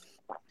 yeah?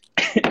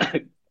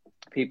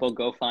 People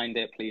go find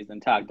it, please,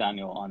 and tag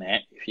Daniel on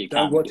it if you can.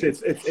 Don't watch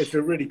it. It's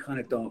a really kind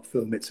of dark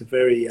film. It's a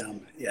very,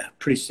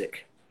 pretty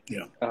sick,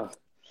 you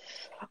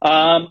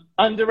know.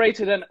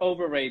 Underrated and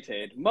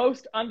overrated.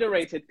 Most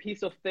underrated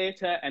piece of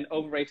theatre and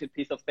overrated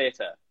piece of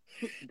theatre.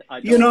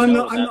 You know,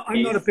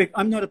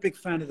 I'm not a big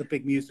fan of the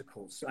big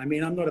musicals. I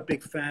mean, I'm not a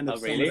big fan of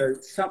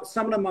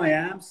some of them I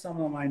am, some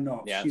of them I'm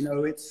not. Yes. You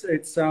know, it's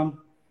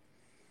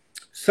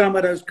some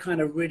of those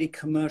kind of really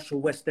commercial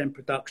West End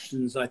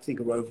productions I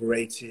think are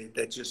overrated.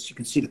 They're just, you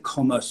can see the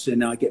commerce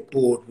in. I get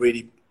bored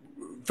really,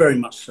 very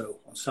much so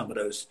on some of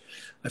those.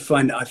 I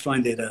find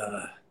it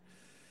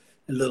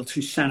a little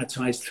too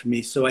sanitized for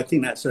me. So I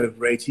think that's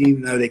overrated,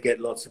 even though they get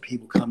lots of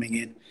people coming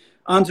in.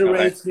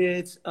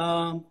 Underrated,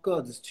 God,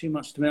 there's too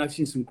much to me. I've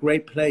seen some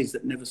great plays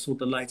that never saw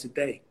the light of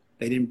day.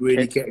 They didn't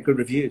really get good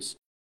reviews.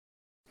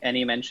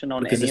 Any mention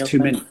on because any there's of too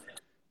them?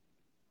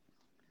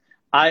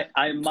 many.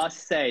 I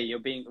must say you're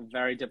being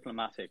very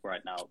diplomatic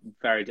right now.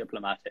 Very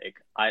diplomatic.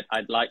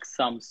 I'd like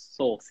some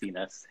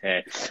sauciness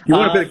here. You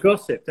want a bit of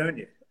gossip, don't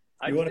you?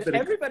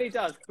 Everybody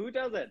does. Who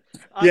doesn't?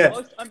 Yeah.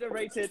 Most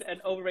underrated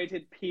and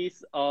overrated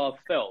piece of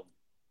film.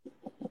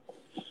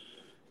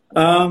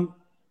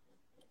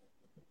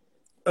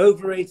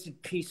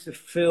 Overrated piece of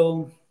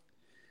film.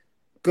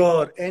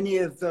 God, any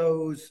of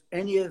those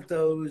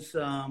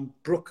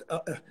Brooke.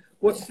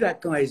 What's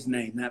that guy's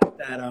name?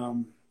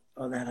 That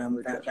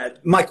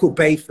Michael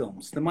Bay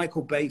films. The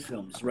Michael Bay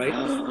films,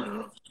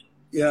 right?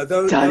 Yeah,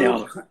 those kind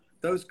of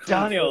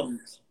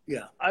films.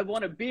 Yeah, I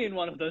want to be in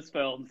one of those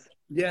films.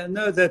 Yeah,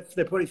 no, they're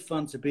probably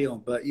fun to be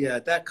on, but yeah,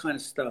 that kind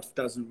of stuff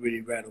doesn't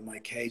really rattle my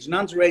cage. And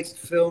underrated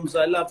films,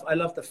 I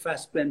love the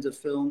Fassbender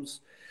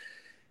films.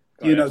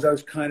 You know,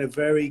 those kind of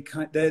I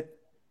don't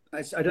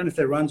know if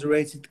they're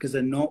underrated because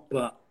they're not,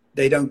 but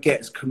they don't get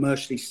as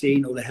commercially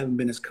seen, or they haven't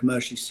been as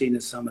commercially seen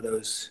as some of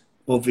those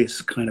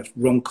obvious kind of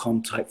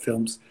rom-com type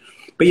films.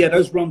 But yeah,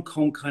 those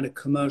rom-com kind of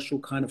commercial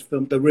kind of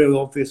film, the real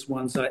obvious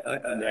ones,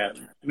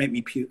 make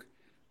me puke.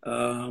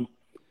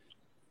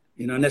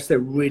 You know, unless they're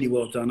really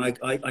well done,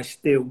 I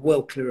steer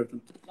well clear of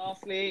them.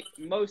 Lastly,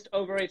 most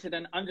overrated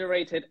and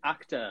underrated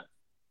actor.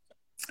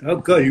 Oh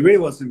God, you really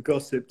want some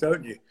gossip,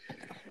 don't you?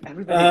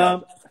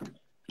 Everybody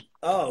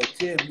oh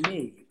dear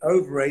me,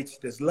 overrated.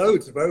 There's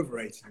loads of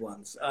overrated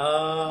ones.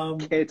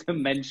 Care to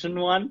mention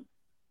one?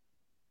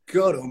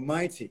 God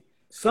Almighty,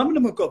 some of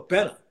them have got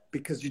better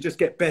because you just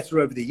get better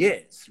over the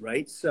years,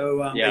 right?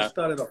 So they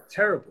started off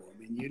terrible. I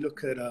mean, you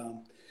look at,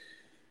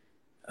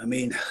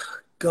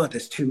 God,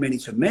 there's too many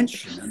to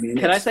mention. I mean,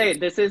 can I say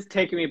this is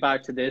taking me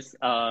back to this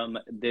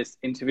this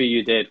interview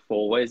you did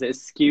for, what is it,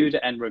 Skewed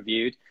and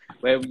Reviewed,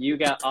 where you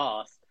get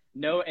asked,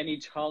 know any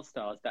child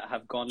stars that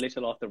have gone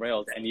little off the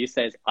rails, and you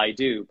says I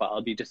do, but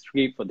I'll be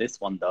discreet for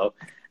this one though.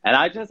 And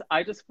I just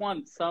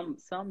want some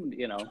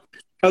you know.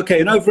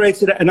 Okay, an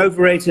overrated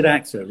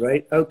actor,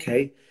 right?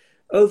 Okay,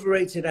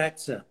 overrated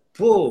actor.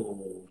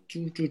 Oh.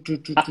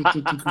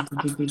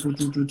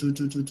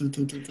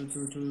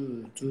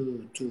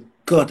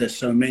 God, there's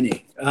so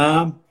many.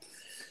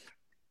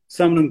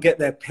 Some of them get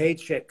their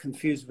paycheck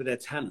confused with their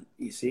talent,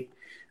 you see.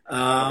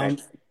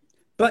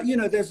 But, you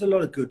know, there's a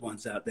lot of good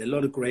ones out there, a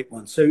lot of great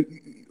ones. So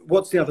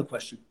what's the other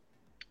question?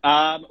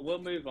 We'll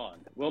move on.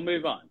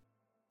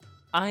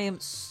 I am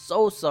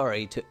so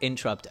sorry to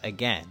interrupt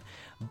again,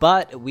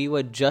 but we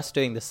were just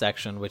doing the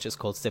section which is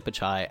called Sip a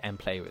Chai and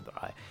Play with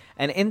Rai.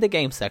 And in the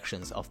game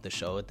sections of the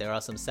show, there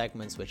are some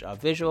segments which are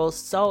visuals,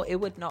 so it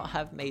would not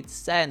have made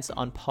sense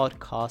on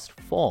podcast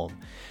form.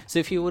 So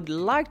if you would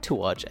like to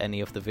watch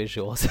any of the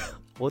visuals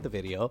or the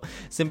video,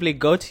 simply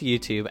go to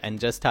YouTube and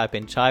just type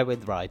in Chai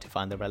with Rai to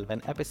find the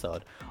relevant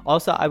episode.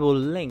 Also, I will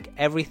link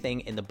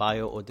everything in the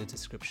bio or the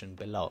description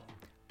below.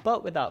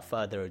 But without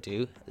further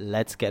ado,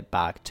 let's get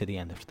back to the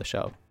end of the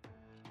show.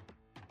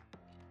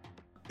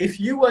 If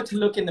you were to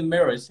look in the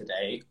mirror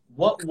today,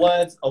 what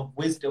words of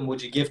wisdom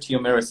would you give to your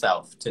mirror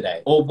self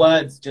today? Or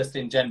words just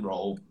in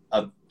general,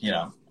 you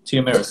know, to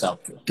your mirror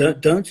self?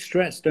 Don't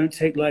stress. Don't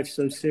take life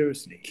so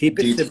seriously. Keep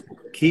it simple.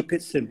 Keep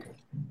it simple.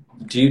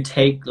 Do you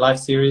take life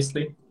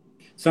seriously?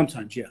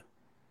 Sometimes, yeah.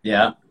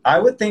 Yeah. I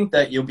would think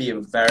that you'll be a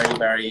very,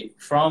 very,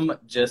 from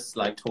just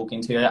like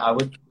talking to you,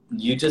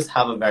 you just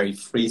have a very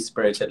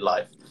free-spirited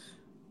life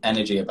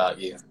energy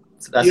about you.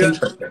 So that's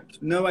interesting.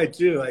 No, I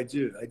do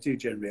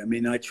generally. I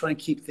mean, I try and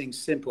keep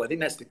things simple. I think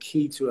that's the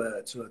key to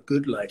a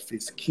good life,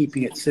 is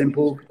keeping it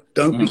simple.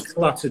 Don't be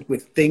cluttered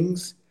with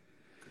things.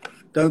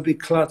 Don't be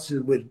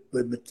cluttered with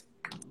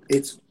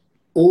it's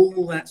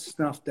all that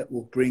stuff that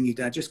will bring you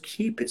down. Just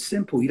keep it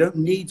simple. You don't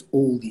need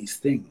all these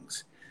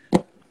things.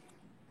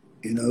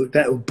 You know,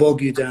 that will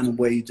bog you down and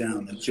weigh you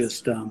down. And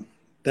just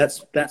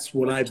that's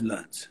what I've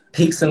learned.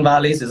 Peaks and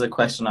valleys is a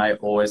question I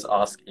always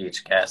ask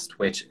each guest,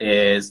 which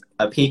is,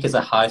 a peak is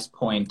the highest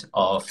point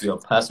of your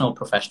personal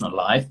professional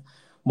life.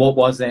 What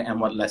was it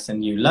and what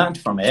lesson you learned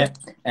from it?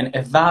 And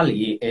a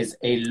valley is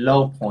a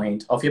low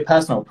point of your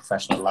personal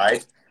professional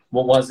life.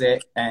 What was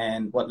it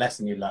and what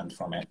lesson you learned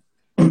from it?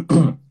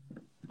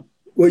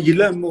 Well, you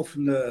learn more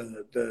from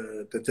the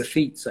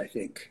defeats, I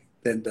think,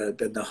 than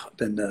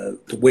the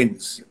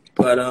wins.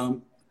 But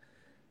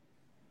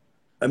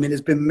I mean,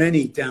 there's been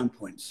many down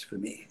points for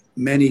me,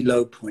 many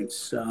low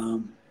points.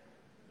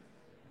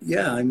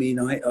 Yeah, I mean,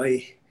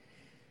 I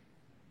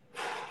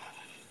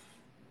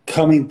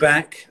coming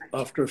back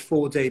after a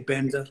 4-day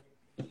bender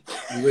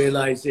and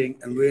realizing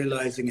and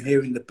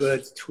hearing the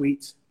birds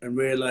tweet and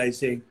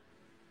realizing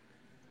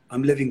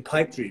I'm living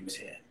pipe dreams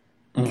here.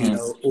 You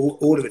know,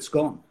 all of it's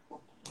gone.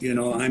 You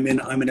know, I'm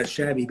in a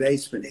shabby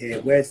basement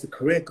here. Where's the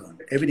career gone?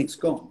 Everything's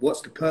gone.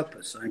 What's the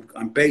purpose?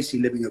 I'm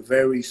basically living a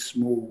very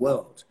small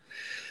world.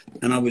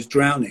 And I was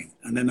drowning,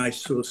 and then I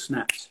sort of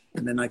snapped,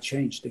 and then I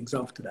changed things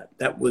after that.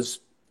 That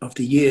was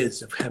after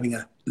years of having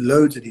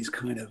loads of these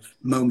kind of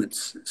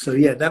moments. So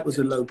yeah, that was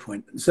a low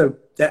point. So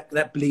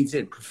that bleeds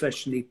in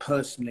professionally,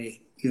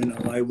 personally. You know,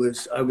 I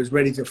was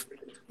ready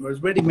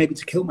maybe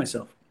to kill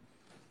myself.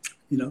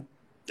 You know,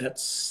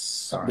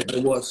 that's what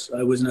it was.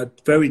 I was in a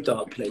very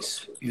dark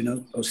place. You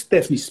know, I was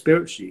definitely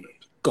spiritually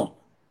gone.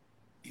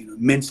 You know,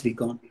 mentally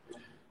gone.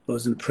 I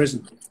was in a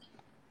prison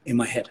in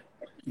my head.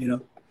 You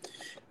know.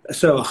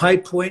 So high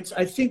points.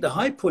 I think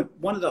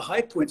one of the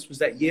high points was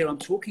that year I'm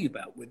talking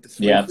about with the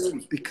 3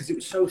 films, because it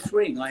was so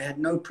freeing. I had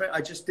no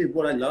I just did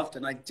what I loved,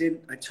 and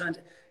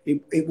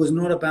it was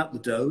not about the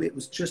dough. It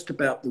was just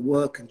about the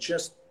work, and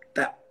just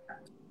that.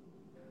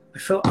 I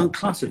felt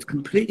uncluttered,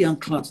 completely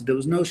uncluttered. There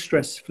was no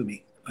stress for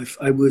me.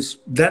 I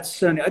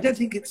don't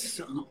think it's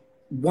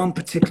one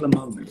particular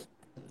moment.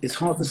 It's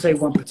hard to say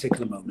one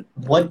particular moment.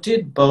 What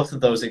did both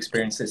of those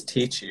experiences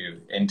teach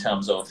you in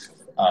terms of,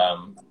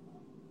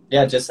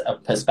 just a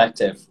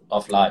perspective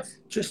of life?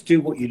 Just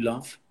do what you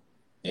love.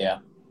 Yeah.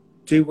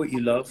 Do what you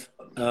love.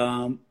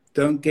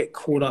 Don't get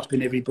caught up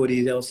in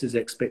everybody else's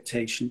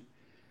expectation.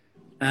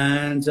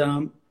 And,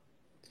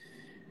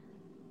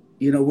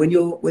 you know,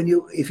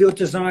 if you're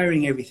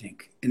desiring everything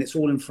and it's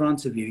all in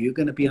front of you, you're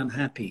going to be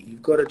unhappy.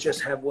 You've got to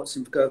just have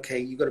you've got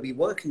to be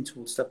working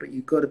towards stuff, but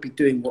you've got to be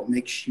doing what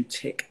makes you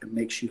tick and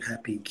makes you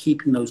happy, and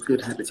keeping those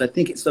good habits. I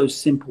think it's those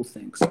simple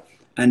things,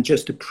 and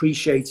just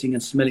appreciating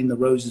and smelling the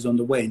roses on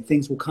the way, and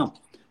things will come.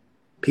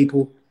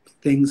 People,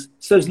 things,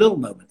 it's those little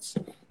moments,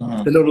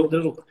 the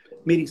little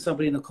meeting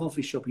somebody in a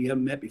coffee shop you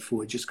haven't met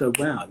before. Just go,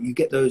 wow, you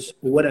get those,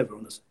 or whatever.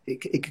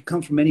 It could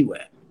come from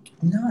anywhere.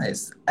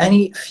 Nice.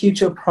 Any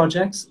future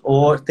projects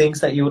or things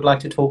that you would like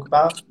to talk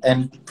about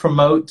and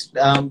promote,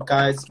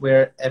 guys,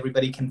 where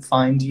everybody can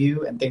find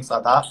you and things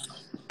like that?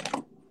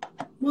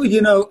 Well, you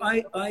know,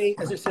 I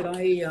as I said,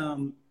 I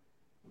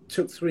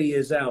took 3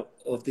 years out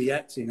of the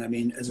acting. I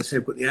mean, as I said,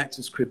 I've got the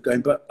Actors Crib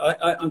going, but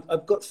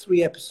I've got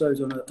 3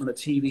 episodes on a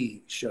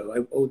TV show. I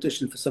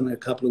auditioned for something a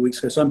couple of weeks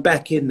ago, so I'm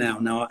back in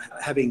now,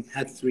 having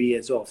had 3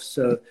 years off.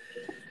 So,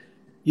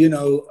 you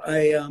know,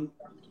 I've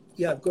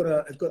got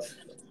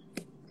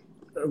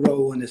a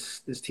role in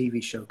this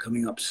TV show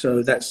coming up,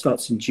 so that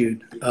starts in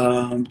June.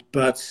 And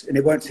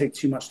it won't take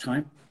too much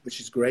time,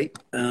 which is great.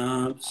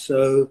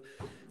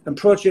 And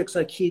projects,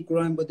 I keep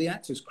growing with the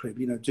Actors Crib,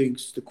 you know, doing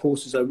the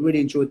courses. I really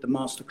enjoyed the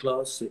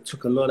masterclass. It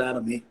took a lot out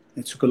of me.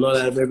 It took a lot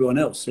out of everyone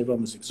else. Everyone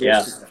was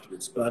exhausted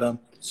afterwards. But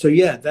so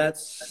yeah,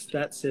 that's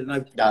it.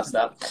 And that's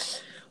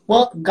that.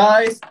 Well,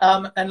 guys,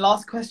 and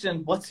last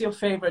question: what's your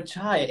favorite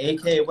chai,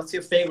 aka what's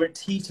your favorite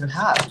tea to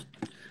have?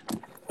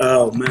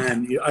 Oh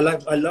man, I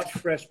love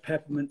fresh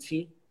peppermint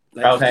tea,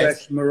 like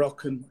fresh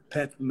Moroccan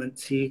peppermint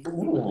tea.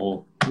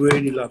 Ooh.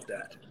 Really love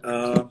that.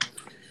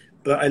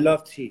 But I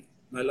love tea.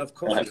 I love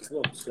coffee as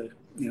well. So,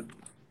 you know.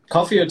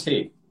 Coffee or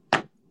tea?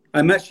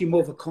 I'm actually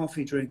more of a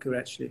coffee drinker,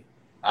 actually.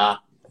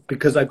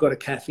 Because I've got a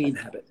caffeine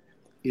habit,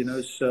 you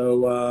know.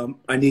 So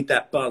I need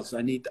that buzz.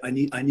 I need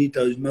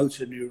those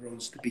motor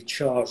neurons to be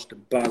charged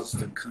and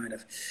buzzed and kind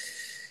of,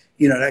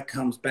 you know, that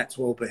comes back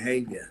to old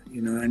behavior.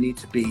 You know, I need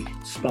to be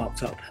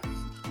sparked up.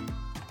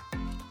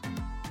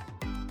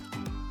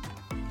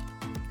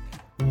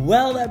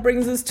 Well, that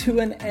brings us to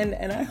an end,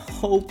 and I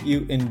hope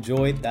you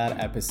enjoyed that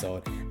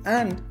episode.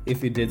 And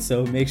if you did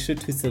so, make sure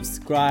to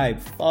subscribe,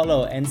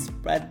 follow, and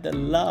spread the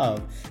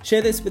love.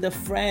 Share this with a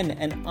friend,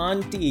 an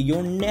auntie,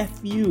 your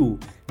nephew,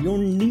 your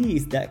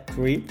niece, that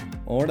creep,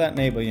 or that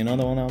neighbor, you know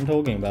the one I'm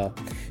talking about.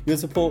 Your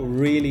support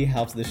really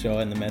helps the show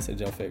and the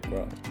message of it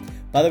grow.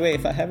 By the way,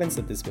 if I haven't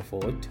said this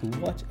before, to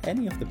watch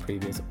any of the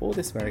previous or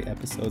this very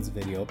episode's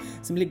video,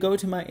 simply go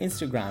to my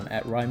Instagram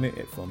at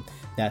RaimuItfum.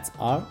 That's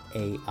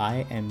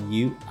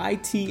RAIMUITFUM,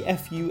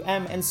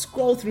 and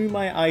scroll through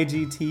my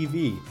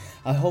IGTV.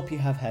 I hope you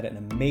have had an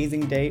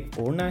amazing day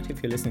or night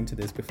if you're listening to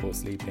this before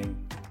sleeping.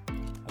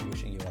 I'm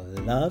wishing you all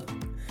love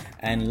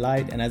and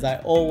light, and as I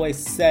always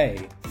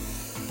say,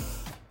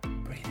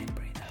 breathe in,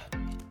 breathe out.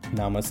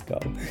 Now must go.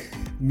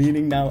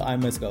 Meaning now I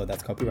must go.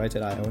 That's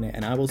copyrighted, I own it,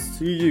 and I will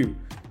see you.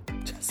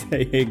 Just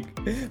saying.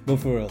 But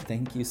for real,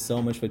 thank you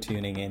so much for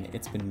tuning in.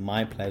 It's been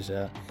my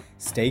pleasure.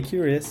 Stay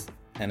curious,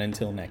 and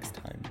until next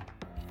time.